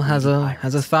and still has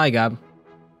a thigh gap.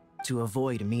 To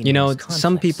avoid you know,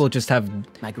 some people just have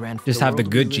the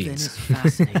good genes.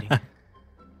 Fascinating.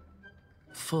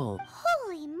 Full.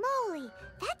 Holy moly,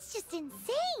 that's just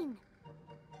insane.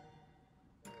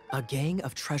 A gang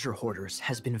of treasure hoarders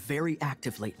has been very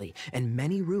active lately, and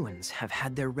many ruins have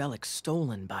had their relics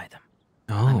stolen by them.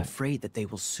 I'm afraid that they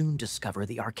will soon discover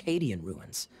the Arcadian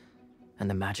ruins, and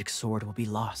the magic sword will be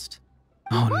lost.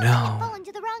 Oh no. Fall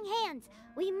into the wrong hands.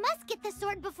 We must get the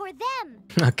sword before them.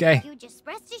 Okay. You just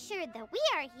rest assured that we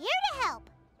are here to help.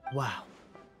 Wow.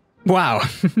 Wow.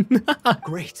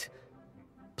 Great.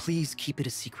 Please keep it a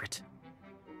secret.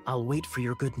 I'll wait for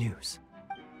your good news.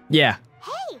 Yeah.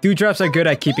 Hey, Dewdrops are good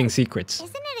at keeping secrets.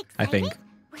 Isn't it exciting? I think.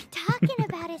 We're talking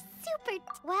about a super...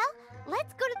 Well,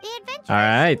 let's go to the adventure. All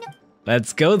right.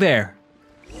 Let's go there.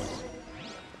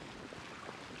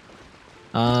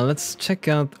 Let's check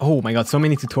out... Oh my god, so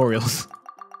many tutorials.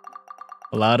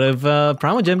 A lot of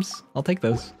Primo Gems. I'll take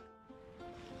those.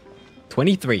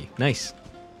 23. Nice.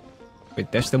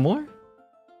 Wait, there's still more?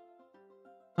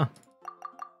 Huh.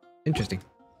 Interesting.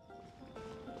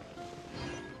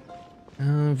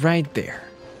 Right there.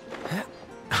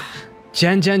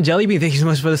 Jan Jellybean, thank you so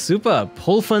much for the super.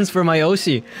 Pull funds for my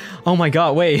Oshi. Oh my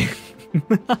god, wait.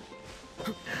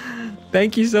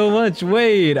 Thank you so much.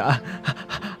 Wait. I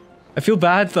feel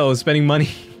bad though, spending money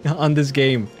on this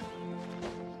game.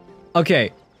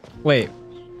 Okay, wait.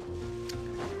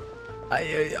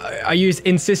 Are you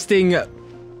insisting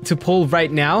to pull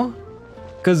right now?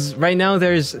 Because right now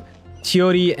there's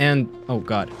Chiori and... Oh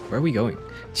god, where are we going?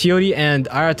 Chiori and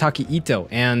Arataki Ito,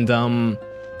 and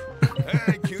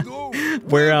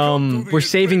we're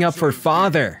saving up for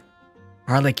Father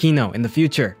Arlecchino in the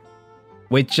future,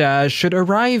 which should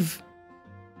arrive...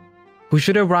 Who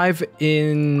should arrive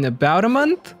in about a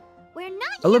month? We're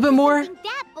not a little bit more?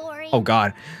 that boring. Oh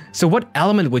god. So what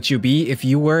element would you be if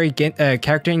you were a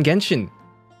character in Genshin?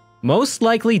 Most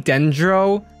likely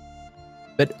Dendro,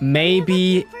 but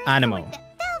maybe Anemo.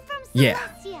 Yeah.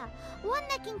 One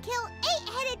that can kill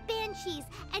 8-headed banshees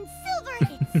and silver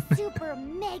its super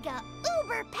mega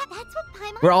uber pet. That's what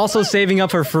Paimon We're also saving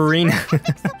up for Farina. So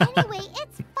anyway,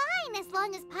 it's fine as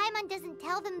long as Paimon doesn't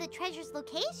tell them the treasure's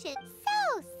location.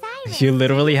 So, Cyrus, You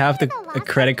literally have a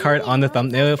credit card on the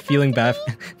thumbnail, feeling bad.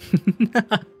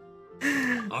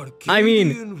 I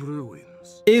mean,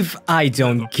 if I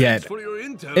don't get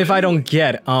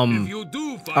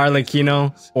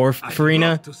Arlecchino or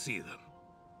Farina,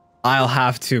 I'll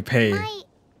have to pay.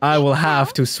 I will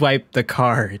have to swipe the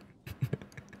card.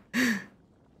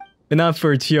 But not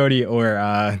for Chiori or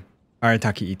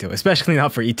Arataki Ito, especially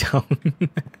not for Ito.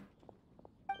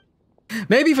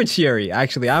 Maybe for Chiori,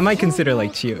 actually. I might consider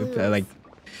like Chiori,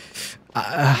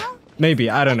 maybe,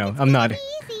 I don't know.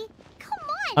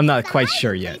 I'm not quite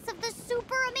sure yet.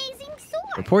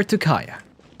 Report to Kaya.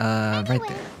 Right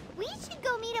there. We should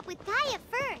go meet up with Kaya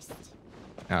first.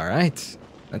 All right.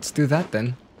 Let's do that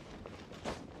then.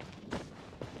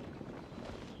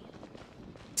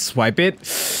 Swipe it.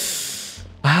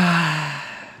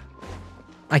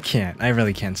 I can't. I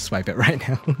really can't swipe it right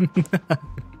now.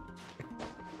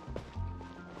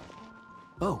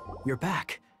 Oh, you're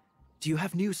back. Do you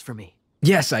have news for me?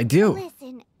 Yes, I do.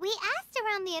 Listen, we asked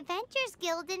around the Adventurers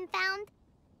Guild and found,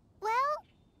 well,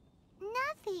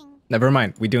 nothing. Never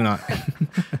mind. We do not.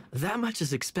 That much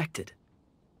is expected.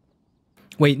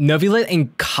 Wait, Neuvillette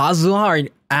and Kazuha are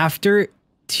after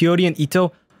Chiori and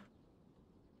Ito?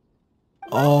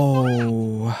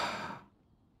 Oh.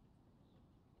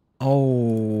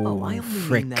 Oh, I only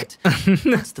frick. mean that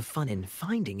what's the fun in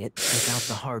finding it without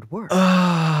the hard work?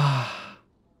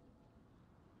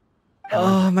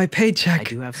 Oh, my paycheck. I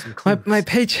do have some clues. My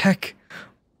paycheck.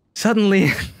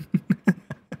 Suddenly.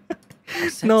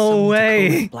 No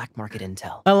way. Black market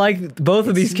intel. I like both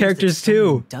of these characters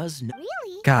too.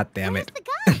 Really? God damn it.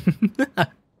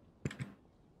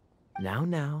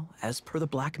 Now, as per the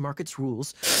black market's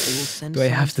rules, they will send. Do I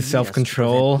have the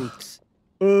self-control?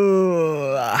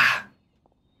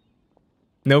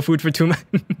 No food for 2 months.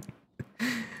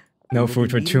 No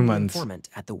food for 2 months.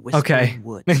 At the Okay.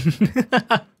 Wood.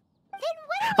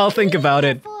 I'll think about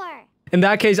it. In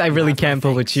that case, I really can't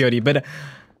pull with Chiori, but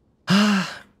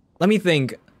let me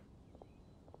think.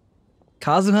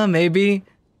 Kazuha, maybe?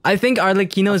 I think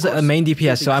Arlecchino is a main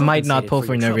DPS, so I might not pull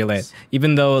for Neuvillette,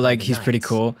 even though like he's pretty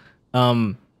cool.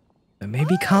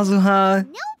 Maybe Kazuha?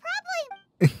 No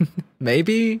problem.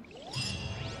 Maybe?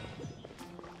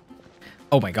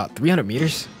 Oh my god, 300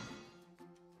 meters?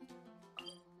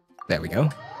 There we go.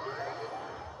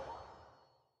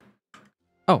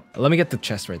 Oh, let me get the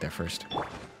chest right there first.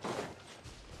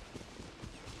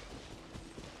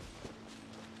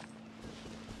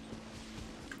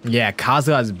 Yeah,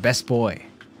 Kazuha's best boy.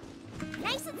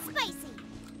 Nice and spicy.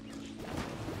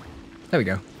 There we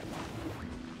go.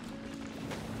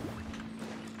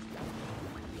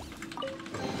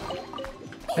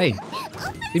 Hey,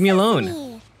 leave me alone.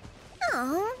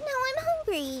 Oh, now I'm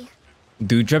hungry.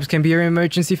 Dewdrops can be your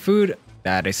emergency food.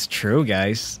 That is true,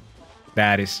 guys.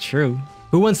 That is true.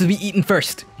 Who wants to be eaten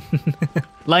first?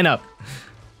 Line up.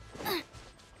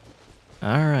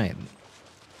 All right.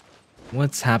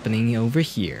 What's happening over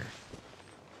here?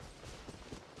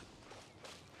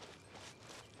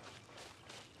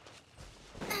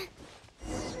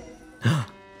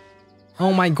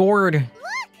 Oh my gourd.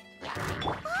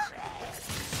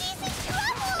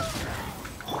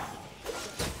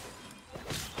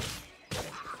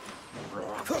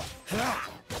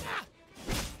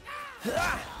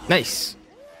 Nice.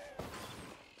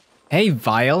 Hey,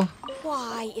 Vile.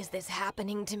 Why is this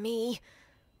happening to me?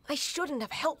 I shouldn't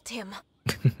have helped him.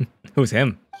 Who's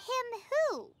him? Him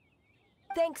who?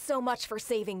 Thanks so much for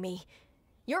saving me.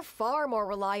 You're far more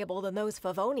reliable than those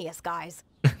Favonius guys.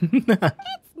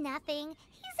 It's nothing.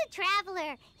 He's a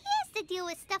traveler. He has to deal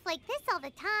with stuff like this all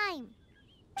the time.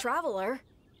 Traveler?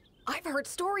 I've heard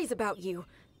stories about you.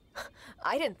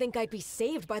 I didn't think I'd be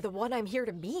saved by the one I'm here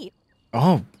to meet.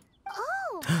 Oh.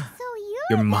 Oh, so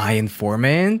You're my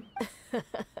informant?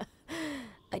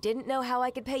 I didn't know how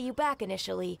I could pay you back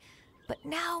initially, but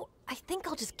now I think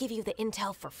I'll just give you the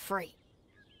intel for free.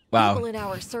 Wow. People in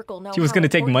our circle know She was going to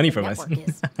take money from us. Lucky?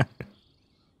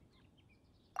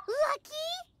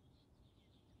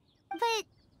 But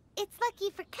it's lucky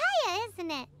for Kaya,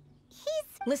 isn't it?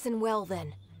 Listen well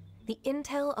then. The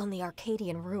intel on the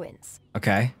Arcadian ruins.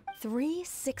 Okay. 3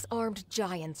 6-armed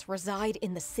giants reside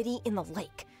in the city in the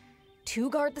lake. 2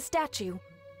 guard the statue,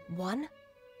 1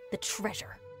 the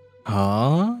treasure.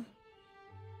 Huh?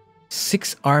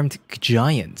 6-armed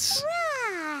giants.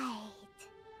 Right.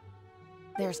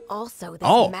 There's also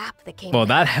this map that came well, out.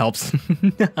 that helps.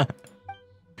 Could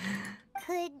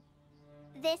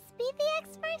this be the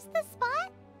X first the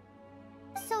spot?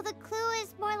 So the clue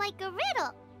is more like a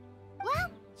riddle.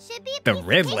 Well, should be a The piece of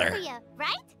Riddler. cake for you,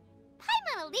 right?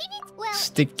 Paimon will leave it. Well,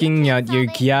 Sticking out your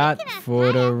gat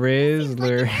for the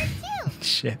Riddler.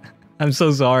 Shit. I'm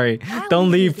so sorry. Don't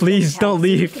leave, please. Don't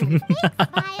leave.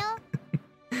 Vile.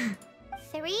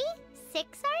 3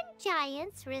 6-armed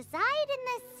giants reside in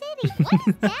the city. What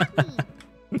does that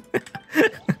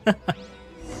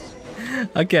mean?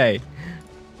 Okay.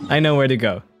 I know where to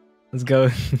go. Let's go.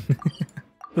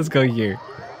 Let's go here.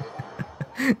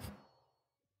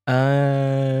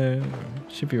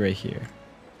 Should be right here.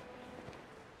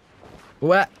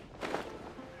 What?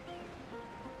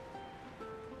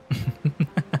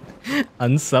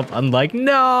 Unsub, unlike,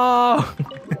 no!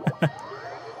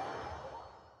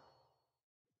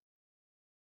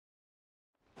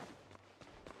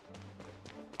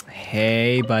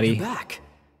 Hey, buddy. You're back.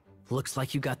 Looks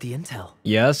like you got the intel.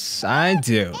 Yes, I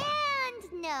do.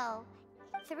 And no.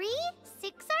 3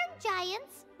 6-armed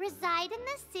giants reside in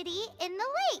the city in the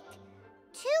lake.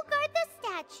 2 guard the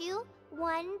statue,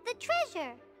 1 the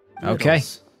treasure. Okay.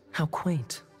 Riddles. How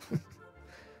quaint.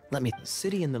 Let me.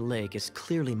 City in the lake is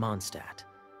clearly Mondstadt.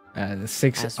 The As for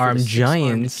the 6-armed 6-armed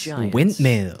giants, giants-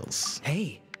 windmills.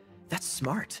 Hey, that's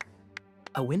smart.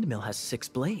 A windmill has 6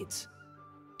 blades.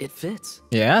 It fits.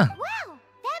 Yeah. Wow,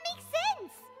 that makes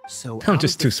sense. So I'm out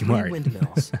just of the too 3 smart.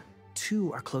 windmills,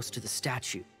 2 are close to the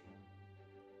statue.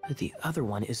 The other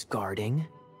one is guarding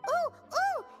Ooh,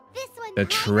 this one. The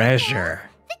treasure.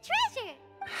 The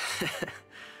treasure.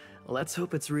 Let's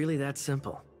hope it's really that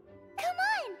simple. Come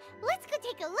on, let's go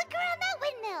take a look around that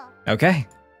windmill. Okay.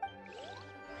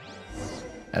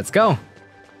 Let's go.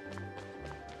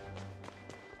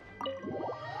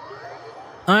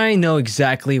 I know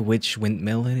exactly which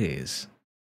windmill it is.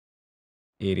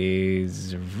 It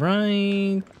is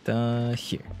right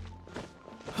here.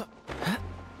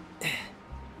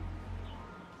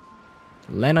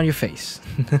 Land on your face.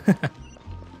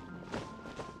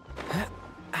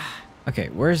 Okay,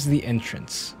 where's the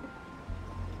entrance?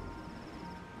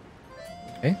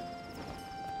 Okay.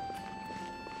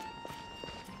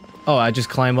 Oh, I just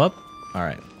climb up?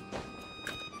 Alright.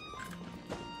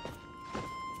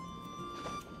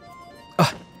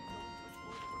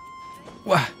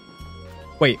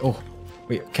 Wait, oh.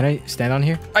 Wait, can I stand on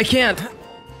here? I can't!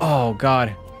 Oh,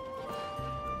 God.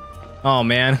 Oh,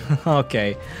 man.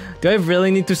 Okay. Do I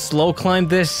really need to slow climb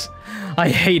this? I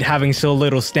hate having so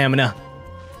little stamina.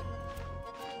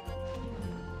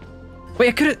 Wait,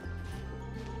 I could've...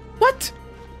 What?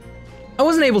 I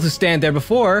wasn't able to stand there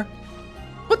before.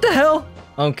 What the hell?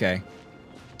 Okay.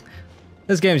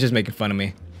 This game is just making fun of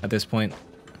me at this point.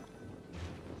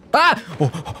 Ah!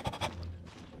 Oh.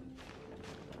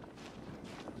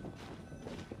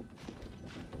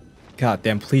 God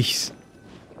damn, please.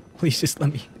 Please just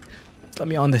let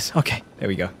me on this. Okay, there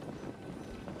we go.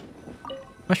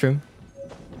 Mushroom.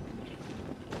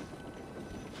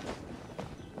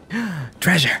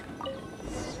 Treasure.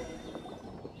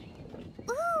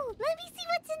 Ooh, let me see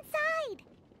what's inside.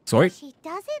 Sorry? She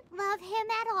doesn't love him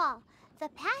at all. The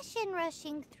passion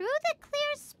rushing through the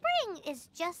clear spring is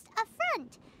just a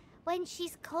front. When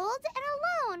she's cold and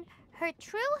alone, her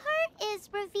true heart is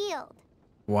revealed.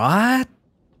 What?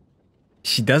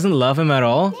 She doesn't love him at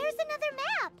all? There's another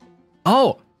map.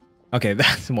 Oh! Okay,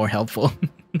 that's more helpful.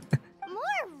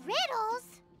 More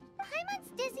riddles? Paimon's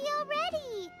dizzy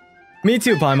already. Me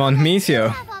too, Paimon, me too.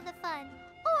 Have all the fun.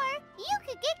 Or you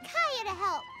could get Kaya to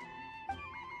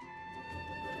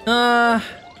help.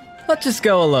 Let's just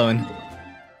go alone.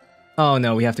 Oh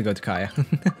no, we have to go to Kaya.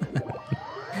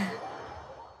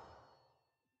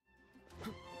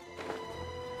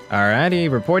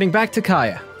 Alrighty, reporting back to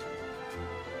Kaya.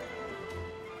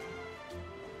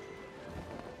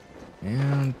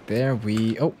 And there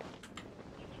we... Oh.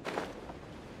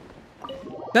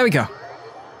 There we go.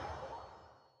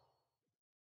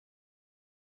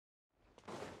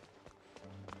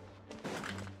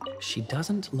 She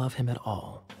doesn't love him at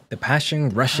all. The passion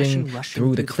rushing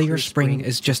through the clear spring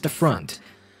is just a front.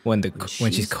 When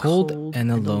she's cold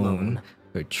and alone,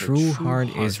 her true heart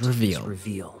is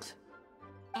revealed.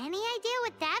 Any idea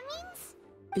what that means?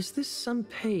 Is this some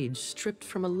page stripped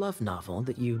from a love novel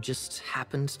that you just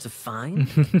happened to find?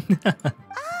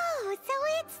 Oh, so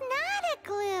it's not a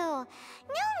clue. No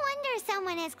wonder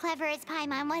someone as clever as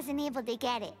Paimon wasn't able to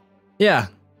get it. Yeah.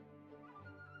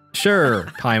 Sure,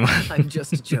 Paimon. I'm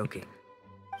just joking.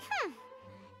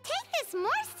 Take this more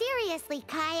seriously,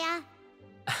 Kaya.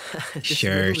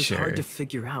 Sure. It's hard to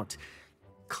figure out.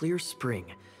 Clear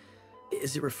spring.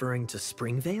 Is it referring to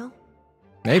Springvale?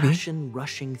 Maybe. Passion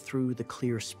rushing through the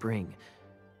clear spring.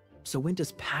 So when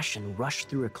does passion rush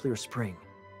through a clear spring?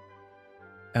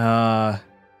 When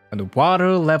the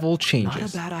water level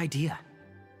changes. Not a bad idea.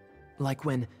 Like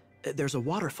when there's a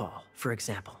waterfall, for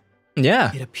example.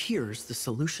 Yeah. It appears the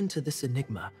solution to this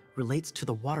enigma relates to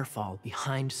the waterfall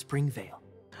behind Springvale.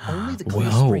 Only the clear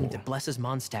spring that blesses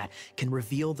Mondstadt can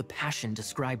reveal the passion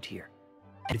described here.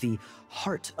 And the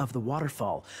heart of the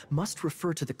waterfall must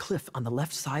refer to the cliff on the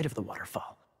left side of the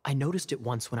waterfall. I noticed it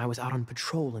once when I was out on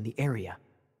patrol in the area.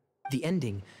 The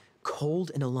ending,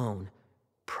 cold and alone,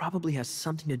 probably has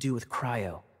something to do with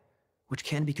cryo, which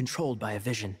can be controlled by a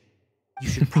vision. You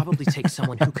should probably take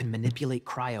someone who can manipulate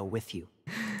cryo with you.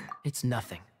 It's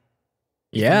nothing.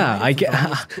 Yeah, I get.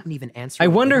 I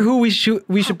wonder who we should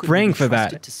prank for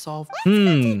that. Let's go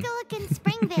take a look in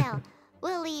Springvale.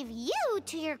 We'll leave you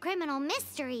to your criminal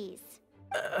mysteries.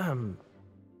 No,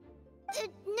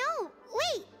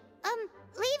 wait.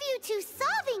 Leave you to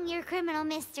solving your criminal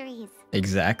mysteries.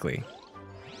 Exactly.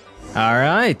 All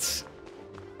right.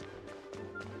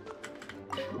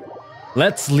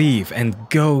 Let's leave and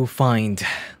go find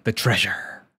the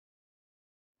treasure.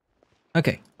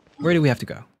 Okay, where do we have to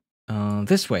go?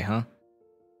 This way, huh?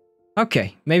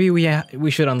 Okay, maybe we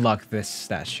should unlock this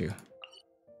statue.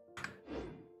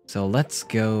 So let's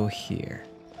go here.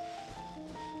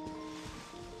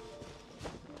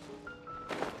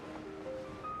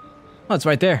 Oh, it's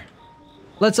right there.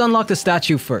 Let's unlock the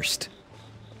statue first.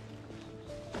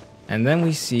 And then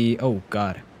we see... Oh,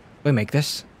 God. Do we make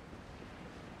this?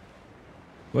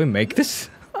 Do we make this?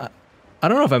 I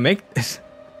don't know if I make this.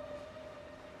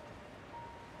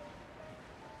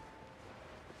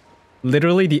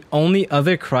 Literally, the only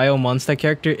other Cryo Monster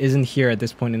character isn't here at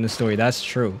this point in the story. That's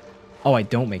true. Oh, I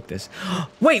don't make this.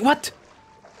 Wait, what?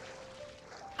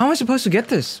 How am I supposed to get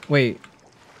this? Wait.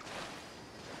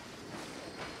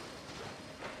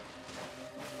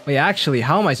 Wait, actually,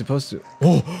 how am I supposed to...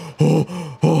 Oh,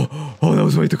 that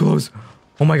was way too close.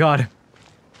 Oh my God.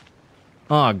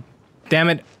 Oh, damn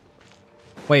it.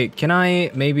 Wait, can I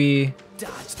maybe...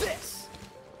 Dodge this.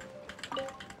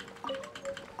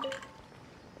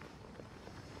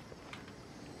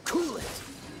 Cool it.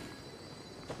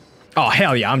 Oh,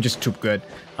 hell yeah, I'm just too good.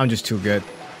 I'm just too good.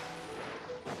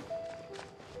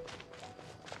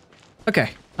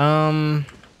 Okay,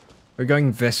 we're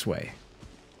going this way.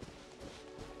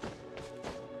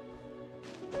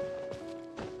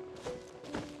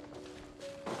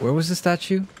 Where was the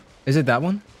statue? Is it that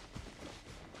one?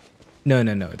 No,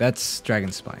 no, no. That's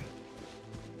Dragon Spine.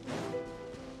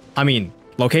 I mean,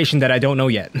 location that I don't know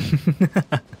yet.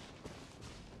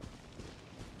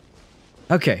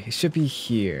 Okay, it should be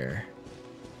here.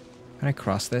 Can I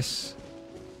cross this?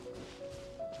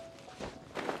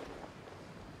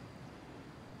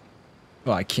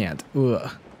 Oh, I can't.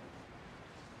 Ugh.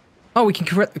 Oh, we can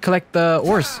collect the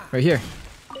ores right here.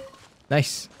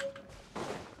 Nice.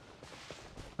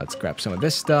 Let's grab some of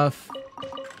this stuff.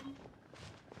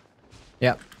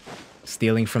 Yep.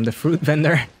 Stealing from the fruit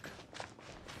vendor.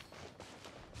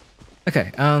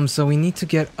 Okay, so we need to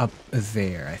get up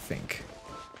there, I think.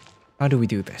 How do we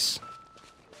do this?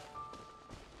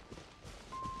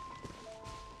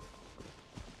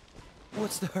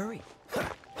 What's the hurry?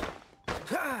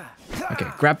 Okay,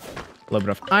 grab a little bit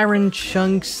of iron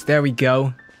chunks. There we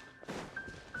go.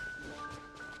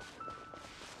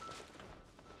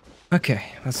 Okay,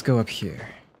 let's go up here.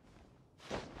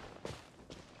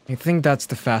 I think that's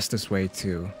the fastest way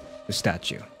to the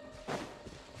statue.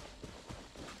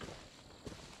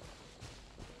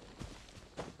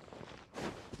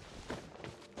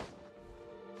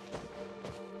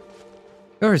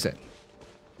 Where is it?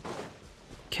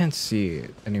 Can't see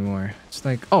it anymore. It's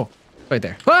like, oh, right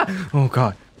there. Ah! Oh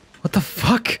god. What the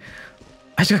fuck?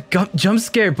 I just got jump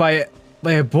scared by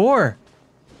a boar.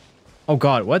 Oh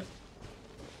god, what?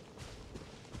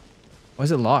 Why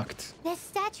is it locked? This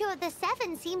statue of the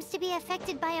Seven seems to be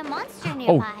affected by a monster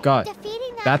nearby. Oh god.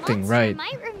 Defeating that thing, monster right.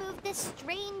 might remove this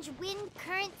strange wind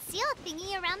current seal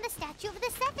thingy around the statue of the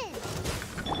Seven.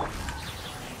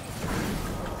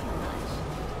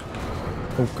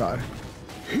 Oh god.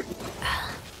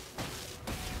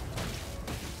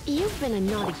 You've been a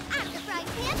naughty... Out of the frying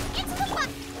pan, into the pot!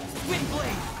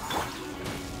 Windblade!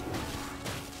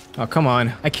 Oh, come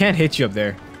on. I can't hit you up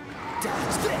there.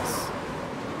 Dodge this!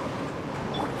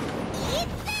 Eat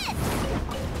this!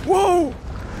 Whoa!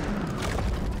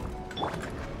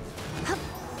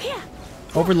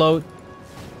 Overload.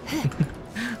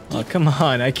 Oh, come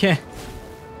on. I can't.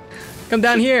 Come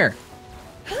down here.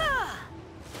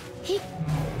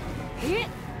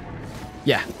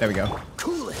 Yeah, there we go.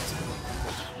 Cool it!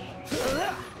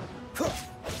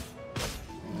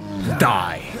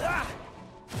 Die.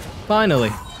 Finally.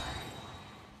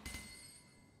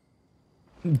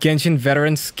 Genshin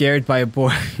veteran scared by a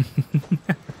boar.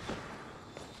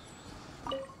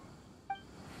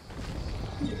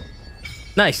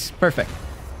 Nice, perfect.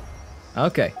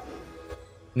 Okay.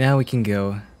 Now we can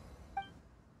go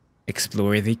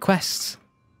explore the quests.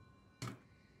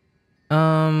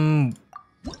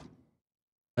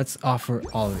 Let's offer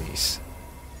all of these.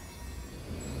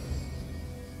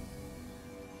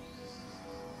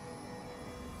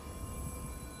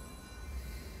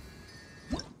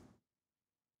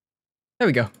 There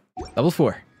we go. Level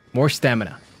 4. More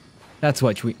stamina. That's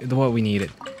what we needed.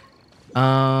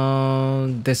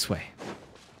 This way.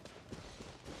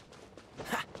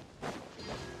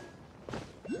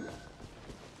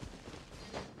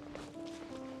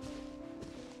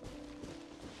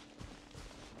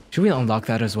 Should we unlock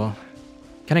that as well?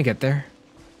 Can I get there?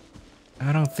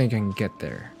 I don't think I can get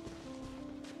there.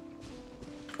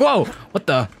 Whoa! What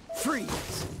the?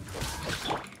 Freeze!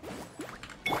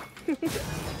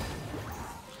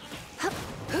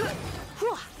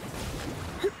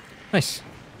 Nice.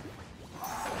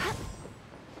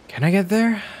 Can I get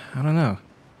there? I don't know.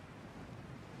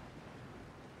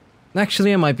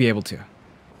 Actually, I might be able to.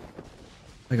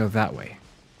 I go that way.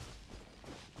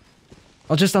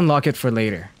 I'll just unlock it for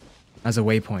later. As a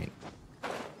waypoint.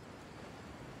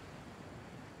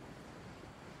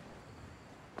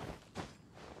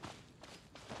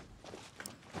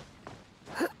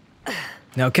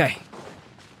 Okay.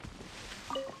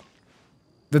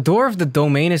 The door of the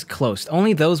domain is closed.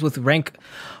 Only those with rank...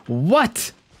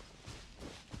 What?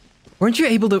 Weren't you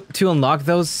able to unlock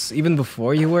those even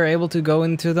before you were able to go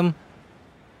into them?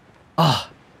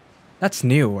 Oh, that's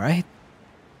new, right?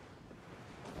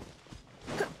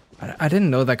 I didn't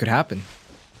know that could happen.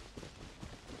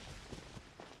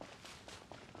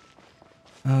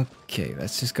 Okay,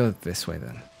 let's just go this way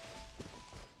then.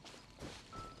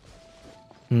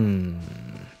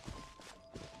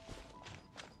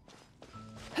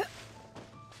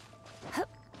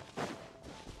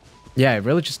 Yeah, it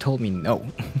really just told me no.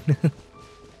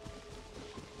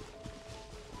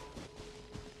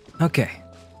 Okay,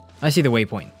 I see the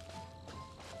waypoint.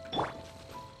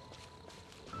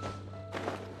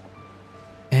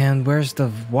 And where's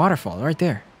the waterfall? Right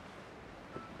there.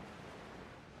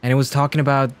 And it was talking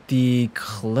about the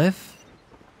cliff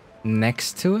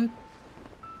next to it?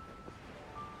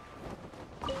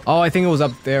 Oh, I think it was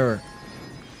up there.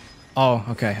 Oh,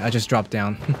 okay. I just dropped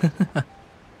down.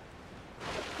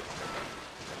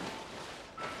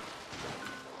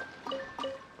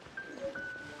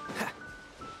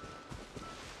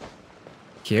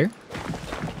 Here?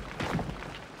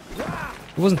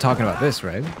 He wasn't talking about this,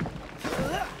 right?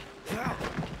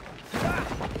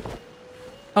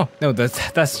 Oh, no,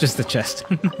 that's just the chest.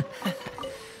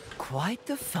 Quite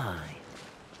the find.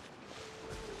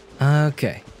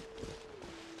 Okay.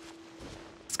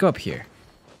 Let's go up here.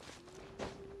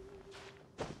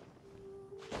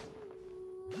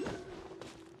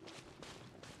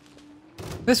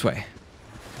 This way.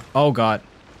 Oh god.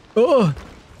 Oh!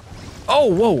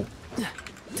 Oh, whoa!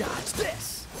 Dodge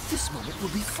this! This moment will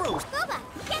be frozen. Boba,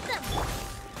 get them!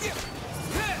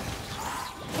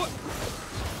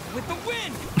 With the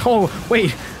wind! Oh,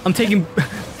 wait! I'm taking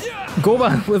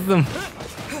Goba with them.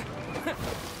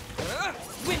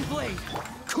 Wind blade!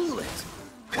 Cool it!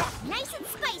 Nice and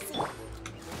spicy.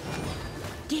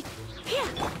 Get here.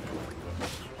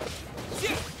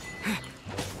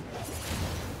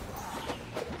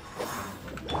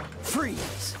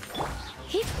 Freeze!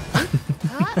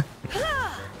 Out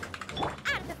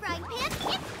of the frying pan.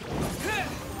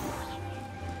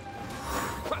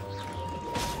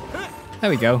 There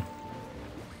we go.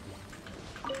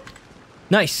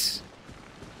 Nice.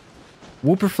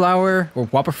 Whooper flower or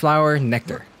whopper flower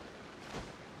nectar.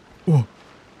 Ooh.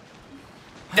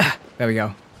 Ah, there we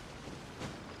go.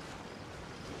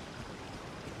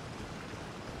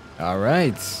 All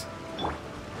right.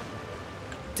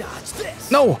 Dodge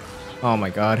this! No! Oh my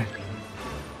god.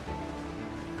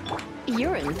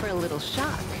 You're in for a little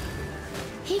shock.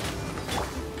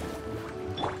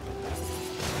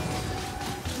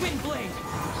 Wind blade!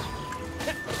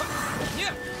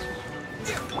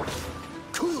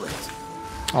 Cool it!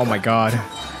 Oh my god.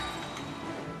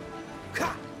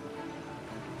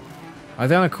 Are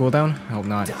they on a cooldown? I hope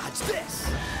not. Dodge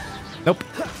this! Nope.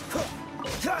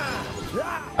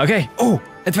 Okay. Oh!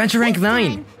 Adventure rank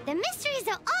 9! The mysteries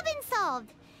have all been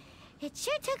solved. It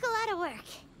sure took a lot of work.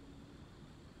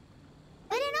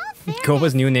 But in all fairness,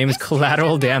 Goba's new name is this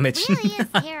Collateral treasure map Damage. really is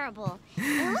terrible.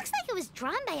 It looks like it was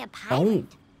drawn by a pirate.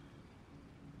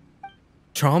 Oh.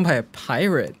 Drawn by a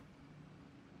pirate.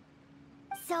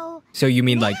 So You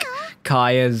mean like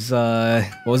Kaya's,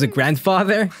 what was it,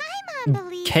 grandfather? Paimon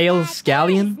believes Kale that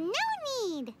Scallion? there is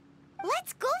no need.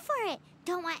 Let's go for it.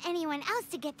 Don't want anyone else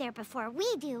to get there before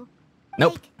we do.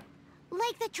 Nope.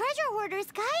 Like the treasure hoarders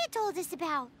Kaya told us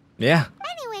about. Yeah.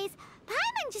 Anyways,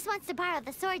 Paimon just wants to borrow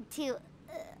the sword to...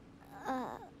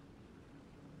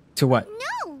 To what?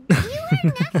 No, you heard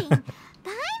nothing.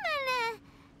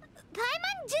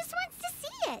 Paimon just wants to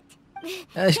see it.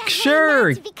 That way Sure.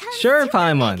 not to become Sure, super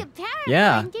Paimon. like a parrot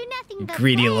Yeah. and do nothing You but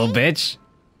greedy little play. bitch.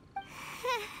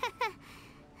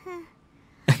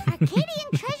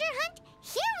 Arcadian treasure hunt,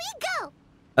 here we go.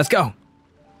 Let's go.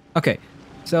 Okay.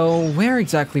 So where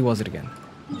exactly was it again?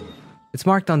 It's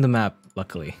marked on the map,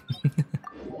 luckily.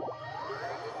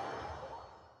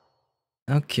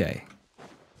 Okay.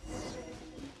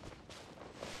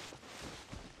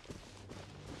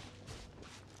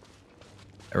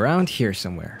 Around here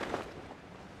somewhere.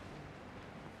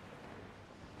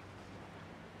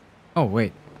 Oh,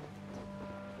 wait.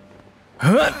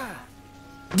 Huh?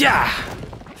 Yeah!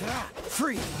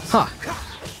 Freeze! Huh.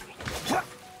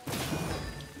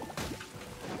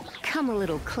 Come a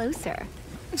little closer.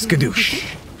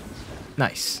 Skadoosh.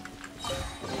 Nice.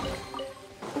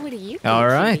 What do you think? All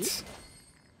Kitty? right.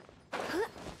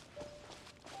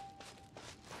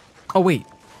 Oh, wait.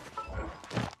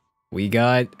 We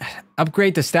got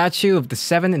upgrade the statue of the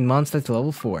 7 in Mondstadt to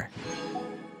level 4.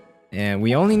 And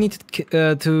we only need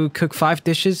to cook 5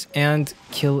 dishes and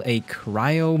kill a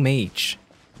cryo mage.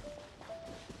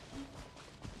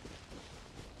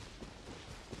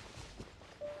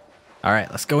 All right,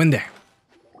 let's go in there.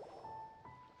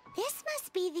 This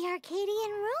must be the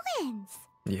Arcadian ruins.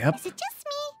 Yep. Is it just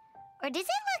me? Or does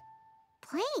it look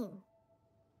plain?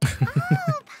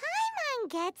 Oh, Paimon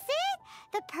gets it.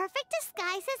 The perfect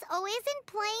disguise is always in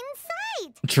plain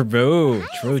sight. True.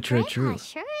 Kaya's True. grandpa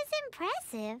sure is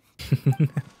impressive.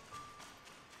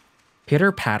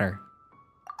 Pitter patter.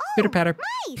 Pitter patter.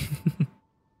 Mice!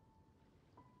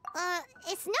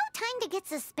 It's no time to get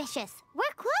suspicious. We're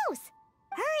close.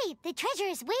 Hurry, the treasure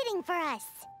is waiting for us.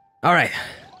 All right,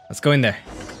 let's go in there.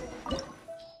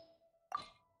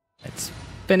 Let's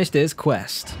finish this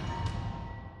quest.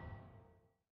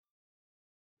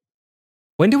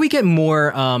 When do we get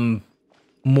more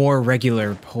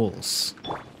regular pulls?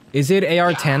 Is it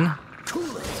AR-10?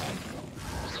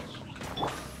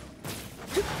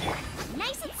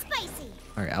 Nice and spicy.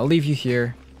 All right, I'll leave you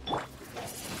here.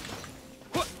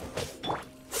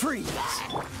 Freeze!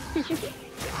 goodies.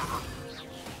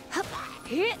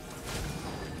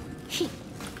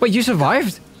 Wait, you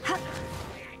survived?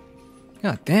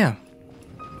 God damn.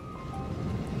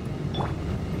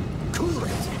 Cool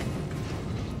it.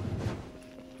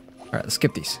 Alright, let's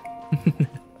skip these.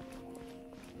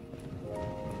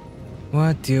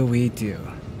 What do we do?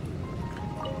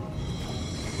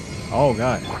 Oh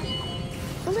god.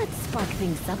 Let's spark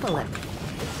things up a little.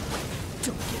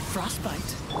 Don't get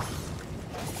frostbite.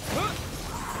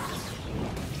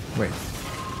 Wait,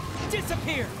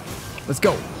 Disappear! let's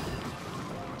go.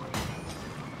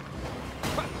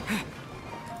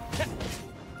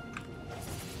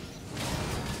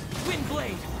 Wind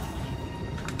blade!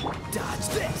 Dodge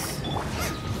this.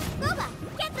 Boba,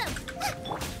 get them!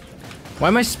 Why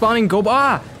am I spawning Goba?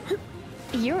 Ah!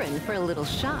 You're in for a little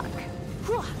shock.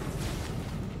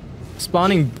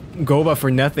 Spawning Goba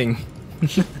for nothing.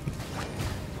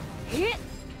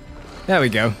 There we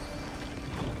go.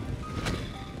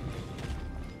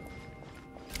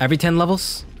 Every 10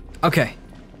 levels? Okay.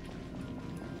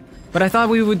 But I thought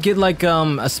we would get like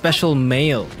a special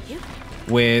mail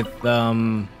with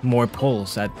more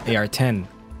pulls at AR10.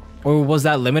 Or was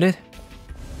that limited?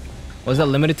 Was that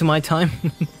limited to my time?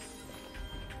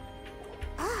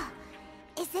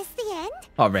 Is this the end?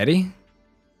 Already?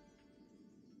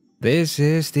 This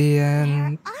is the Where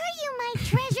end. are you, my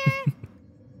treasure?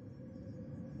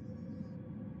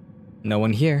 No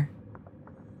one here.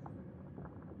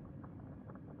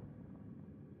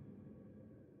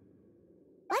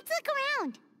 Let's look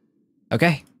around.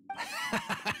 Okay.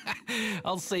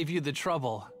 I'll save you the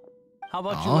trouble. How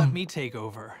about you Oh. let me take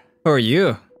over? Who are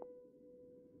you?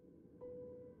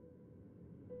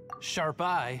 Sharp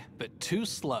eye, but too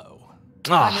slow.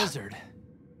 Ah. I'm Izzard.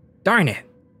 Darn it.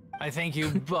 I thank you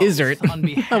both Izzard. on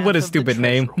behalf What a of the stupid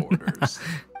name. treasure hoarders.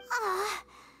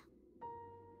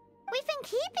 We've been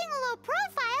keeping a low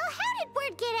profile. How did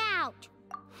word get out?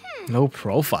 Low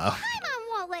profile. Paimon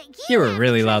won't let you. You're a have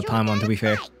really the loud treasure Paimon, to be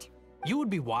fair. without a fight. You would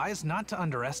be wise not to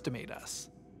underestimate us.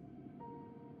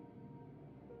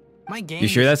 My game You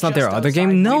sure is that's not their just other outside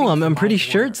game? No, waiting for I'm my pretty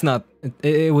sure order. it's not.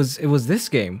 It was this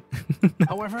game.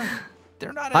 However,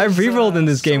 they're not I've as, rerolled in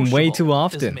this game way too sociable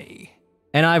as often. me.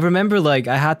 And I remember like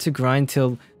I had to grind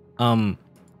till Sorry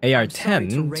AR10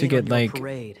 to rain get on your like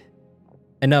parade,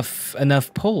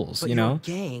 enough pulls, but you your know?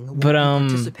 gang won't But, be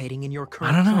participating in your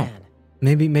current I don't know. plan.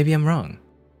 Maybe I'm wrong.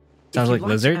 Sounds If like you'd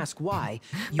to Lizard. ask why,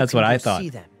 you That's can what I go thought. See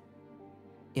them.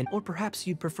 Or perhaps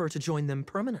you'd prefer to join them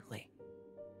permanently.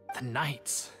 The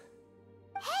Knights.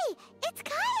 Hey, it's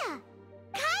Kaya.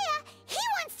 Kaya, he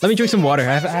wants to Let me drink see some your water.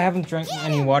 I treasure. haven't drank Get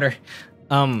any him. water.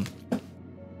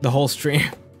 The whole stream.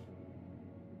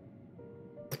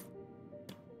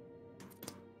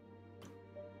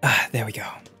 There we go.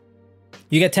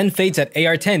 You get 10 fates at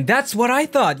AR10. That's what I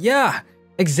thought. Yeah,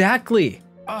 exactly.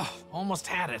 Oh, almost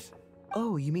had it.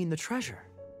 Oh, you mean the treasure?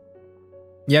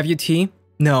 You have your tea?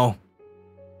 No.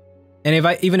 And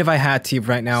even if I had tea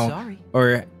right now, Sorry,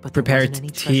 or but there prepared wasn't any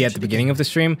tea treasure at to the begin beginning of the with.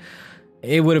 stream,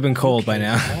 it would have been cold by You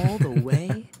now. came all the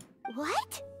way?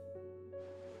 What?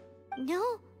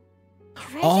 No.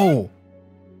 Treasure? Oh.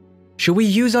 Should we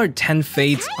use our 10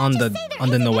 fates Kaya on just the say there on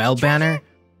the isn't any Noel banner? treasure?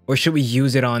 Or should we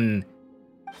use it on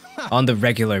the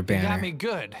regular You got banner? me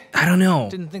good. I don't know.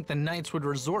 Didn't think the Knights would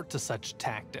resort to such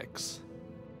tactics.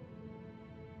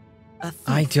 A thief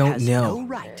I don't has know. No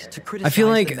right to I criticize feel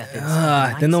the like methods of the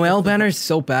Knights Noel of the banner Road. is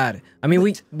so bad. I mean,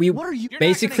 Wait, we what are you- You're not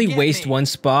gonna basically get waste me. one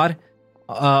spot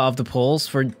of the polls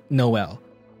for Noel.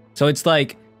 So it's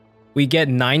like we get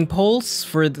 9 polls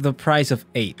for the price of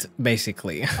 8,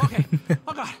 basically. Okay.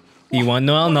 Oh god. You want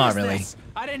Noel? What Not is really. this?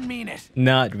 I didn't mean it.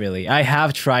 Not really. I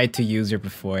have tried to use her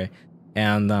before,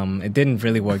 and it didn't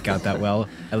really work out that well,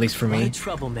 at least for What a me.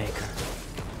 troublemaker.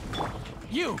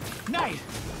 You, Knight.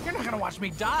 You're not gonna watch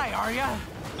me die, are ya?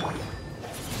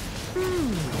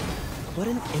 What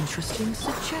an interesting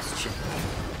suggestion.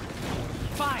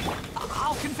 Fine.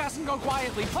 I'll confess and go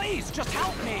quietly. Please, just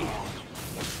help me.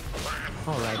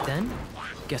 All right then.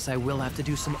 Guess I will have to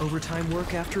do some overtime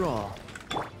work after all.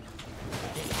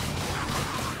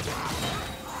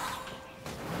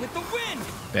 With the wind!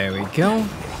 There we go.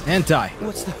 And die.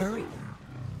 What's the hurry?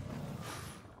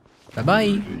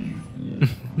 Bye-bye.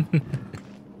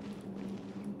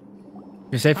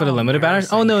 You're safe for the How limited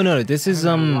banners? Oh, no. This is,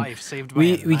 Having my life saved by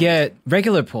we a knight. get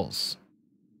regular pulls.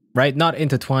 Right? Not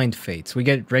intertwined fates. We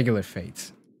get regular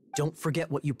fates. Don't forget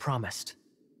what you promised.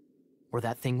 Or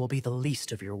that thing will be the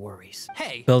least of your worries.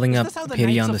 Hey, Building is up this how the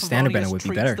pity Knights on of the standard banner Favonius would be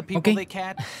treats better. the people Okay. they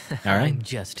cat? All right. I'm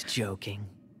just joking.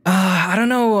 I don't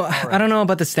know. I don't know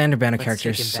about the standard banner Let's take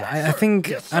characters. him back. I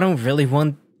think I don't really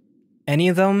want any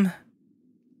of them.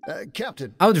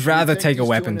 Captain. I would rather think take a he's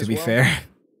weapon, doing to as be well? fair.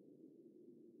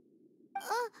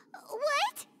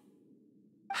 What?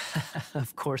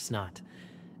 Of course not.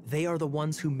 They are the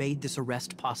ones who made this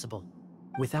arrest possible.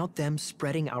 Without them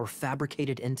spreading our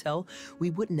fabricated intel, we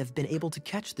wouldn't have been able to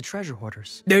catch the treasure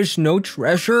hoarders. There's no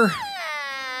treasure?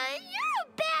 You're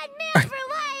a bad man for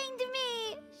lying to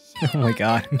me. Oh my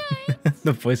god.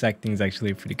 The voice acting is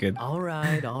actually pretty good. All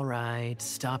right.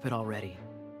 Stop it already.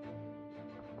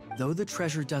 Though the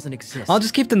treasure doesn't exist, I'll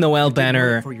just keep the Noel you did know it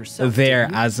banner for yourself, there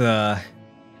didn't you? as a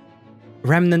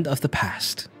remnant of the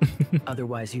past.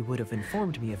 Otherwise, you would have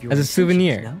informed me of your As a intentions,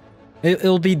 souvenir. no?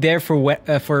 It'll be there for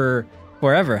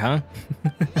forever, huh?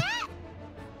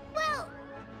 Well,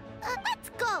 let's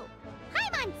go.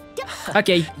 I'm on.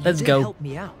 Okay, You let's did go. help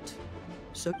me out.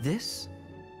 So this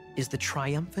is the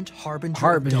triumphant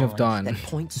Harbinger of Dawn. that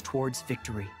points towards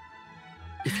victory.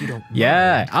 If you don't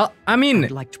Yeah, mind, I mean,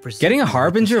 I'd like to present getting a you with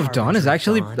Harbinger this of Dawn is Harbinger of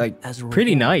actually Dawn like as a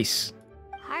pretty reward. nice.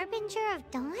 Harbinger of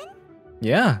Dawn?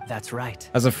 Yeah, That's right.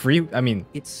 as a free, I mean,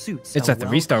 It suits it's a a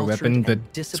 3-star well-cultured weapon, but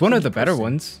and it's one of the disciplined better person,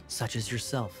 ones. such as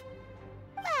yourself.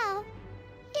 Well,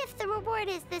 if the reward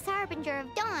is this Harbinger of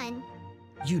Dawn,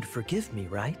 You'd forgive me,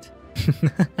 right?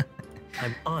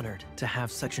 I'm honored to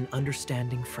have such an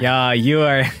understanding friend. Yeah, you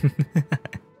are.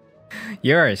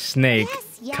 You're a snake,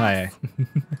 yes. Kaya.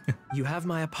 You have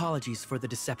my apologies for the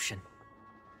deception.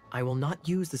 I will not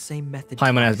use the same method.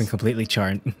 Paimon has been twice. completely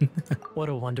charmed. What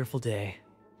a wonderful day.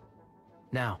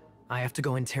 Now, I have to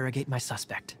go interrogate my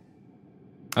suspect.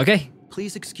 Okay,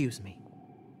 Please excuse me.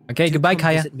 okay, Do goodbye, come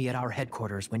Kaya. Visit me at our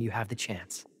headquarters when you have the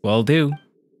chance. Will do.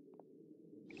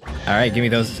 All right, give me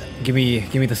those. Give me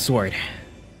the sword.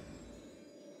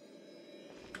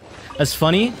 That's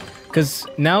funny, because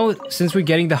now since we're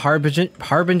getting the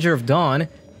Harbinger of Dawn,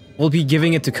 we'll be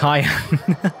giving it to Kaya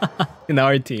in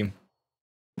our team.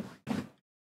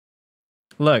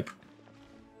 Look.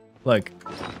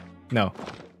 No.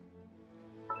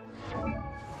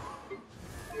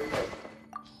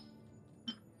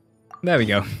 There we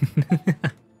go.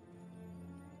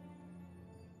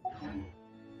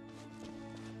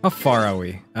 How far are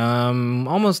we?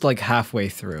 Almost like halfway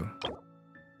through.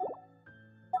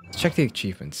 Let's check the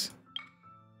achievements.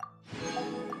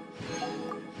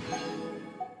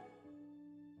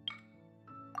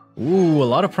 Ooh, a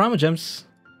lot of Primogems.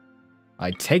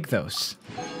 I take those.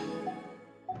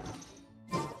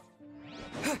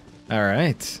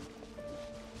 Alright.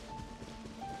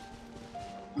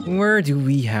 Where do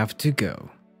we have to go?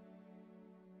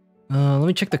 Let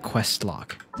me check the quest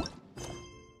log.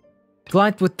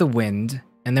 Glide with the wind,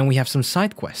 and then we have some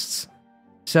side quests.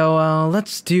 So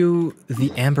let's do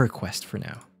the Amber quest for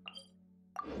now.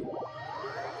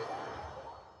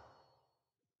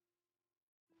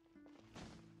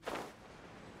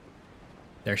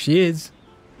 There she is.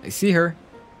 I see her.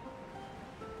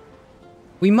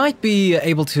 We might be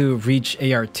able to reach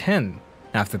AR-10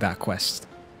 after that quest.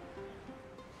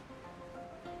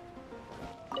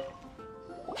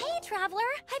 Hey, Traveler!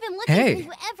 I've been looking Hey. for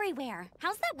you everywhere.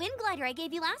 How's that wind glider I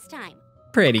gave you last time?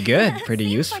 Pretty good, pretty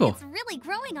Seems useful. Like it's really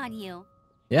growing on you.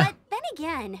 Yeah. But then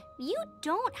again, you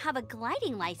don't have a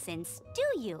gliding license,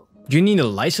 do you? Do you need a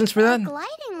license for that?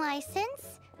 gliding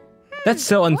license? That's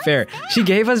so unfair. She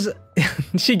gave us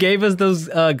she gave us those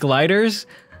gliders,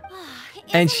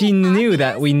 and Isn't she it knew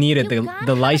that obvious? we needed You the gotta have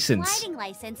a license. gliding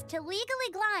license to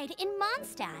legally glide in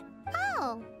Mondstadt.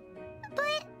 Oh,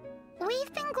 but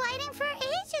we've been gliding for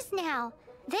ages now.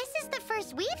 This is the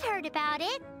first we've heard about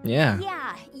it. Yeah.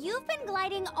 Yeah, you've been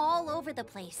gliding all over the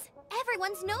place.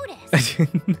 Everyone's noticed.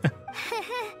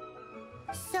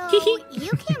 So,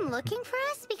 you came looking for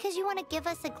us because you want to give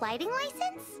us a gliding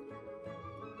license?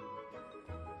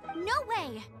 No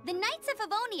way! The Knights of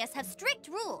Favonius have strict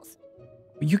rules.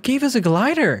 You gave us a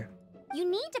glider. You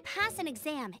need to pass an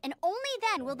exam, and only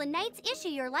then will the Knights issue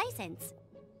your license.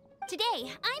 Today,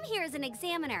 I'm here as an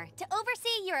examiner to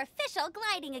oversee your official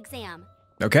gliding exam.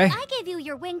 Okay. I gave you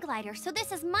your wing glider, so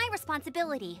this is my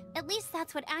responsibility. At least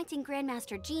that's what acting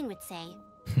Grandmaster Jean would say.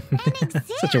 An exam?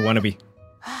 Such a wannabe.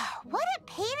 What a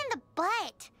pain in the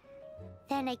butt.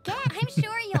 Then again, I'm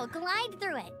sure you'll glide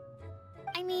through it.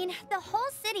 I mean, the whole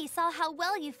city saw how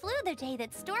well you flew the day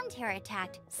that Storm Terror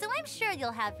attacked, so I'm sure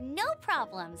you'll have no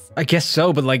problems. I guess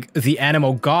so, but like the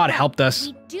animal god helped us.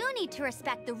 We do need to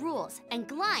respect the rules and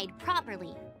glide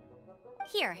properly.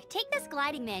 Here, take this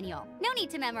gliding manual. No need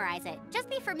to memorize it. Just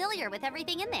be familiar with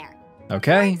everything in there. For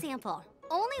Okay. example,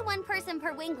 only one person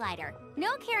per wing glider.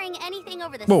 No carrying anything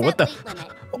over the Whoa, set what the- weight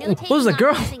limit. What No was taking the off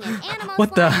girl? using an animal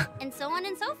What the- slide, and so on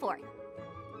and so forth.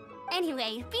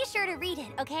 Anyway, be sure to read it,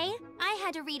 okay? I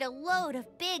had to read a load of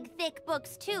big, thick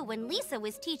books too when Lisa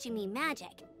was teaching me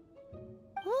magic.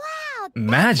 Wow, that's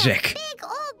Magic. a big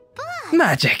old book.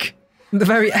 Magic. The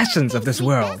very essence of this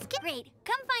world. Great.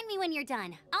 Come find me when you're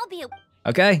done. I'll be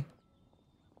Okay.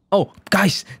 Oh,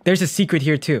 guys, there's a secret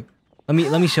here too. Let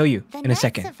me show you The in a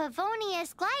second. Knights of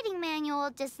Favonius gliding manual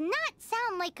does not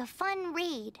sound like a fun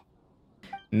read.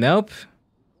 Nope.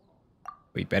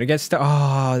 We better get started.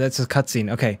 Oh, that's a cutscene.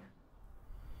 Okay.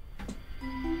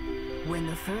 When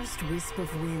the first wisp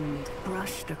of wind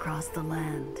brushed across the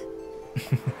land,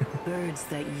 birds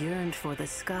that yearned for the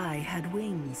sky had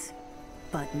wings,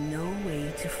 but no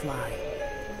way to fly.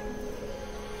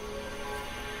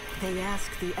 They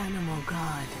asked the animal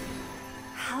god,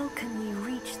 "How can we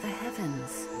reach the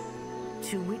heavens?"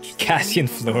 To which the Cassian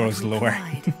animal Floros god lore.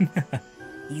 replied,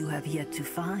 "You have yet to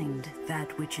find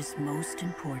that which is most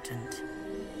important."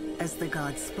 As the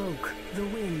god spoke, the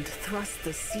wind thrust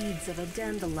the seeds of a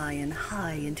dandelion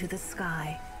high into the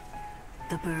sky.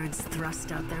 The birds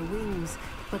thrust out their wings,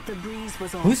 but the breeze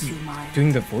was all Who's too mild,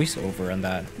 doing the voiceover on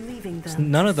that? leaving It's them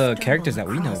none to of the stumble characters that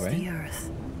we know, across the right?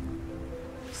 earth.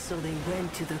 So they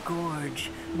went to the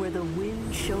gorge, where the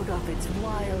wind showed off its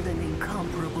wild and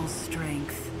incomparable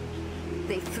strength.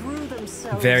 They threw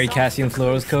themselves Very off Cassian the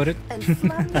Floros cliff coded. and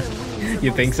flapped their wings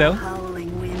You think amongst so? the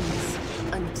howling winds,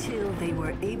 until they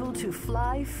were able to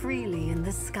fly freely in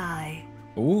the sky.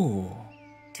 Ooh.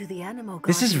 To the animal god,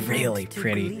 This is he went really to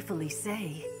pretty. gleefully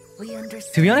say, "We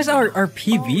understand. To be honest, our All we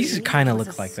PVs needed kind of was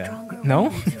look a like that. stronger No?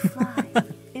 will to fly."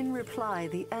 In reply,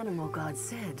 the animal god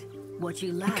said, "What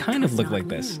you lack kind of was look not like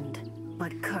this. wind,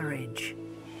 but courage.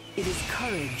 It is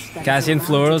courage that Cassian has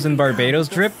allowed you Floros to and become Barbados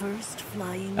the drip? first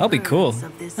flying That'll be cool. birds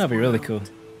of this That'll be really world."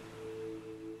 cool.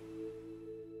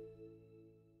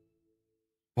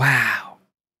 Wow.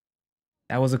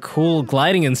 That was a cool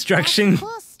gliding instruction.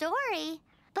 Cool story.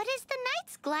 But is the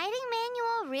Knight's gliding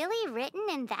manual really written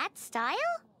in that style?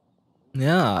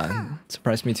 Yeah,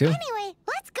 surprised me too. Anyway,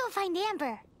 let's go find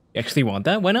Amber. You actually want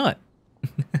that? Why not?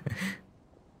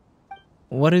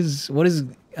 What is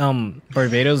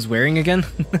Barbados wearing again?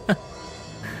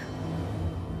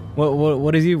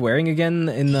 what is he wearing again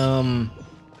in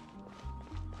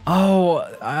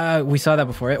Oh, we saw that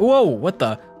before. Whoa, what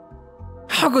the?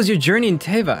 How goes your journey in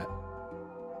Teyvat?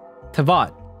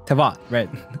 Teyvat, right?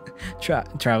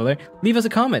 Traveler, leave us a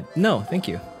comment. No, thank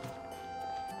you.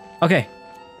 Okay,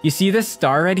 you see this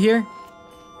star right here?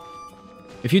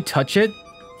 If you touch it,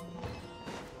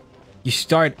 you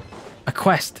start a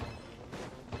quest.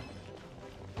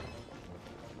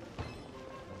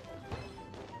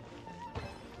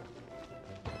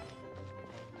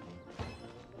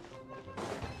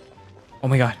 Oh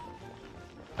my god.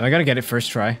 Am I gonna get it first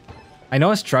try? I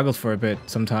know I struggled for a bit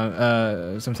sometime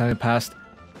in the past.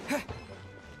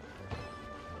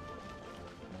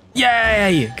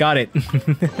 Yay! Got it.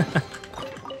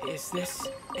 Is this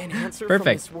an answer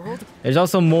Perfect. from this world? There's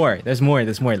also more. There's more.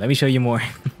 Let me show you more.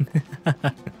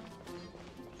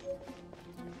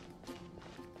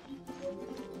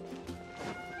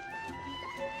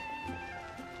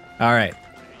 All right.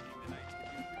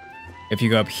 If you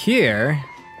go up here,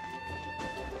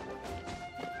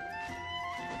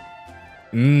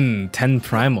 10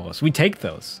 primals. We take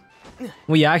those.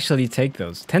 We actually take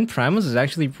those. 10 primals is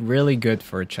actually really good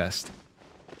for a chest.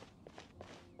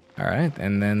 All right,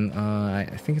 and then I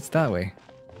think it's that way.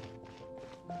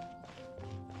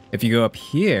 If you go up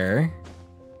here,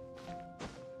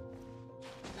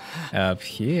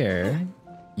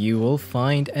 you will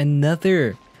find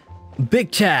another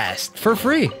big chest for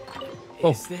free.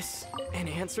 Oh, Is this an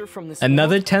answer from this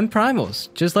another world? 10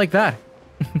 primals, just like that.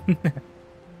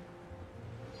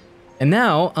 And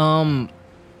now,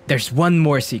 there's one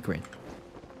more secret.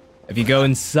 If you go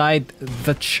inside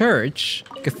the church,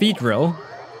 cathedral,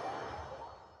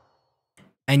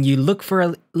 and you look for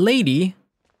a lady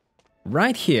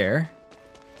right here,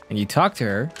 and you talk to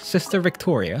her, Sister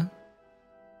Victoria,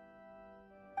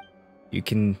 you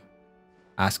can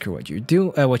ask her what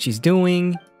she's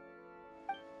doing.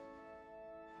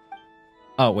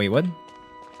 Oh, wait, what?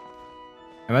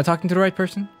 Am I talking to the right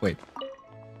person? Wait.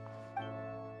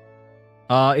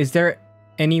 Is there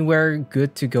anywhere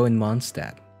good to go in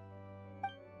Mondstadt?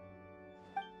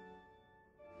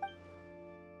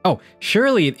 Oh,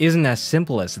 surely it isn't as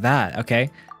simple as that,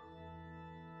 okay?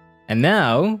 And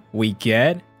now we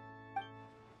get...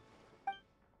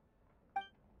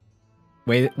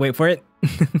 Wait for it.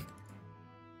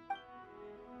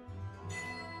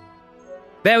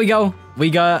 There we go. We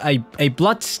got a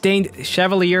blood-stained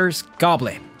Chevalier's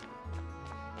goblet.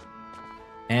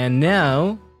 And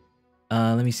now...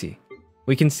 let me see.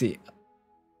 We can see...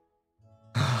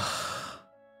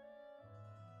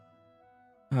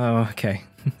 Oh, okay.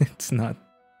 It's not...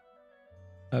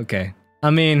 Okay. I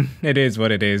mean, it is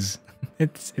what it is.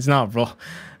 It's not raw.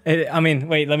 I mean,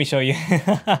 wait, let me show you.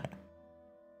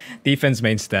 Defense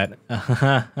main stat.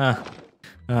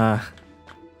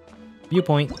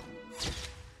 Viewpoint.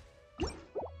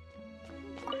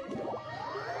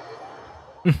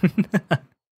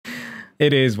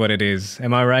 It is what it is.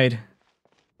 Am I right?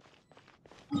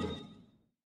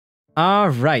 All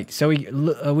right. So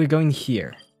we're going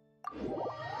here.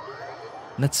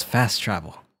 Let's fast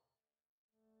travel.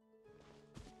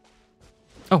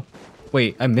 Oh,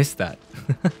 wait, I missed that.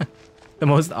 The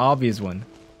most obvious one.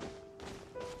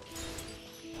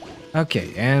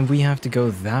 Okay, and we have to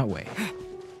go that way.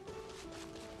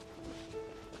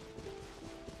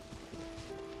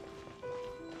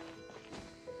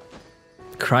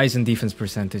 Cries and defense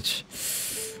percentage.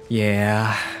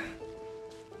 Yeah.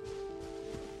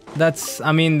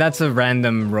 I mean, that's a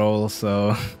random roll,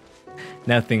 so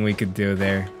nothing we could do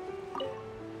there.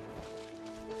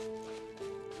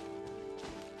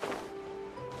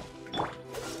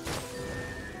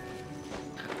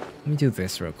 Let me do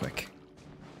this real quick.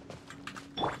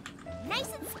 Nice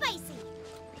and spicy.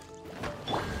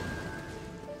 Oh,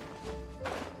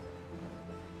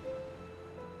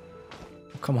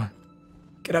 come on.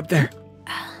 Get up there.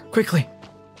 Quickly.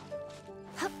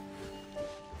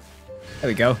 There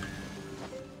we go.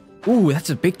 Ooh, that's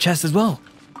a big chest as well.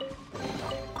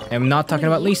 I'm not talking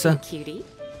about Lisa. Cutie.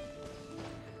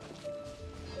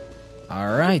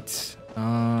 All right.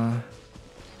 Where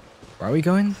are we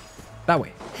going? That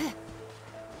way.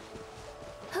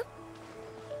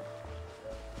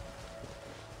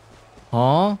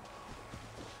 Huh?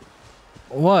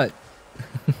 What?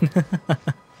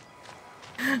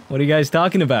 What are you guys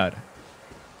talking about?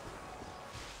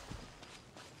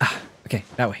 Ah, okay,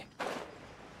 that way.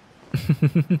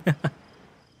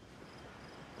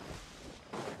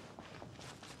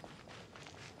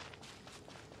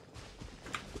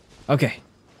 Okay,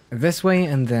 this way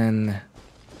and then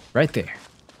right there.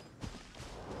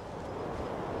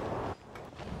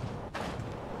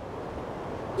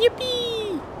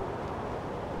 Yippee!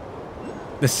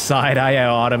 The side eye I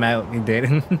automatically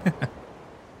did.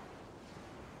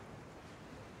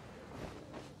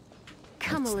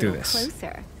 Come Let's a do little this.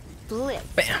 closer. Blitz.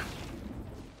 Bam!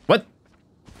 What?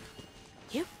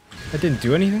 Yep. That didn't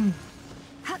do anything?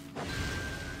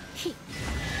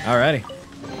 Alrighty.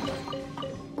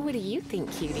 What do you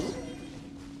think, cutie?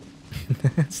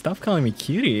 Stop calling me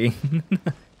cutie.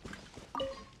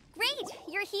 Great,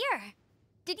 you're here.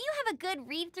 Did you have a good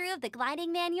read-through of the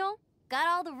gliding manual? Got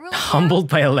all the rules? Humbled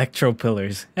by electro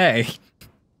pillars. Hey.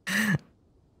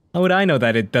 How would I know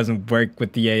that it doesn't work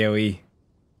with the AoE?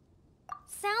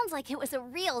 Sounds like it was a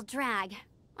real drag.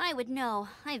 I would know.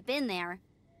 I've been there.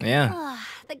 Yeah.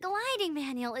 The gliding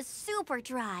manual is super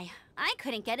dry. I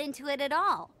couldn't get into it at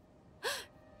all.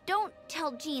 Don't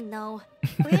tell Jean, though.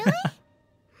 Really?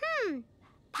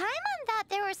 Paimon thought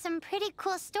there were some pretty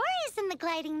cool stories in the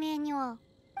gliding manual.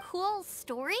 Cool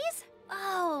stories?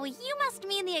 Oh, you must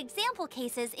mean the example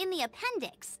cases in the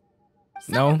appendix.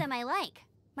 Some of them I like.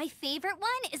 My favorite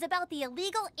one is about the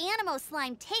illegal Animo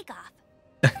Slime takeoff.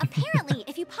 Apparently,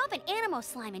 if you pop an Animo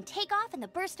Slime and take off in the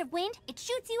burst of wind, it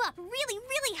shoots you up really,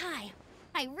 really high.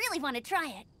 I really want to try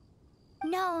it.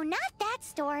 No, not that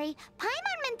story.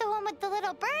 Paimon meant the one with the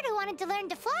little bird who wanted to learn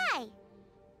to fly.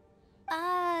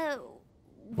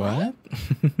 What?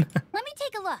 Let me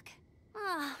take a look.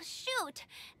 Oh, shoot.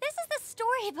 This is the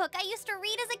storybook I used to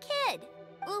read as a kid.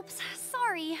 Oops,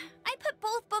 sorry. I put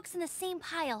both books in the same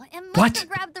pile and must have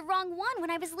grabbed the wrong one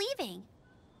when I was leaving.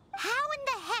 How in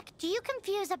the heck do you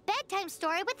confuse a bedtime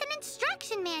story with an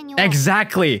instruction manual?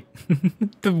 Exactly.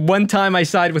 The one time I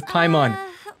side with Paimon.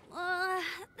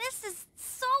 This is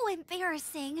so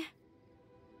embarrassing.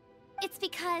 It's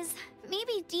because,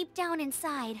 maybe deep down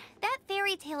inside, that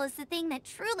fairy tale is the thing that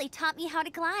truly taught me how to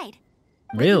glide.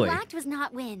 Really? What you lacked was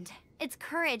not wind. It's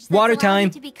courage that's Water allowed time.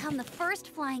 you to become the first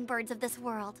flying birds of this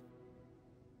world.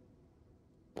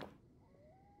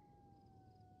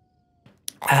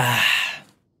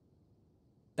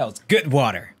 That was good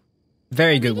water.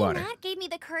 Very good water. That gave me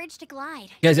the courage to glide.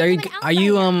 Guys, are you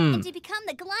And to become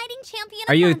the gliding champion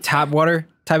are of you a Monster. tap water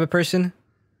type of person?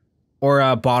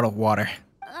 Or bottled water?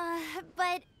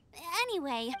 But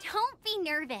anyway, don't be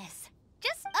nervous.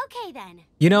 Just okay then.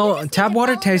 You know, tap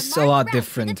water tastes a lot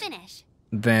different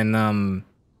than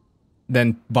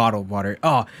bottled water.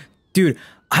 Oh, dude,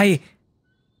 I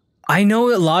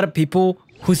know a lot of people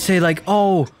who say like,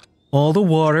 "Oh, all the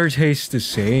water tastes the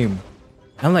same."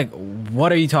 I'm like,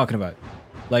 "What are you talking about?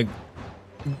 Like,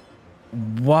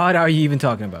 what are you even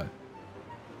talking about?"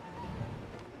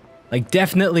 Like,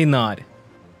 definitely not.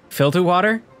 Filter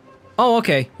water? Oh,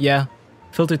 okay, yeah.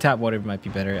 Filtered tap water might be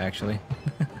better, actually.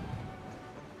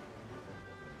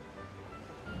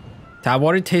 Tap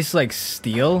water tastes like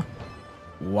steel?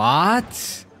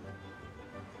 What?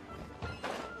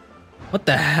 What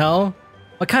the hell?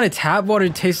 What kind of tap water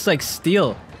tastes like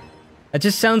steel? That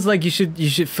just sounds like you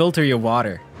should filter your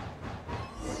water.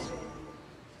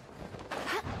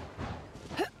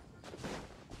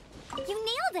 You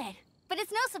nailed it! But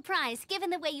it's no surprise,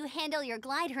 given the way you handle your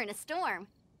glider in a storm.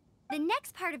 The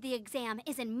next part of the exam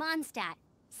is in Mondstadt.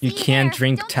 You can't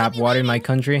drink tap water in my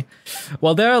country?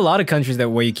 Well, there are a lot of countries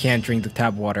where you can't drink the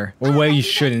tap water. Or where you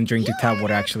shouldn't drink the tap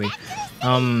water, actually. Let's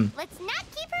not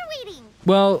keep her waiting.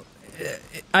 Well,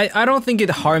 I don't think it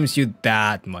harms you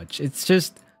that much. It's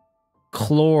just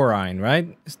chlorine,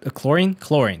 right? Chlorine?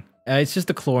 Chlorine. It's just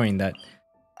the chlorine that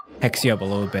hecks you up a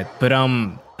little bit. But,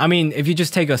 I mean, if you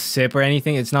just take a sip or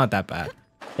anything, it's not that bad.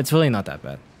 It's really not that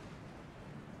bad.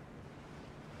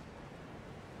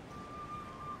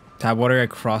 Tap water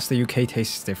across the UK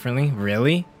tastes differently?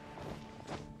 Really?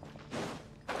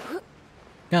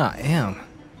 God damn.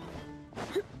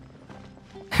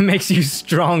 It makes you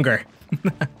stronger.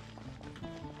 Hey,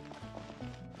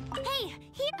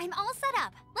 I'm all set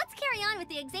up. Let's carry on with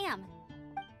the exam.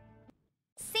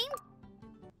 Same.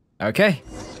 Okay.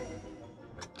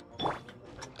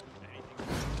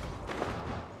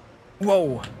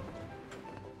 Whoa.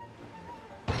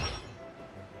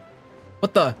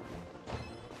 What the?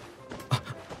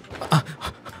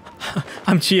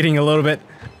 I'm cheating a little bit.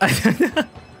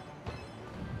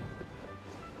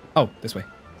 Oh, this way.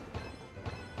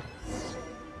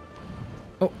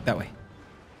 Oh, that way.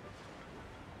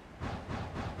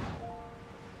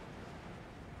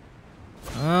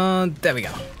 There we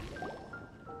go.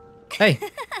 Hey.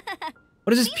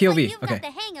 What is this POV? You've got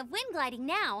the hang of wind gliding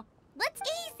now. Let's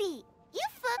easy.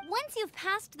 Once you've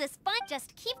passed this fight,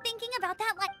 just keep thinking about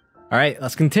that like. All right,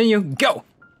 let's continue. Go.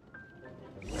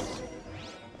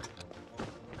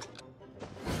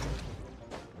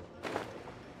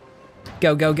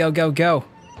 Go, go, go, go, go.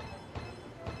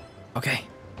 Okay.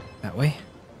 That way.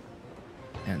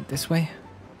 And this way.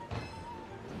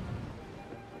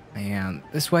 And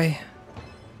this way.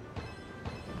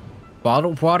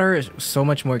 Bottled water is so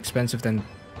much more expensive than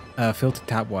filtered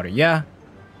tap water. Yeah.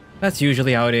 That's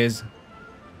usually how it is.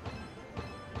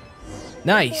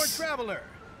 Nice. Traveler,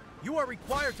 you are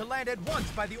required to land at once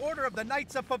by the order of the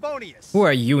Knights of Favonius. Who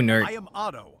are you, nerd? I am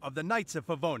Otto of the Knights of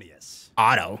Favonius.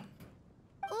 Otto.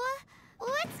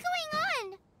 What's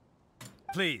going on?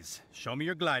 Please, show me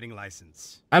your gliding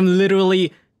license. I'm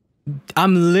literally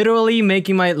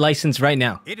making my license right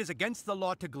now. It is against the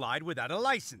law to glide without a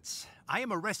license. I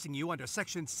am arresting you under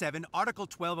Section 7, Article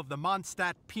 12 of the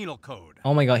Mondstadt Penal Code.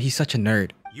 Oh my god, he's such a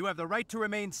nerd. You have the right to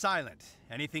remain silent.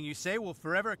 Anything you say will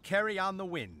forever carry on the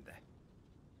wind.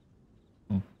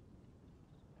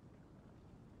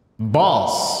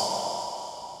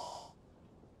 Balls.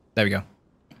 There we go.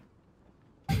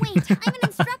 Wait, I'm an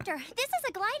instructor. This is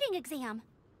a gliding exam.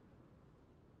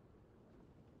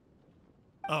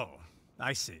 Oh,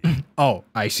 I see. Oh,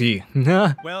 I see.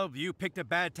 Well, you picked a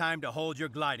bad time to hold your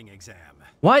gliding exam.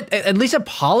 What? At least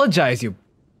apologize, you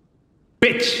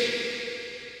bitch.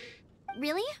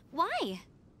 Really? Why?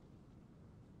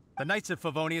 The Knights of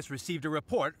Favonius received a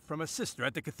report from a sister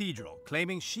at the cathedral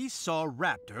claiming she saw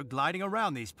Raptor gliding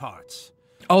around these parts.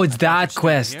 Oh, it's that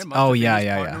quest. Oh, yeah,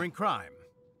 yeah, partner in crime.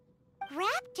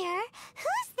 Raptor?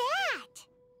 Who's that?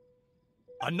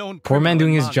 Unknown poor man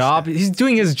doing his job. He's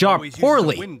doing his job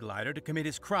poorly. A wind glider to commit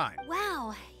his crime.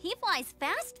 Wow, he flies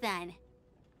fast then.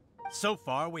 So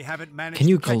far, we haven't managed. Can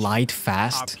you to catch glide him.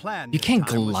 fast? Our plan You can't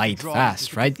this time was to glide draw fast,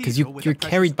 into the right? Because cathedral with you're a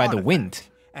carried by precious the wind.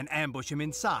 artifact and ambush him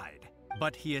inside.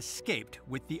 But he escaped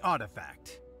with the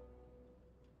artifact.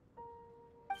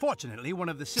 Fortunately, one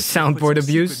of the sisters Soundboard put some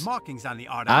abuse? secret markings on the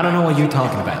artifact. I don't know what you're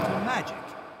talking about. Magic.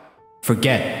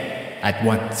 Forget at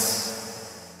once.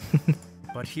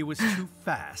 But he was too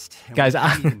fast. Guys,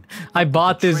 I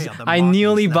bought this. I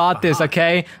nearly bought this,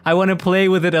 okay? I want to play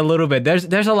with it a little bit.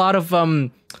 There's a lot of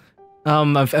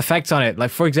effects on it.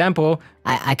 Like, for example,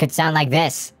 I could sound like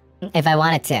this if I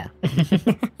wanted to.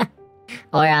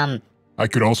 Or I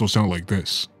could also sound like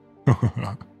this.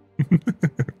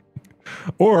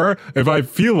 Or if I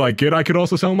feel like it, I could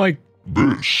also sound like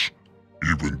this,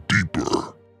 even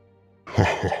deeper.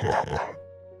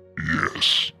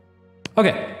 Yes.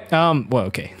 Okay. Well,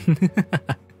 okay.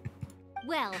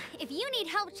 Well, if you need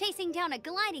help chasing down a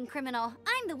gliding criminal,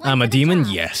 I'm the one. I'm for a the demon?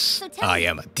 job. Yes, So tell I me,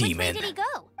 am a which way demon. did he go?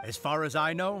 As far as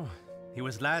I know, he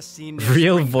was last seen near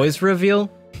Real Spring, voice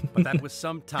reveal? but that was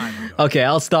some time ago. Okay,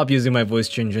 I'll stop using my voice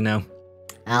changer now.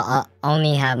 I'll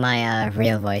only have my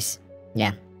real voice.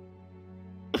 Yeah.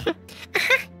 Hey,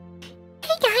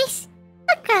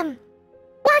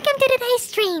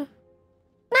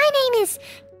 My name is,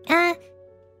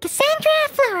 Cassandra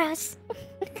Floros.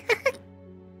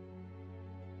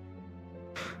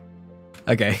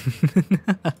 Okay.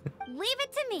 Leave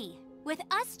it to me. With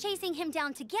us chasing him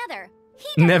down together,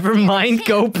 he Never mind,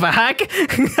 go back.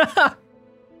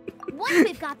 Once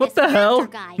we've got What this the hell?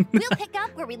 guy, we'll pick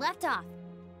up where we left off.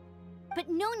 But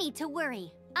no need to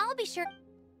worry. I'll be sure.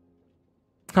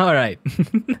 All right.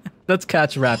 Let's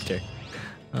catch Raptor.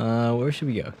 Where should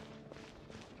we go?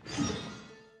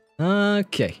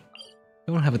 Okay.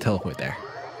 Don't have a teleport there.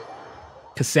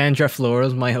 Cassandra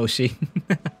Floros, my Hoshi.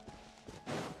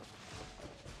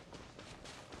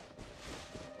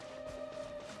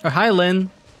 Oh, hi,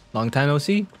 Lynn. Long time no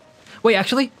see. Wait,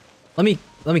 actually, let me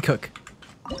cook.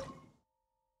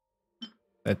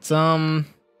 Let's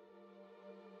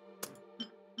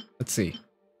see.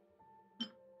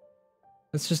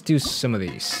 Let's just do some of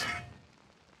these.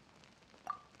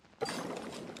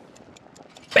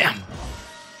 Bam!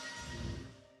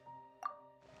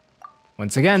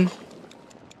 Once again.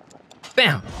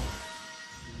 Bam!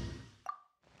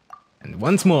 And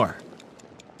once more.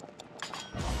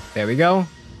 There we go.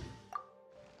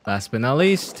 Last but not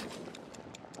least.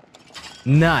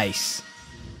 Nice.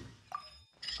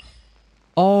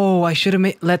 Oh, I should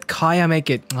have let Kaya make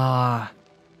it. Ah.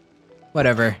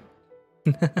 Whatever.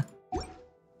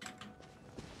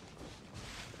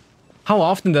 How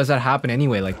often does that happen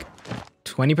anyway? Like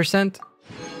 20%?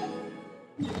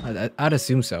 I'd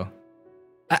assume so.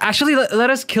 Actually, let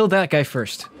us kill that guy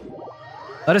first.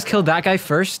 Let us kill that guy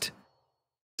first,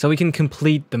 so we can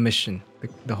complete the mission,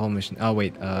 the whole mission. Oh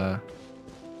wait,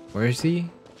 where is he?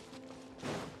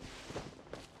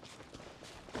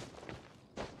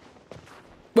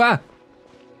 Wow.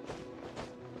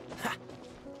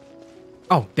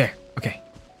 Oh, there. Okay.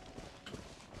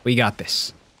 We got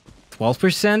this.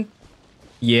 12%?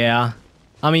 Yeah.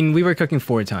 I mean, we were cooking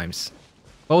 4 times.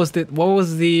 What was the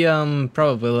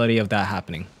probability of that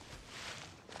happening?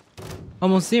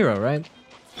 Almost 0, right?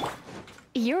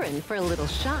 You're in for a little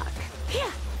shock.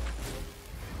 Yeah.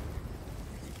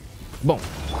 Boom.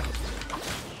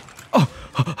 Oh.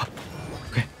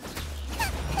 Okay.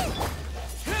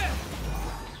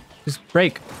 Just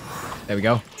break. There we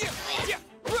go.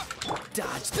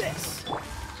 Dodge this.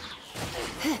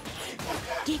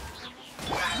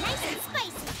 Nice and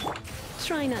spicy.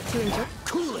 Try not to enjoy.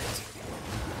 Cool it.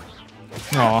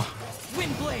 Aw.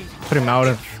 Wind blade. Put him out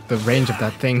of the range of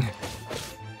that thing.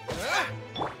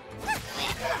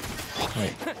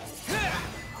 Wait.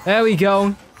 There we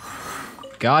go.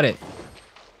 Got it.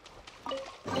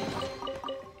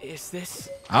 Is this?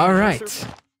 All right.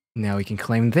 Now we can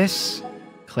claim this,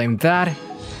 claim that,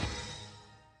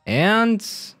 and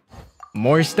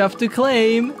more stuff to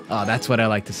claim. Oh, that's what I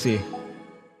like to see.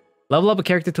 Level up a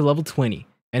character to level 20.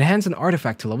 Enhance an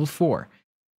artifact to level 4.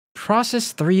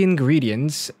 Process 3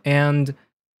 ingredients and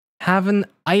have an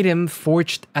item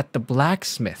forged at the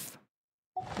blacksmith.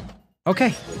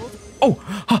 Okay. Oh,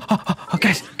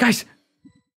 guys.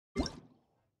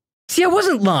 See, I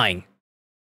wasn't lying.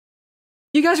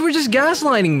 You guys were just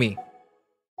gaslighting me.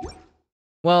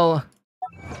 Well,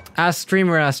 ask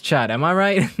streamer, ask chat. Am I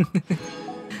right?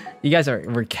 You guys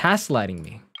were gaslighting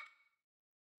me.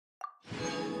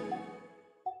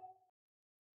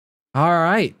 All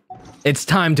right, it's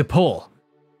time to pull.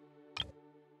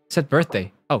 Set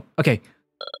birthday. Oh, okay.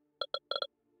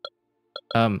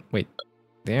 Wait.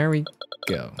 There we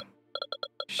go.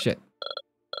 Shit.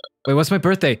 Wait, what's my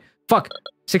birthday? Fuck.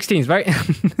 16th, right?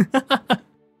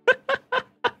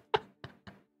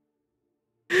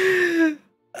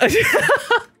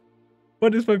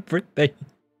 What is my birthday?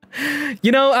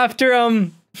 You know, after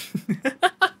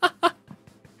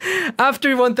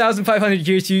after 1,500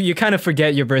 years, you kind of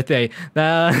forget your birthday.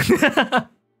 Does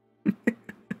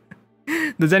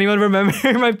anyone remember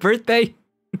my birthday?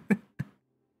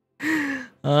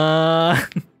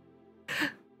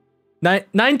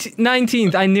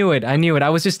 19th. I knew it. I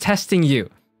was just testing you.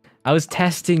 I was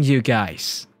testing you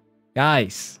guys. I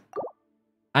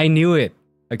knew it.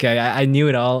 Okay, I knew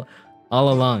it all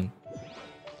along.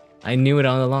 I knew it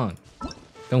all along.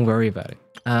 Don't worry about it.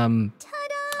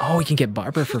 Oh, you can get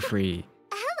Barber for free.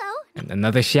 Hello. And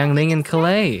another Xiangling and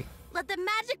Calais. Let the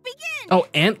magic begin. Oh,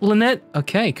 Aunt Lynette?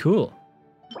 Okay, cool.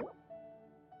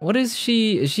 What is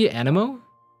she? Is she Animo?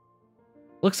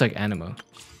 Looks like Animo.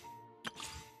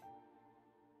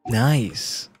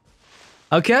 Nice.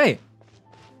 Okay.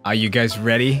 Are you guys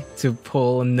ready to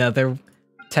pull another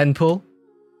 10 pull?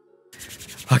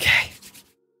 Okay.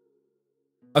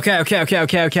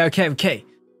 Okay.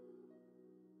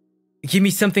 Give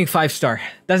me something 5-star.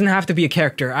 Doesn't have to be a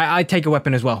character. I'd take a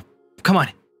weapon as well. Come on.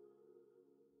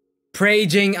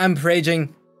 Praging, I'm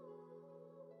praging.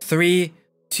 3,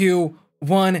 2,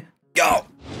 1, go!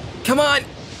 Come on!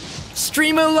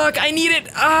 Stream of luck, I need it!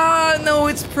 Ah, no,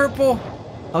 it's purple.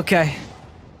 Okay.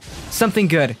 Something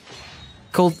good.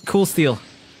 Cool steel.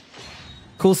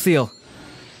 Cool seal.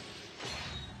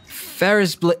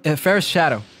 Ferris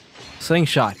Shadow.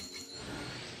 Slingshot.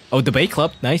 Oh, Debate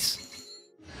Club, nice.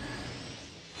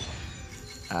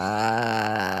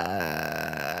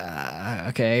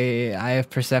 Okay, I have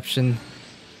perception.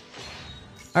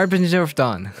 Harbinger of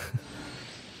Dawn.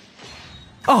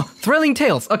 Oh, Thrilling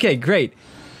Tales. Okay, great.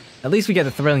 At least we get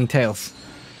the Thrilling Tales.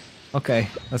 Okay,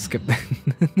 let's skip that.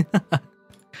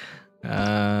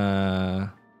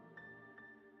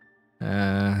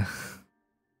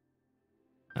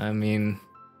 I mean,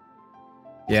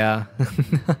 yeah.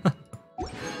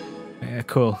 Yeah,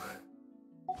 cool.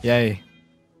 Yay.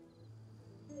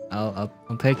 I'll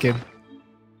take it.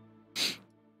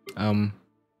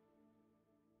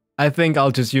 I think I'll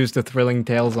just use the Thrilling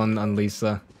Tales on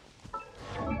Lisa.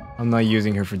 I'm not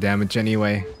using her for damage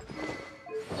anyway.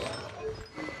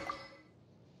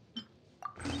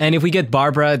 And if we get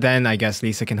Barbara, then I guess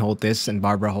Lisa can hold this and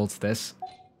Barbara holds this.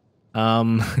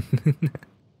 But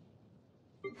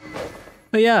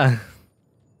yeah.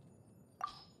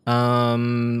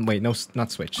 Wait, no,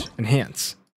 not switch.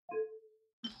 Enhance.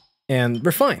 And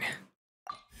refine.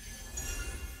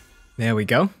 There we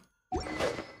go.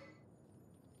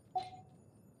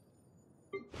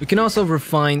 We can also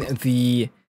refine the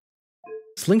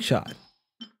slingshot.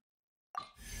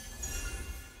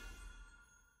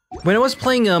 When I was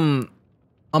playing on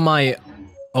my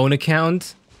own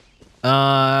account,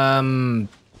 not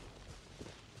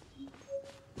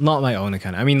my own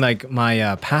account, I mean like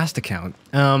my past account,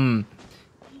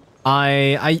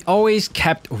 I always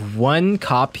kept one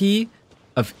copy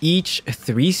of each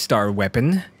 3-star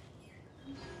weapon,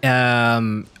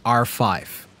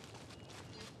 R5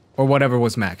 or whatever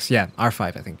was max. Yeah,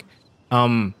 R5 I think.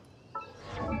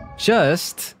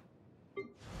 Just,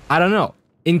 I don't know,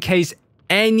 in case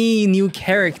any new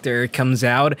character comes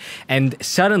out and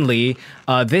suddenly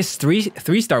this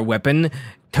 3-star weapon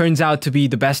turns out to be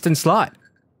the best in slot.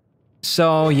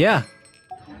 So yeah.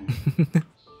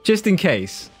 Just in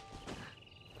case.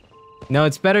 No,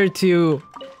 it's better to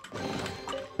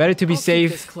be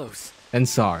safe than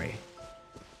sorry.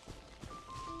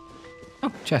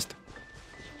 Oh, chest.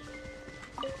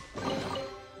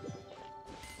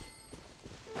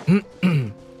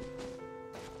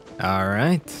 All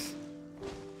right.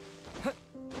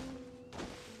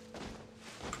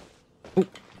 Ooh.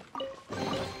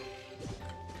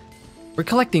 We're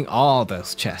collecting all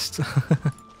those chests.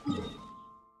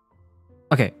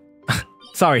 Okay.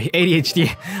 Sorry,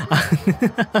 ADHD.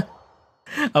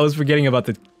 I was forgetting about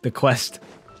the quest.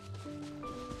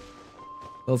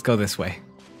 Let's go this way.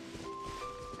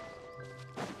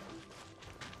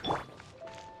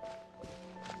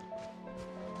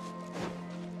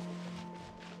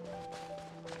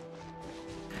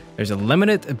 There's a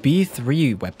limited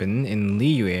B3 weapon in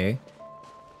Liyue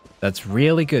that's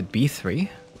really good. B3?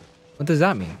 What does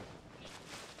that mean?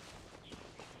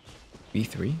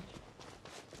 B3?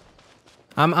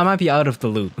 I might be out of the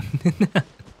loop.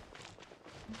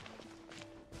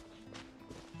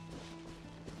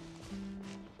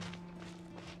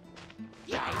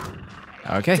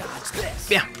 Okay.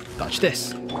 Yeah, dodge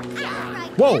this.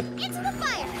 Whoa!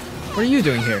 What are you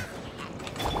doing here?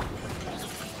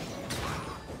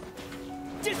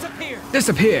 Disappear!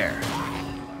 Disappear!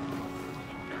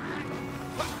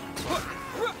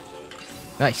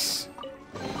 Nice.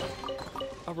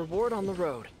 A reward on the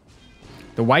road.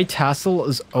 The white tassel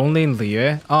is only in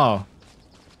Liyue. Oh.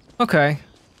 Okay.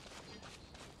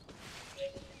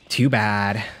 Too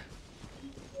bad.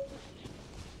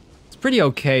 It's pretty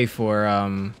okay for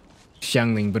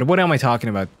Xiangling, but what am I talking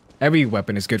about? Every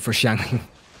weapon is good for Xiangling.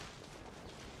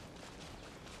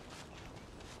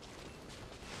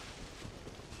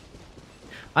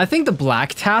 I think the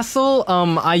black tassel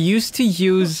I used to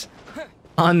use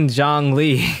on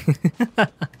Zhongli.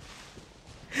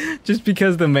 Just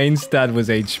because the main stat was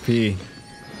HP.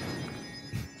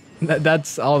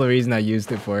 That's all the reason I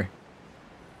used it for.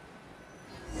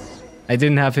 I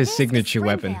didn't have his signature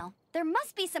weapon. There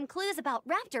must be some clues about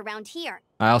Raptor around here.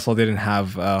 I also didn't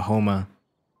have Homa.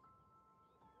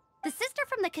 The sister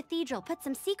from the cathedral put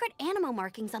some secret animal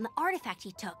markings on the artifact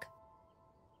he took.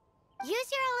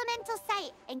 Use your elemental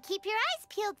sight and keep your eyes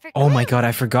peeled for Oh my god,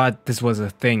 I forgot this was a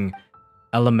thing.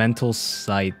 Elemental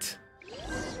sight.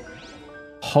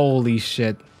 Holy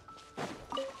shit.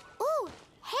 Ooh,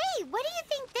 hey, what do you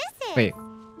think this is? Wait.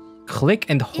 Click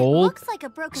and hold like a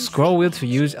broken scroll wheel to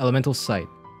use elemental sight.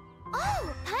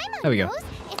 Oh, Paimon There we go. knows.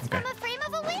 It's Okay. from a frame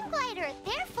of a wind glider.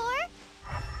 Therefore,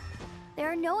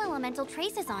 no elemental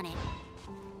traces on it.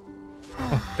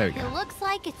 Oh, there we go. It looks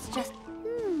like it's just,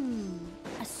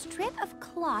 a strip of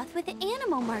cloth with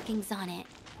animal markings on it.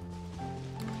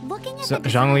 Looking at So the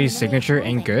Zhongli's design and the way signature it's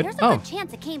ain't woven, good? There's a Oh. good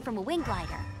chance it came from a wing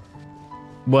glider.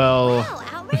 Well, Wow,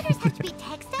 Outriders have to be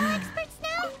textile experts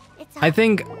now? It's I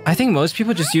think most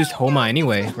people just used Homa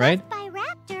anyway, right? by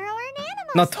raptor or an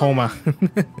animal. Not Homa.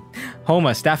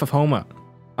 Homa, Staff of Homa.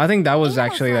 I think that was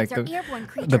actually like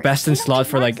the best in slot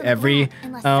for like every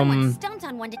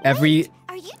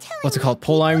what's it called,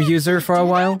 polearm user for a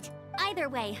while. Either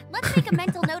way, let's make a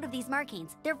mental note of these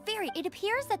markings. It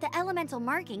appears that the elemental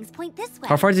markings point this way.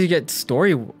 How far did you get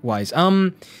story wise?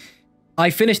 I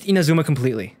finished Inazuma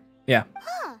completely. Yeah.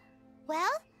 Huh. Well,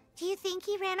 do you think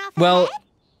he ran off Well,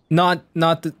 ahead?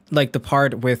 not like the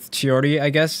part with Chiori, I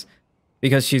guess,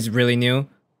 because she's really new.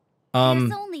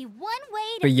 There's only one way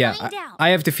to But yeah, find out. I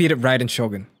have defeated Raiden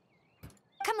Shogun.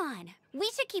 Come on, we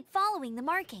should keep following the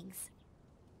markings.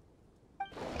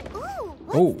 Ooh,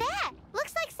 what's Oh. that?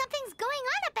 Looks like something's going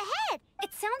on up ahead. It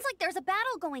sounds like there's a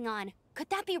battle going on. Could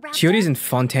that be Raptor? Chiori's in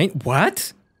Fontaine?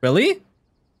 What? Really?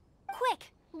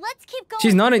 Quick, let's keep going.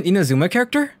 She's not an Inazuma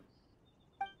character?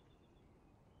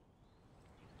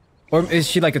 Or is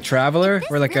she like a traveler?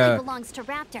 Or like really a... belongs to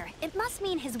Raptor. It must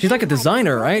mean his She's like a wing glider is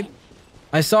designer, broken. right?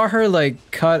 I saw her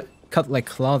like cut like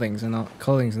clothings and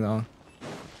all.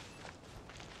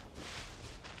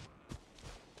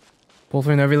 Pull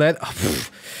for every lead? Oh, pfft.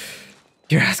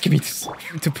 You're asking me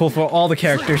to pull for all the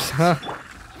characters, huh?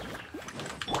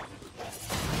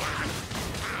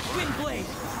 Windblade.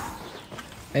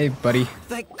 Hey, buddy.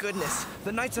 Thank goodness.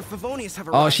 The Knights of Favonius have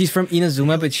arrived. Oh, she's from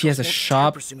Inazuma, but she has a Won't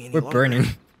shop. pursue me any We're longer. burning.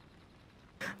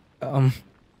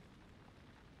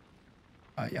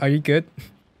 Are you good?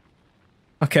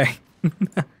 Okay.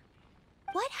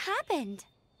 What happened?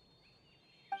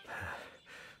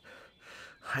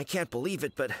 I can't believe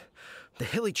it, but the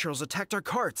hilly churls attacked our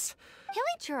carts. Hilly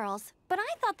churls? But I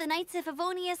thought the Knights of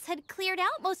Favonius had cleared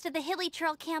out most of the hilly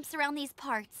churl camps around these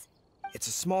parts. It's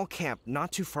a small camp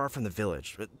not too far from the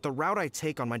village, but the route I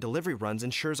take on my delivery runs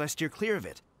ensures I steer clear of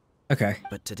it. Okay.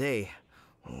 But today,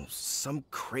 some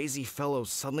crazy fellow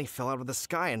suddenly fell out of the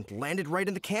sky and landed right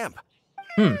in the camp.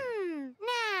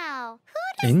 Now,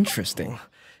 who Interesting.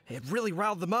 It really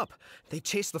riled them up. They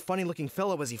chased the funny-looking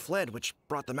fellow as he fled, which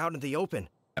brought them out into the open.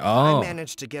 Oh. I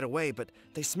managed to get away, but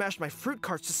they smashed my fruit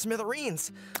carts to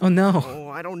smithereens. Oh no. Oh,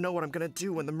 I don't know what I'm gonna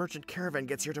do when the merchant caravan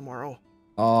gets here tomorrow.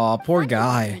 Oh, poor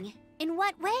guy. In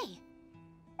what way?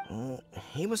 Oh,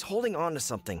 he was holding on to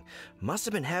something. Must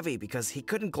have been heavy because he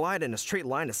couldn't glide in a straight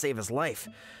line to save his life.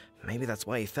 Maybe that's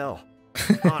why he fell.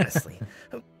 Honestly,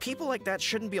 people like that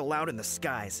shouldn't be allowed in the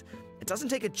skies. It doesn't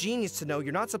take a genius to know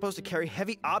you're not supposed to carry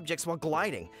heavy objects while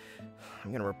gliding.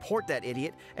 I'm gonna report that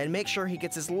idiot and make sure he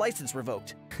gets his license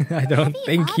revoked. I don't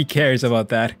think he cares about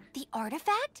that. The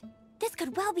artifact? This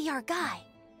could well be our guy.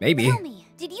 Maybe. Tell me,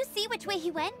 did you see which way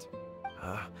he went?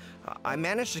 I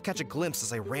managed to catch a glimpse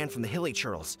as I ran from the hilly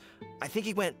churls. I think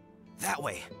he went that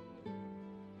way.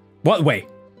 What way?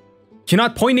 You're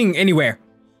not pointing anywhere.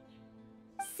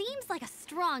 Seems like a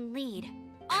strong lead.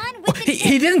 On with the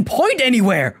He didn't point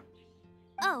anywhere.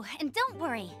 Oh, and don't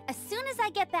worry. As soon as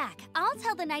I get back, I'll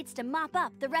tell the Knights to mop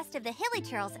up the rest of the hilly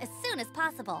churls as soon as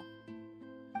possible.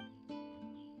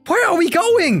 Where are we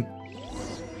going?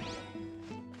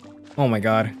 Oh my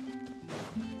god.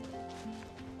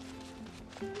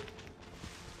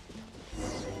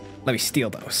 Let me steal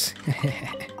those.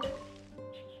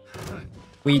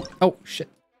 Oh shit.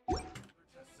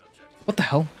 What the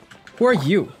hell? Who are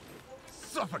you?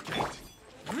 Suffocate.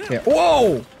 Yeah.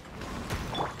 Whoa!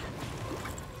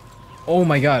 Oh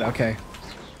my god, okay.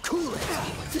 Cool it.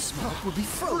 This mouth will be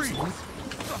frozen.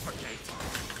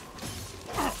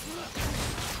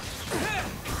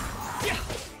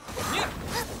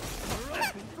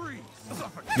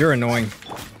 You're annoying.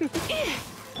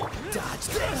 Dodge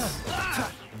this.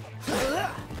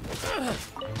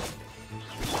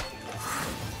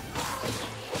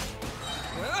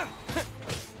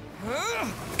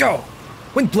 Go!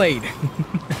 Windblade!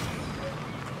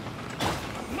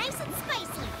 Nice and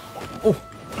spicy. Oh!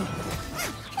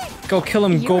 Go kill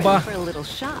him, You're in Goba! for a little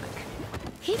shock.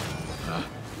 He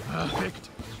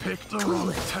Picked the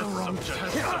wrong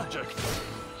test subject.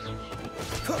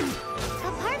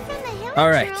 Apart from the hilly All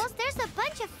right. churls, there's a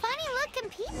bunch of funny-looking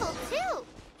people, too.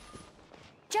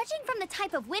 Judging from the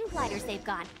type of wind gliders they've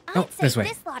got, Oh, I'd say this way.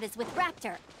 this lot is with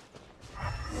Raptor.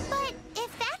 But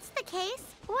if that's the case,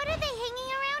 what are they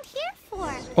hanging around here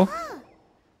for? Oh. Huh.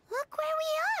 Look where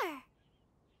we are.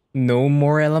 No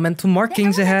more elemental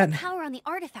markings The ahead. elemental power on the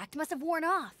artifact must have worn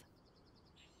off.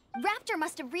 Raptor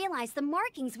must have realized the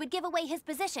markings would give away his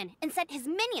position and sent his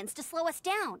minions to slow us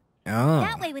down. Oh.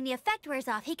 That way, when the effect wears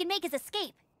off, he can make his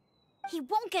escape. He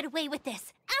won't get away with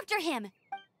this. After him!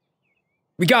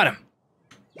 We got him!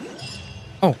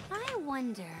 Oh. I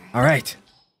wonder... Alright.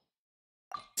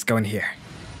 Let's go in here.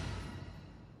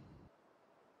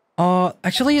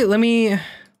 Actually, let me...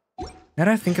 Now that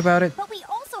I think about it, But we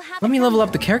also have let me level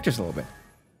up the characters a little bit.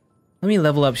 Let me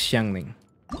level up Xiangling.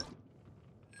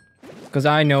 Because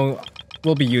I know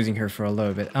we'll be using her for a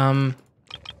little bit.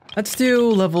 Let's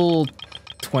do level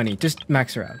 20. Just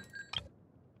max her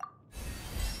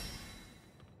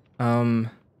out.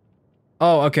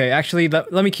 Oh, okay. Actually,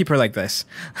 let me keep her like this.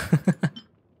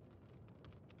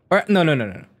 Or,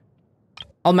 no.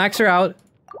 I'll max her out.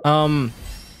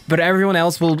 But everyone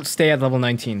else will stay at level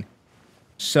 19.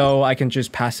 So I can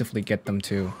just passively get them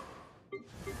to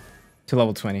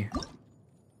level 20.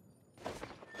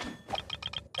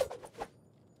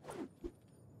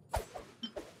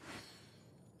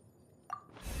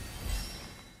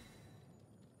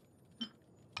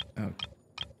 Oh.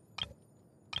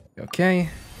 Okay.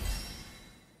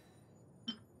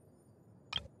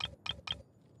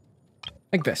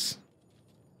 Like this.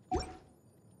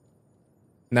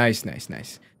 Nice.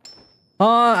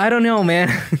 I don't know, man.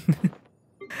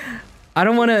 I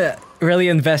don't want to really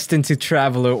invest into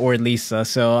Traveler or Lisa,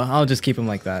 so I'll just keep them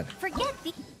like that.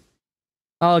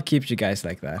 I'll keep you guys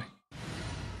like that.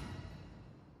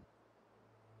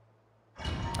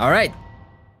 Alright.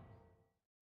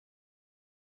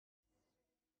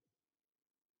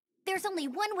 There's only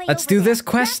one way Let's over do there. this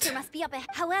quest. Raptor must be up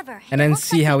however, And then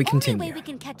see how we The only continue. way we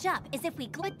can catch up is if we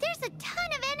But there's a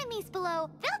ton of enemies below.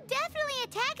 They'll definitely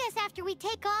attack us after we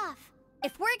take off.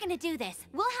 If we're gonna do this,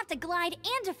 we'll have to glide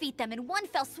and defeat them in one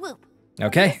fell swoop.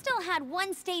 Okay. You still had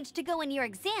one stage to go in your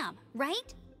exam,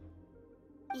 right?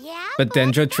 Yeah, But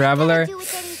Dendro Traveler,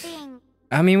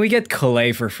 I mean, we get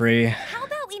Calais for free. How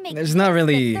about we make There's not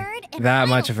really that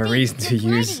much of a reason to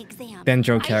use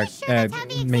Dendro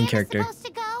main character.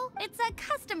 It's a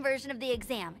custom version of the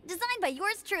exam, designed by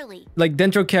yours truly. Like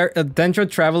Dendro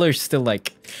Traveler is still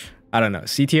like, I don't know,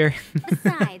 C tier.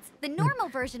 Besides, the normal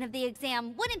version of the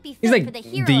exam wouldn't be fit He's for the like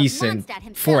hero decent of Mondstadt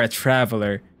himself. for a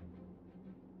Traveler.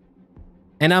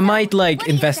 And I might like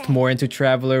invest more into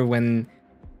Traveler when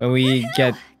we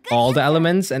get all the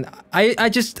elements, and I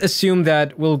just assume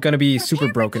that we're gonna be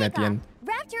super broken at the end.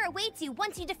 Raptor awaits you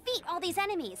once you defeat all these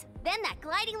enemies. Then that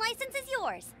gliding license is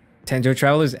yours. Dendro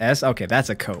Traveler's S? Okay, that's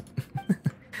a cope.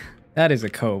 That is a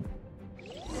cope.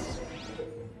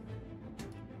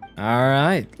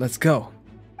 Alright, let's go.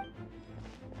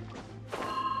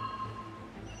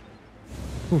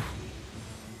 Whew.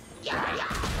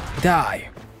 Die.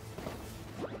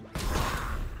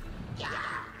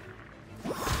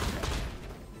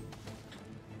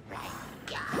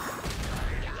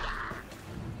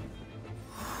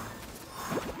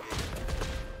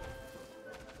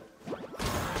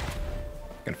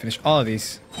 Gonna finish all of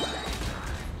these.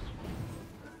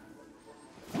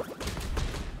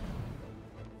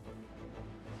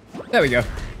 There we go.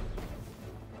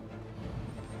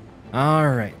 All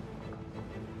right.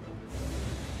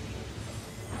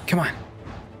 Come on.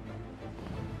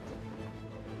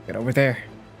 Get over there.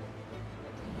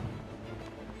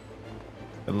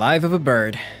 The life of a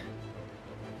bird.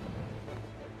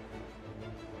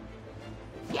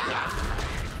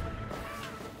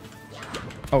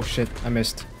 Oh shit, I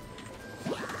missed.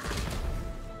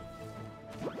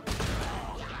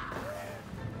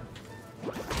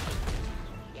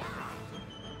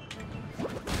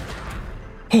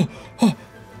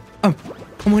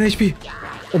 I'm 1 HP.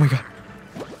 Oh my god.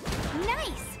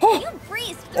 Nice. Oh, you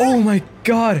breezed through. oh my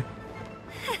god.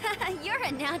 You're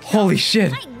a natural. Holy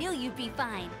shit. I knew you'd be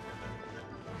fine.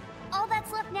 All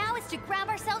that's left now is to grab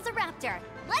ourselves a raptor.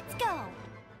 Let's go.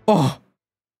 Oh.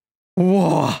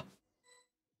 Whoa.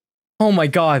 Oh my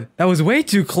god. That was way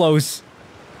too close.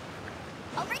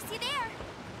 I'll race you there.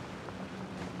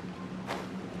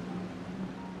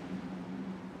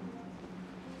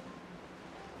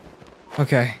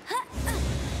 Okay.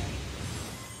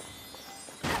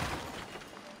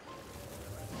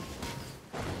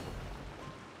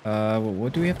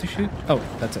 What do we have to shoot? Oh,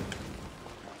 that's it.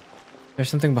 There's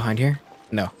something behind here?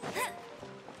 No.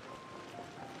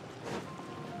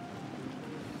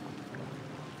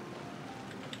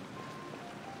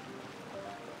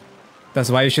 That's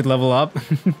why you should level up?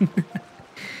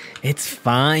 It's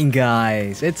fine,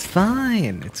 guys. It's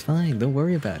fine. It's fine. Don't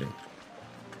worry about it.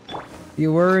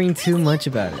 You're worrying too much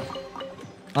about it.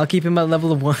 I'll keep him at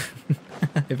level of 1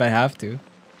 if I have to.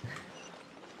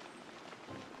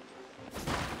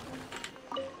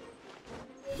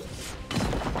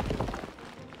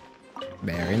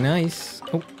 nice.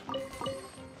 Oh.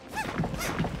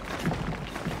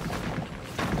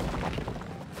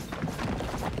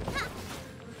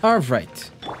 All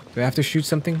right. Do I have to shoot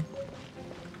something?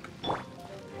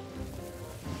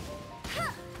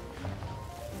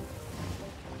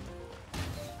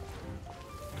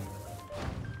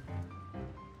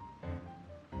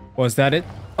 Was that it?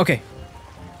 Okay.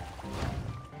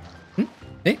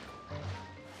 Hey.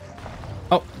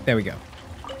 Oh, there we go.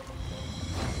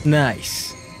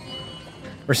 Nice.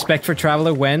 Respect for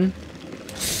Traveler when?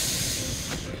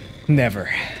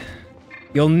 Never.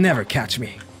 You'll never catch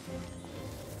me.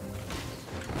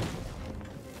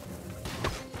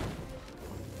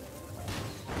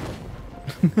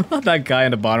 That guy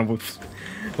on the bottom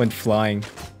went flying.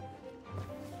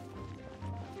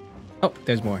 Oh,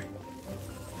 there's more.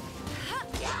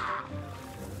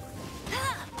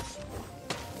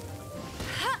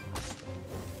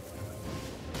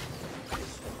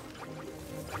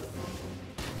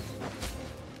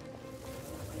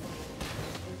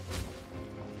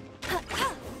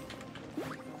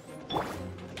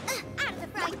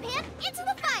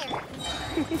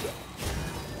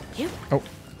 Oh.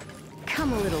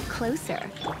 Come a little closer.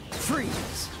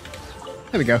 Freeze.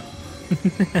 There we go.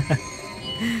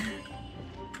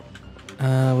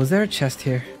 Was there a chest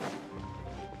here?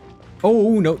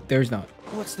 Oh, no, there's not.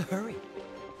 What's the hurry?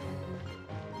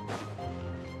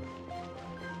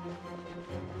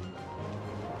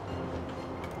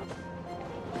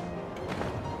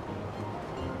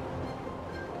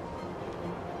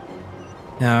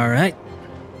 All right.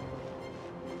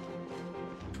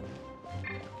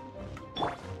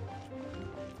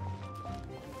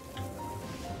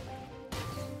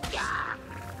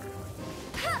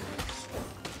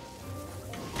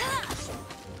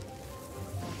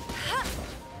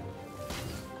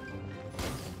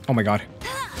 Oh my god.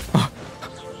 Oh,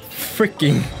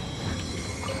 freaking.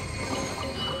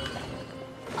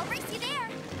 I'll race you there.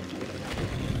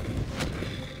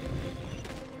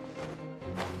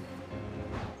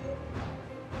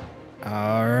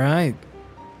 All right.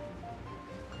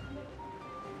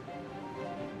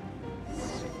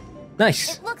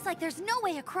 Nice. It looks like there's no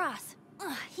way across.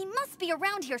 Ugh, he must be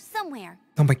around here somewhere.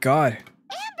 Oh my god.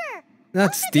 Amber!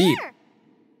 That's steep. There.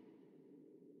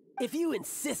 If you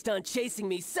insist on chasing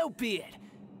me, so be it.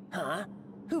 Huh?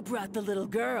 Who brought the little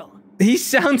girl? He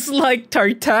sounds like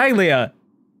Tartaglia.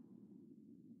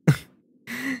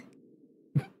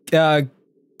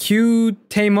 Q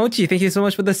Teimochi, thank you so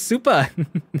much for the super.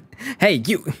 Hey,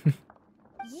 you.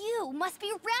 You must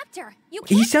be Raptor. You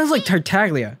can't He sounds like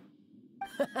Tartaglia.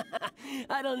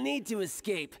 I don't need to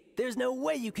escape. There's no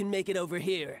way you can make it over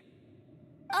here.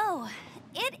 Oh,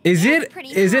 Is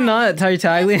it not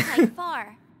Tartaglia? Quite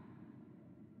far.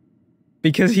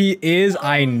 Because he is,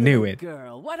 I knew it.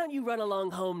 Girl, why don't you run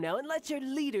along home now and let your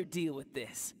leader deal with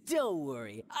this? Don't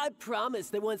worry, I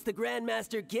promise that once the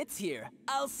Grandmaster gets here,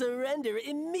 I'll surrender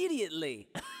immediately.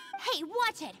 Hey,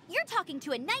 watch it! You're talking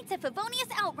to a Knights of Favonius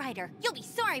outrider. You'll be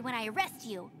sorry when I arrest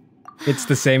you. It's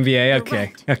the same VA?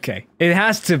 Okay, okay. It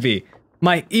has to be.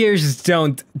 My ears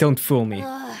don't fool me.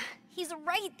 Ugh, he's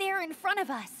right there in front of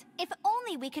us. If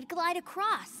only we could glide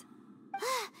across.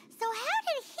 So how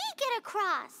did he get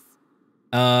across?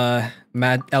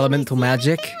 Elemental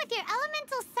magic. Anything with your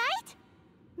elemental sight?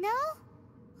 No?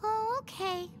 Oh,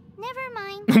 okay. Never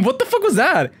mind. What the fuck was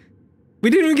that? We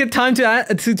didn't even get time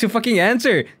to fucking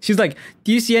answer. She's like,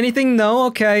 "Do you see anything? No.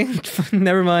 Okay.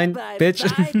 Never mind, bitch."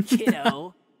 Bye,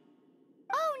 kiddo.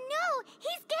 Oh no!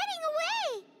 He's getting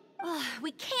away! Ugh,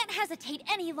 we can't hesitate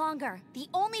any longer. The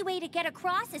only way to get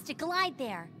across is to glide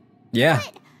there. Yeah.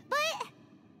 But...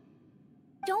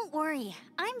 Don't worry.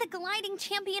 I'm the gliding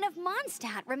champion of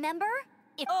Mondstadt, remember?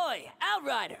 Oi,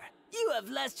 Outrider! You have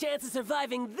less chance of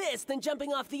surviving this than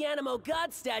jumping off the Animo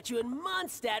God statue in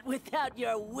Mondstadt without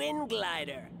your wind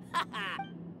glider.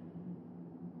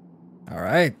 All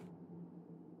right.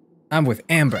 I'm with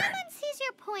Amber. Someone sees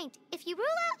your point. If you rule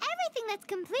out everything that's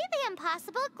completely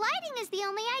impossible, gliding is the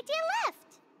only idea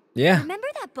left. Yeah. Remember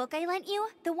that book I lent you?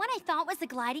 The one I thought was the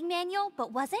gliding manual,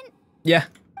 but wasn't? Yeah.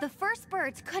 The first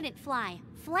birds couldn't fly.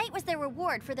 Flight was their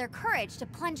reward for their courage to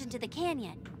plunge into the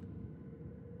canyon.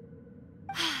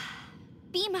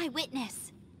 Be my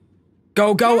witness.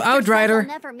 Go, Raptor Outrider! says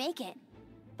I'll never make it.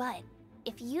 But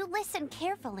if you listen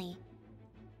carefully...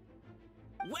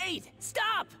 Wait!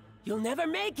 Stop! You'll never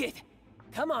make it!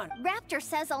 Come on. Raptor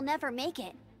says I'll never make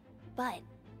it. But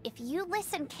if you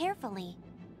listen carefully...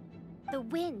 The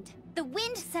wind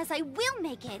says I will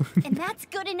make it, and that's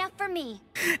good enough for me.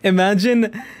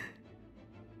 Imagine,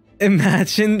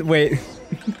 wait.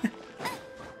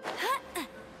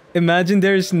 Imagine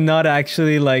there's not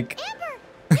actually like... Amber,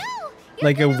 no!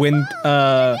 like a wind.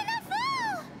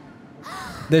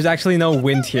 There's actually no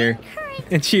wind here,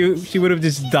 and she would have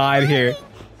just died here.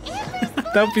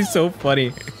 That would be so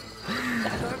funny.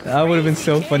 That would have been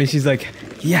so funny. She's like,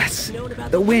 yes,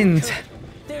 the wind.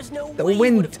 The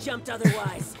wind.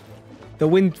 The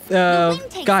wind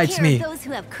guides me.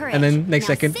 And then next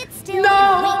second,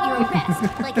 no.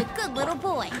 Like a good little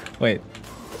boy. Wait.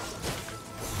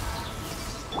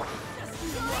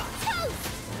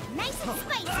 Nice and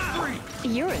spicy.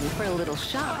 You're in for a little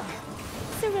shock.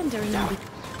 Surrendering.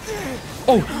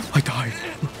 Oh, I died.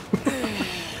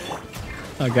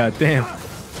 Oh god damn.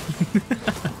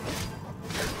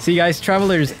 See guys,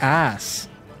 Traveler's ass.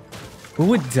 Who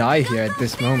would die here at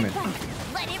this moment?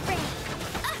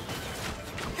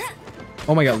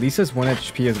 Oh my god, Lisa's 1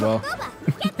 HP as well.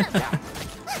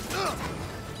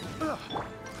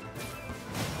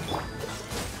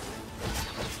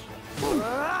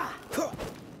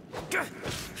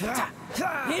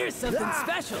 Here's something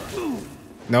special.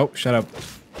 Nope, shut up.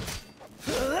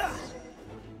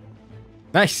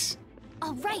 Nice.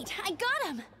 All right, I got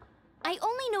him. I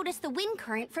only noticed the wind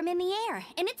current from in the air,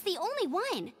 and it's the only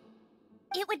one.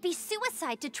 It would be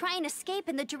suicide to try and escape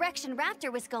in the direction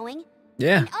Raptor was going.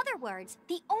 Yeah. In other words,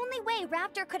 the only way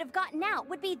Raptor could have gotten out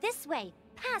would be this way,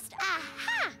 past.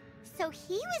 Aha! So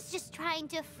he was just trying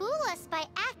to fool us by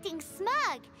acting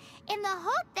smug, in the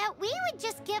hope that we would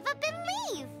just give up and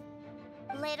leave.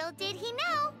 Little did he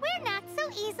know, we're not so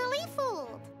easily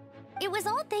fooled. It was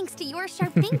all thanks to your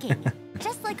sharp thinking.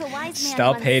 Just like a wise man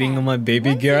Stop once hating said, on my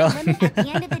baby girl. At the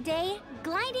end of the day,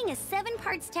 gliding is 7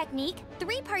 parts technique,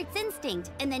 3 parts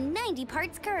instinct, and then 90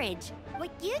 parts courage. What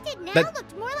you did now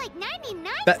looked more like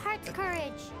 99 parts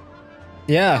courage.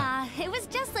 Yeah. It was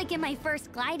just like in my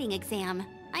first gliding exam.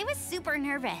 I was super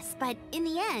nervous, but in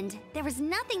the end, there was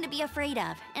nothing to be afraid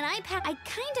of, and I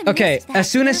kind of Okay, as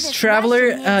soon as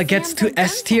Traveler gets to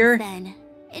S tier,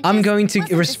 I'm going to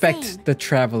respect the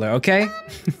Traveler, okay?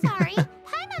 Sorry,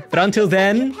 but until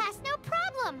then,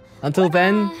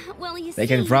 well, they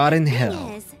can rot in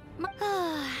hell.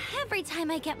 Every time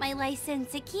I get my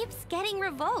license, it keeps getting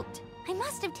revoked. I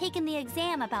must have taken the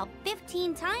exam about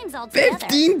 15 times altogether.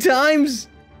 15 times?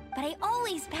 But I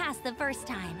always pass the first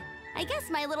time. I guess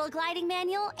my little gliding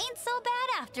manual ain't so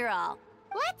bad after all.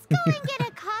 Let's go and get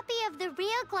a copy of the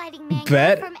real gliding manual.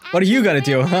 Bet. From What are you gonna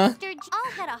do, huh?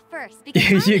 I'll head off first.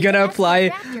 You gotta apply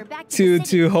to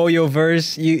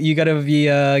HoYoverse. You gotta be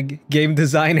a game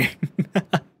designer.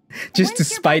 Just to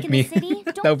spite me.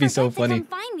 That would be so funny. Come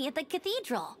find me at the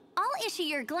cathedral. I'll issue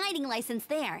your gliding license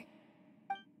there.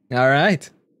 All right.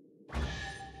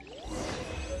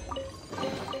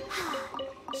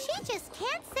 She just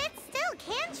can't sit still,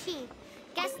 can she?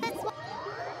 Guess that's what...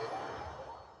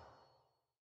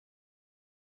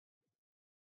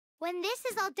 When this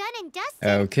is all done and dusted...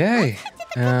 Okay.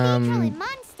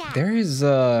 There is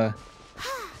an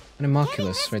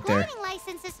homunculus right there.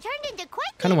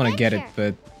 Kind of want to get it,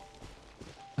 but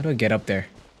how do I get up there?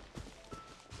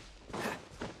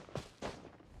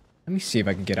 Let me see if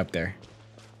I can get up there.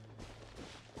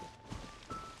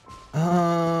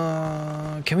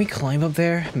 Can we climb up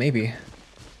there? Maybe.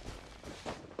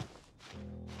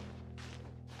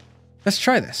 Let's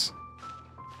try this.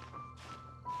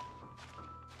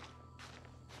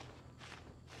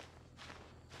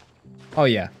 Oh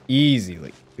yeah,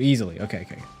 easily. Okay.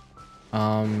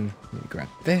 Let me grab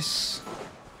this.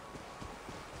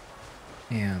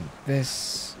 And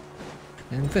this.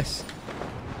 And this.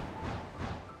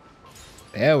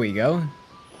 There we go.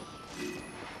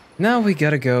 Now we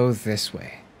gotta go this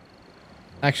way.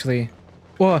 Actually,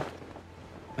 well,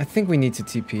 I think we need to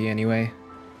TP anyway.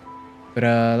 But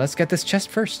let's get this chest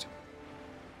first.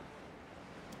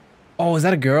 Oh, is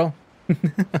that a girl?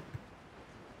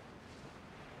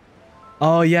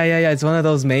 Oh, yeah, it's one of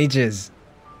those mages.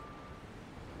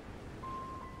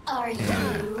 Are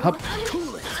you? Up.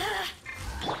 Cool it.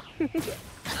 Out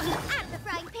of the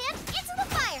frying pan, into the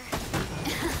fire.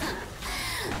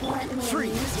 Let me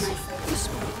Freeze! This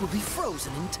smoke will be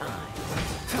frozen in time.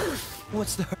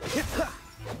 What's the...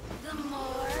 The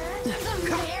more, the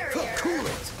merrier. Cool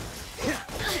it!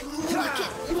 Look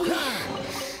at me.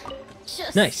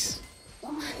 Just Nice.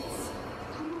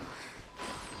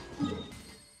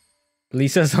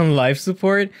 Lisa's on life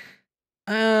support?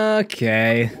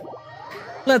 Okay.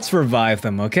 Let's revive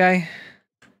them, okay?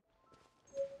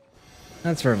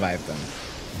 Let's revive them.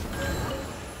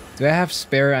 Do I have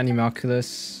spare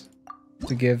animalculus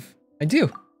to give? I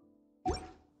do.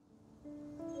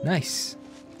 Nice.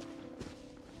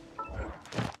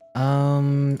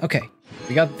 Okay.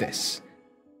 We got this.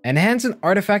 Enhance an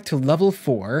artifact to level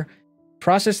 4.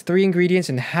 Process 3 ingredients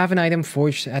and have an item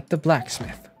forged at the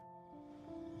blacksmith.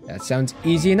 That sounds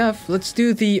easy enough. Let's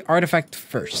do the artifact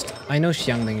first. I know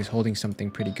Xiangling is holding something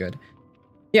pretty good.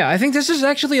 Yeah, I think this is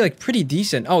actually like pretty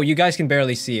decent. Oh, you guys can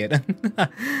barely see it.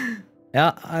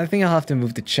 Yeah, I think I'll have to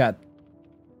move the chat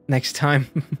next time.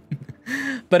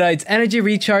 But it's energy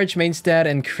recharge, main stat,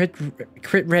 and crit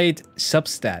rate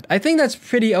substat. I think that's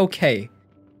pretty okay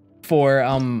for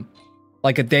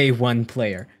like a day 1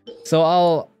 player. So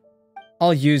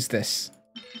I'll use this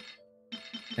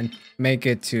and make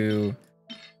it to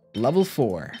level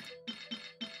 4.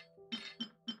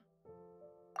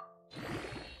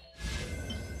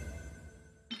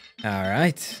 All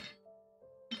right.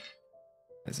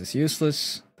 This is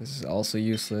useless. This is also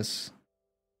useless.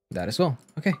 That as well.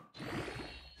 Okay.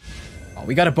 Oh,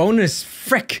 we got a bonus.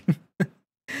 Frick.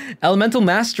 Elemental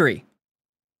mastery.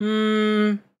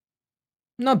 Not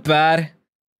bad.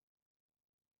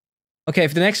 Okay,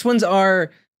 if the next ones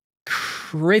are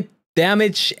crit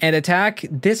damage and attack,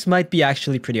 this might be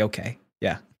actually pretty okay.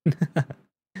 Yeah.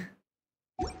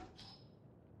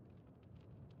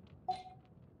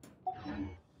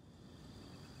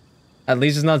 At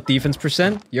least it's not defense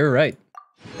percent. You're right.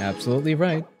 Absolutely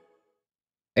right.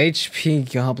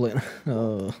 HP goblin.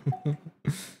 Oh.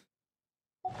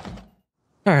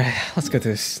 Alright, let's go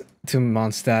to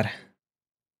Mondstadt.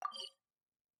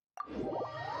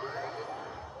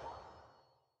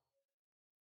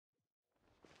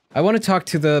 I want to talk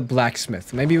to the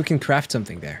blacksmith. Maybe we can craft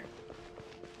something there.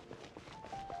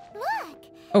 Look!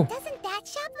 Oh. Doesn't that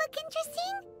shop look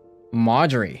interesting?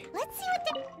 Marjorie. Let's see what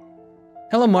the...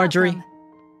 Hello, Marjorie. Welcome.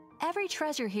 Every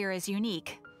treasure here is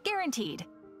unique. Guaranteed.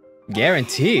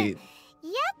 Guaranteed?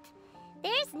 Yep.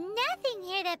 There's nothing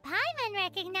here that Paimon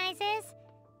recognizes.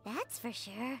 That's for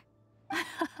sure.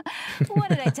 What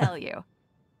did I tell you?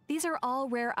 These are all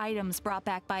rare items brought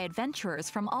back by adventurers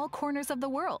from all corners of the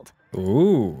world.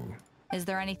 Ooh. Is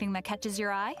there anything that catches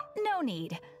your eye? No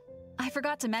need. I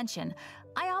forgot to mention,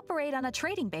 I operate on a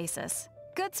trading basis.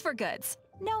 Goods for goods.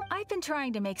 No, I've been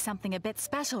trying to make something a bit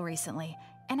special recently,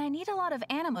 and I need a lot of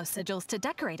animo sigils to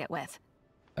decorate it with.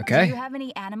 Okay. Do you have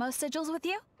any animo sigils with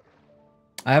you?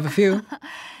 I have a few.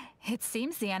 It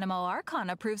seems the Animo Archon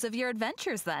approves of your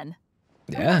adventures then.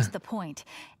 Yeah. What's the point?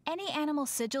 Any animal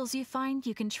sigils you find,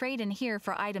 you can trade in here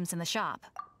for items in the shop.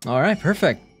 Alright,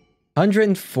 perfect.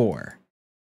 104.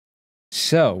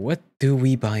 So, what do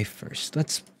we buy first?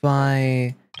 Let's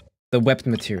buy the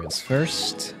weapon materials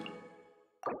first.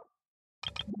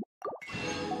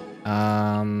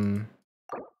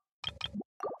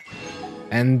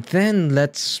 And then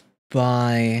let's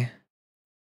buy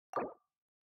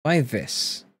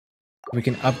this. We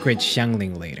can upgrade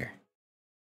Xiangling later.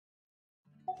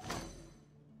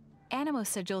 Animo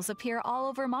sigils appear all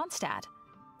over Mondstadt.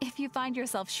 If you find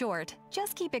yourself short,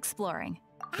 just keep exploring.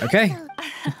 Okay.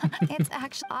 It's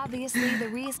actually obviously the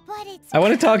reason. But it's I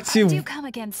want to talk to do come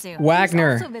again soon.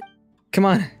 Wagner. Please also Come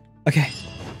on. Okay.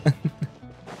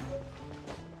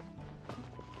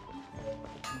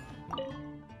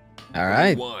 All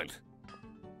right.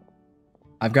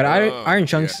 I've got iron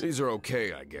chunks. Yeah, these are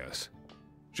okay, I guess.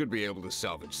 Should be able to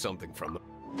salvage something from them.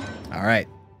 All right.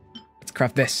 Let's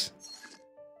craft this.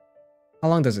 How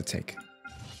long does it take?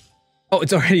 Oh,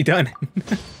 it's already done.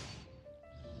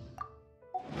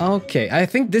 Okay, I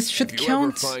think this should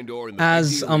count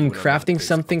as crafting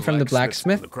something from the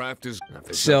blacksmith.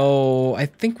 So I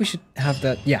think we should have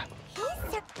that. Yeah,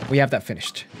 we have that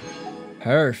finished.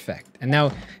 Perfect. And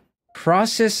now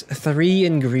process 3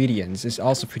 ingredients is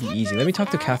also pretty easy. Let me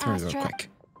talk to Catherine real quick.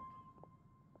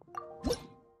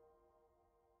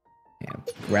 Yeah,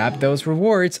 grab those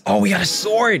rewards. Oh, we got a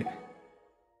sword.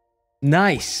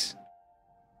 Nice.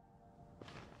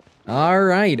 All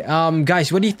right,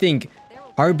 guys, what do you think?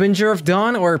 Harbinger of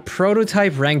Dawn or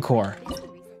Prototype Rancor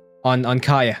on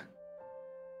Kaya?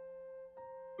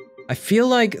 I feel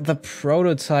like the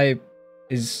Prototype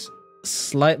is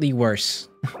slightly worse.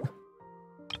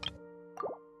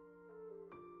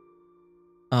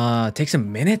 Takes a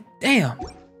minute? Damn.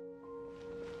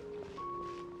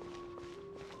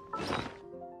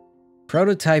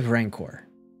 Prototype Rancor.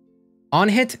 On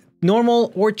hit,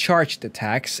 normal or charged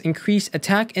attacks increase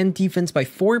attack and defense by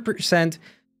 4%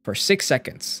 for 6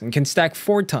 seconds and can stack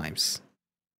 4 times.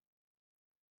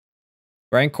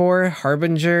 Rancor,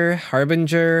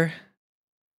 Harbinger.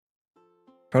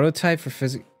 Prototype for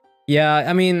physical. Yeah,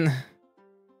 I mean,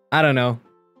 I don't know.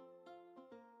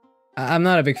 I'm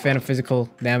not a big fan of physical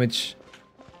damage.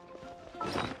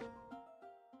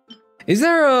 Is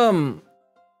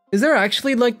there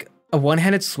actually like a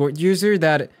one-handed sword user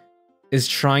that is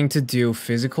trying to do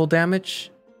physical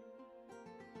damage?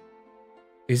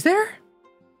 Is there?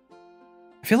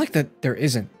 I feel like that there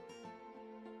isn't.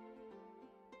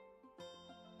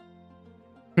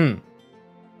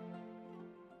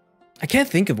 I can't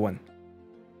think of one.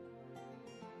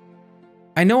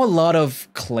 I know a lot of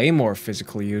Claymore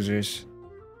physical users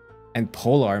and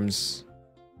polearms.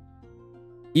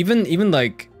 Even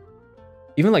like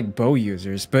bow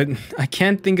users, but I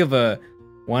can't think of a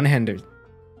one-hander.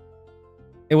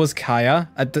 It was Kaya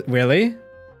at the really?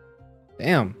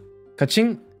 Damn.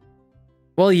 Kaching?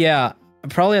 Well, yeah,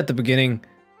 probably at the beginning,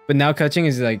 but now Kaching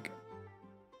is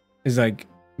like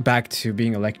back to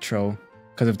being Electro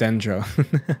because of Dendro.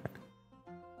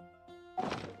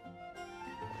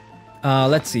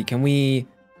 Let's see. Can we?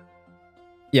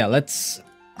 Yeah, let's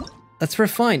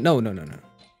refine. No.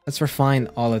 Let's refine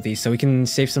all of these so we can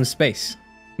save some space.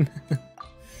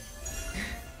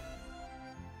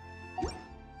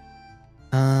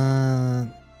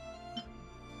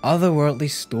 Otherworldly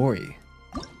story.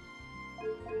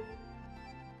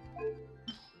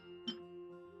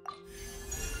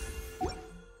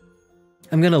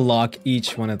 I'm gonna lock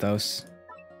each one of those.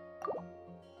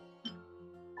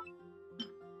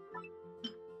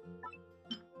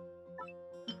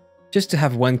 Just to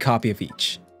have one copy of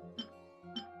each.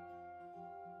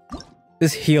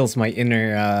 This heals my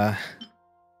inner,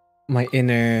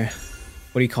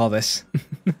 what do you call this?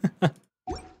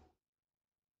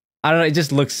 I don't know, it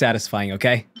just looks satisfying,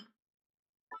 okay?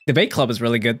 Debate Club is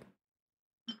really good.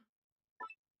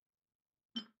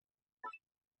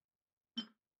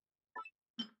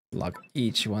 Lock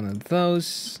each one of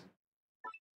those.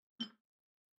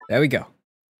 There we go.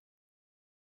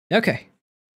 Okay.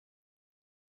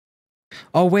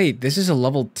 Oh wait, this is a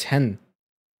level 10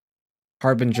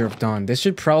 Harbinger of Dawn. This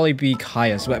should probably be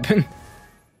Kaya's weapon.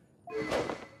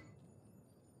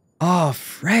 Oh,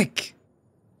 frick.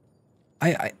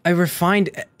 I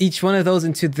refined each one of those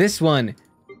into this one.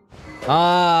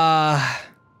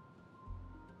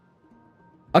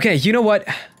 Okay, you know what?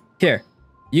 Here.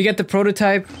 You get the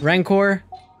prototype, Rancor.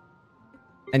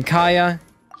 And Kaya.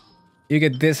 You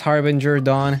get this Harbinger of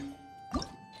Dawn.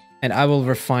 And I will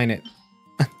refine it.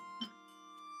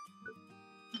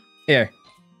 Here.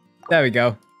 There we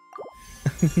go.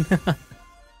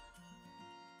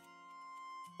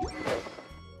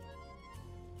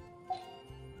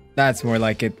 That's more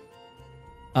like it.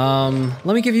 Let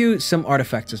me give you some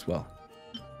artifacts as well.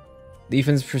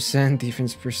 Defense percent,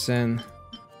 defense percent.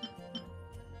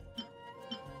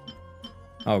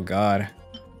 Oh god.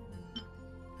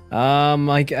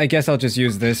 I guess I'll just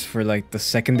use this for like the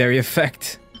secondary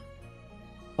effect.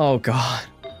 Oh god.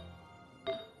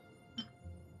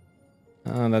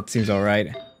 Oh, that seems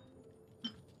alright.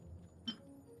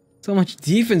 So much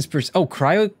defense oh,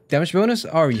 cryo damage bonus?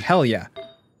 Oh, hell yeah.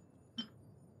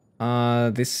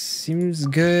 This seems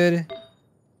good.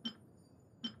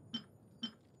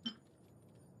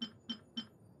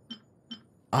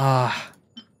 None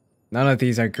of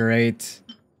these are great.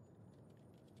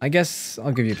 I guess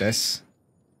I'll give you this.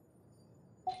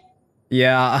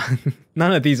 Yeah,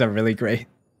 none of these are really great.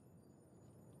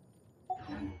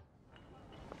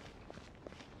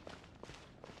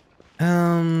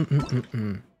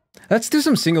 Let's do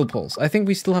some single polls. I think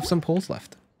we still have some polls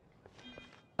left.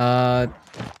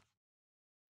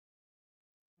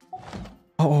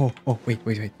 Oh, wait.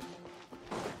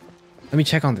 Let me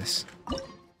check on this.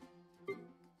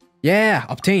 Yeah,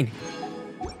 obtain.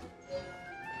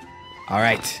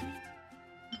 Alright.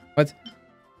 What?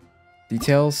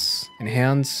 Details,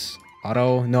 enhance,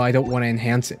 auto. No, I don't want to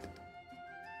enhance it.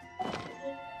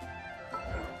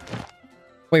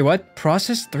 Wait, what?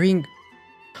 Process 3...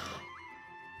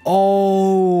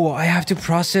 Oh, I have to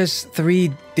process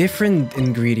 3 different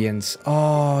ingredients.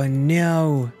 Oh,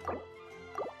 no.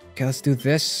 Okay, let's do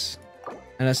this.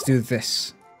 And let's do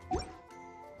this.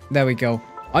 There we go.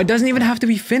 Oh, it doesn't even have to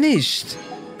be finished.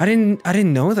 I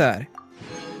didn't know that.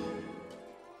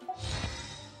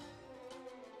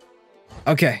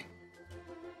 Okay.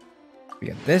 We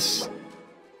got this.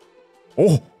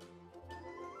 Oh.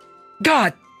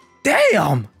 God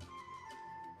damn.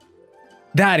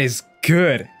 That is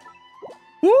good.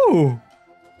 Woo.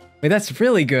 Wait, that's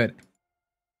really good.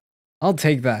 I'll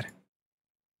take that.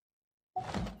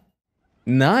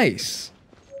 Nice.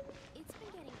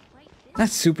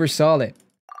 That's super solid.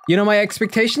 You know, my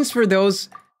expectations for those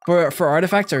for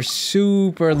artifacts are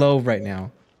super low right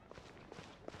now.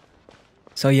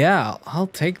 So yeah, I'll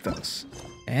take those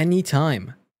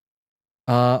anytime.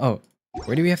 Oh,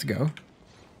 where do we have to go?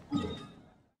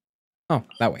 Oh,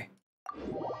 that way.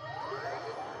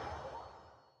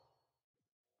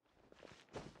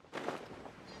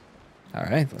 All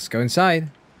right, let's go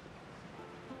inside.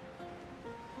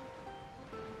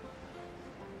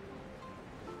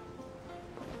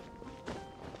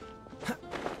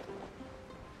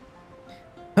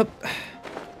 Hup.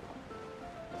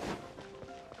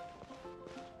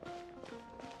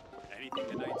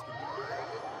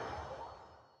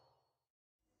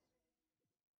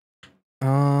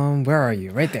 Where are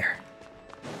you? Right there.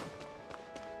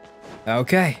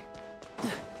 Okay.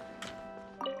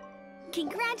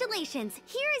 Congratulations!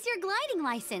 Here is your gliding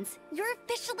license. You're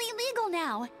officially legal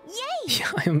now. Yay!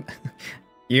 Yeah,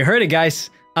 you heard it, guys.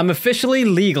 I'm officially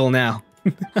legal now.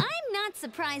 I'm not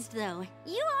surprised though.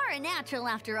 You are a natural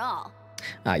after all.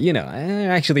 You know, I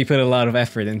actually put a lot of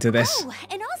effort into this. Oh,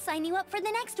 and I'll sign you up for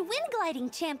the next wind gliding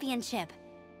championship.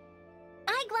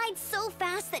 I glide so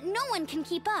fast that no one can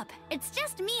keep up. It's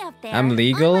just me up there. I'm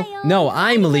legal? On my own, No,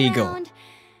 I'm legal. around.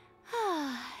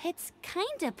 It's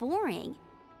kinda boring.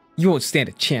 You won't stand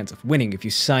a chance of winning if you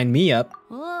sign me up.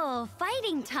 Oh,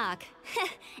 fighting talk.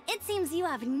 It seems you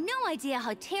have no idea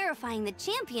how terrifying the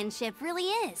championship really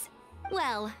is.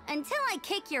 Well, until I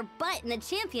kick your butt in the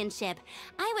championship,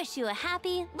 I wish you a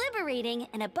happy, liberating,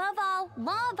 and above all,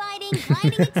 law-abiding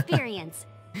gliding experience.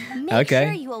 Make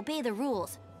sure you obey the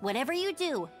rules. Whatever you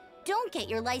do, don't get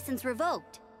your license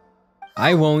revoked.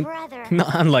 I won't. Brother,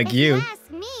 Not unlike if you. you ask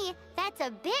me, that's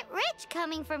a bit rich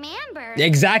coming from Amber.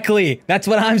 Exactly. That's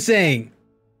what I'm saying.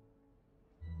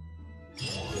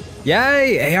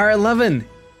 Yay, AR-11.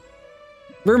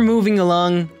 We're moving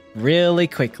along really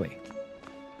quickly.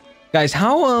 Guys,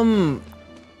 how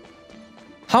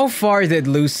far did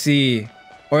Lucy,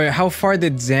 or how far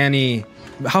did Zanny,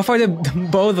 how far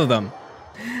did both of them,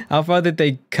 how far did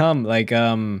they come? Like,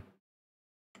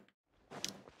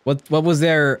 what was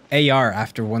their AR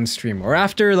after one stream, or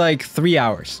after like 3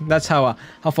 hours? That's how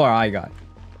far I got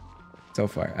so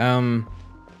far. I'm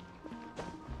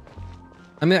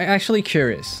actually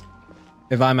curious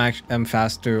if I'm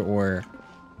faster or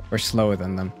slower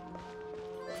than them.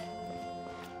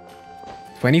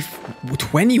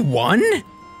 21?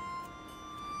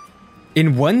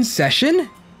 In one session?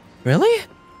 Really?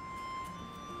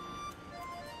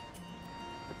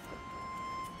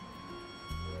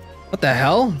 What the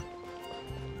hell?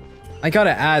 I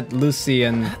gotta add Lucy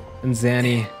and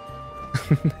Zanny.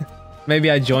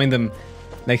 Maybe I join them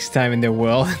next time in their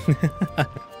world.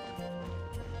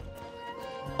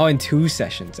 Oh, in 2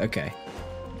 sessions. Okay.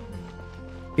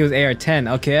 He was AR-10.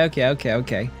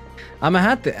 Okay. I'm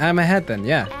ahead then,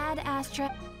 yeah. Add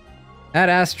Astra. Add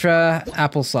Astra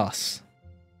applesauce.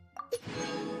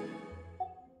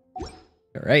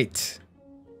 Alright.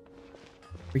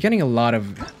 We're getting a lot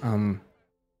of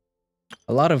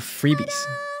freebies.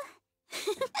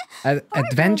 At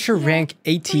adventure rank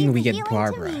 18 we get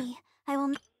Barbara.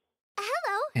 Hello.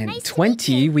 And Nice to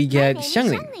 20 meet you. we get My name is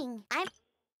Xiangling.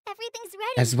 Everything's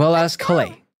ready. As well as Let's go.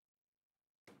 Colette.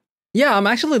 Yeah, I'm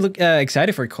actually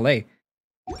excited for Colette.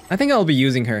 I think I'll be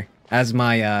using her as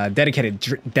my dedicated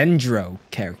Dendro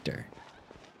character.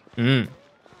 C1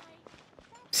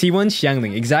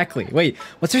 Xiangling, exactly. Wait,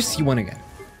 what's her C1 again?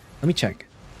 Let me check.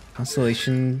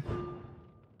 Constellation.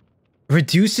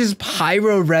 Reduces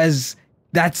pyro res.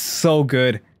 That's so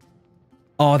good.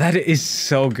 Oh, that is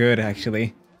so good,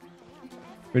 actually.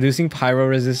 Reducing pyro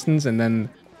resistance and then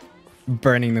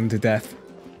burning them to death.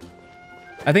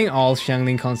 I think all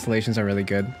Xiangling constellations are really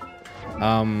good.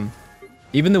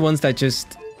 Even the ones that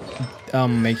just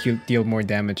make you deal more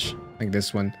damage, like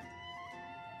this one.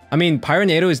 I mean,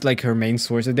 Pyronado is like her main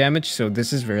source of damage, so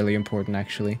this is really important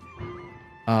actually.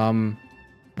 Wow,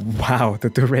 the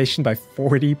duration by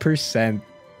 40%.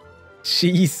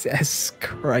 Jesus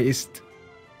Christ.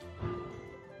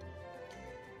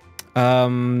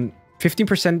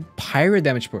 15% pyro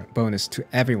damage bonus to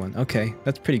everyone. Okay,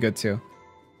 that's pretty good too.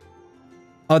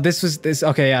 Oh, this.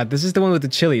 Okay, yeah, this is the one with the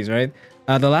chilies, right?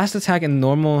 The last attack in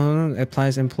normal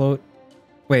applies implode.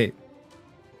 Wait,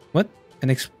 what? An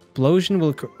explosion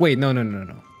will. Wait, no.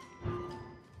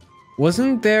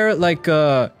 Wasn't there like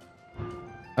a?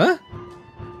 Huh?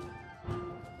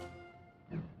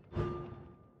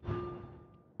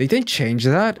 They didn't change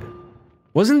that.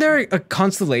 Wasn't there a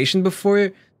constellation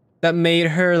before that made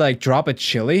her like drop a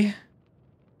chili?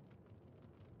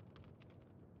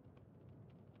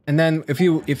 And then if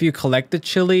you collect the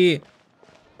chili,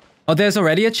 oh, there's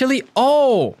already a chili.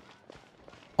 Oh,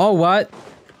 what?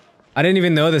 I didn't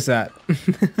even notice that.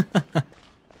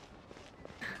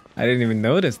 I didn't even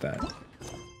notice that.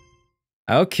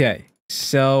 Okay,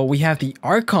 so we have the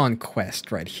Archon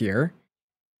quest right here,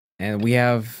 and we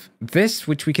have this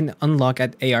which we can unlock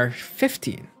at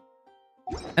AR-15,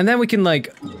 and then we can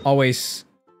like always,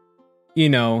 you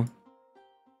know,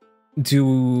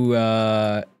 do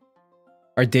our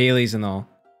dailies and all,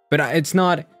 but it's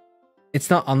not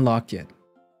unlocked yet.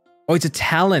 Oh, it's a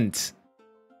talent.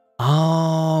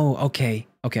 Oh, okay.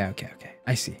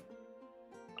 I see.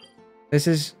 This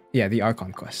is, yeah, the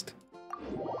Archon quest.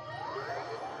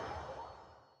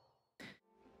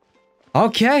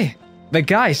 Okay, But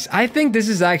guys, I think this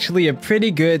is actually a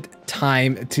pretty good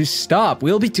time to stop.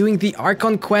 We'll be doing the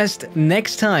Archon quest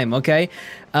next time, okay?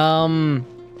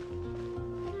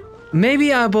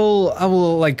 Maybe I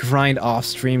will like grind off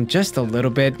stream just a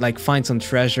little bit, like find some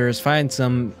treasures, find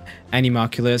some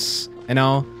animalculus, you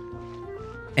know?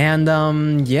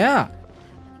 And yeah.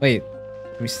 Wait,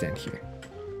 let me stand here.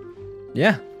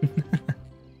 Yeah.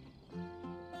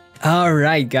 All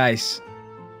right, guys.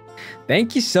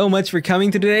 Thank you so much for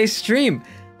coming to today's stream.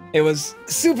 It was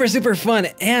super fun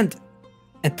and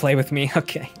play with me.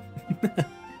 Okay.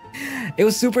 It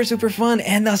was super fun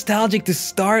and nostalgic to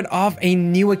start off a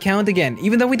new account again.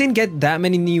 Even though we didn't get that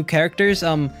many new characters,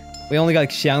 we only got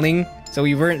Xiangling, so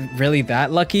we weren't really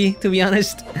that lucky, to be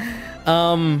honest.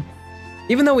 Even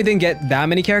though we didn't get that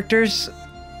many characters,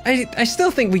 I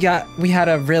still think we had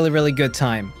a really good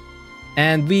time.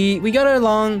 And we got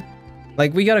along,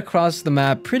 like we got across the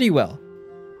map pretty well.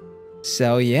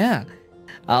 So yeah,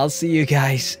 I'll see you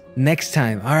guys next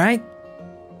time, alright?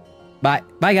 Bye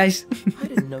guys. I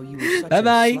didn't know you were such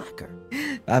Bye-bye. a slacker.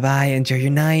 Bye-bye. Enjoy your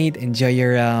night, enjoy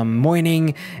your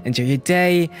morning, enjoy your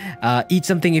day. Eat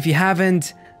something if you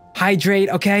haven't. Hydrate,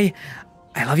 okay?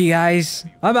 I love you guys.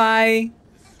 Bye-bye.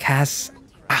 Cass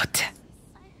out.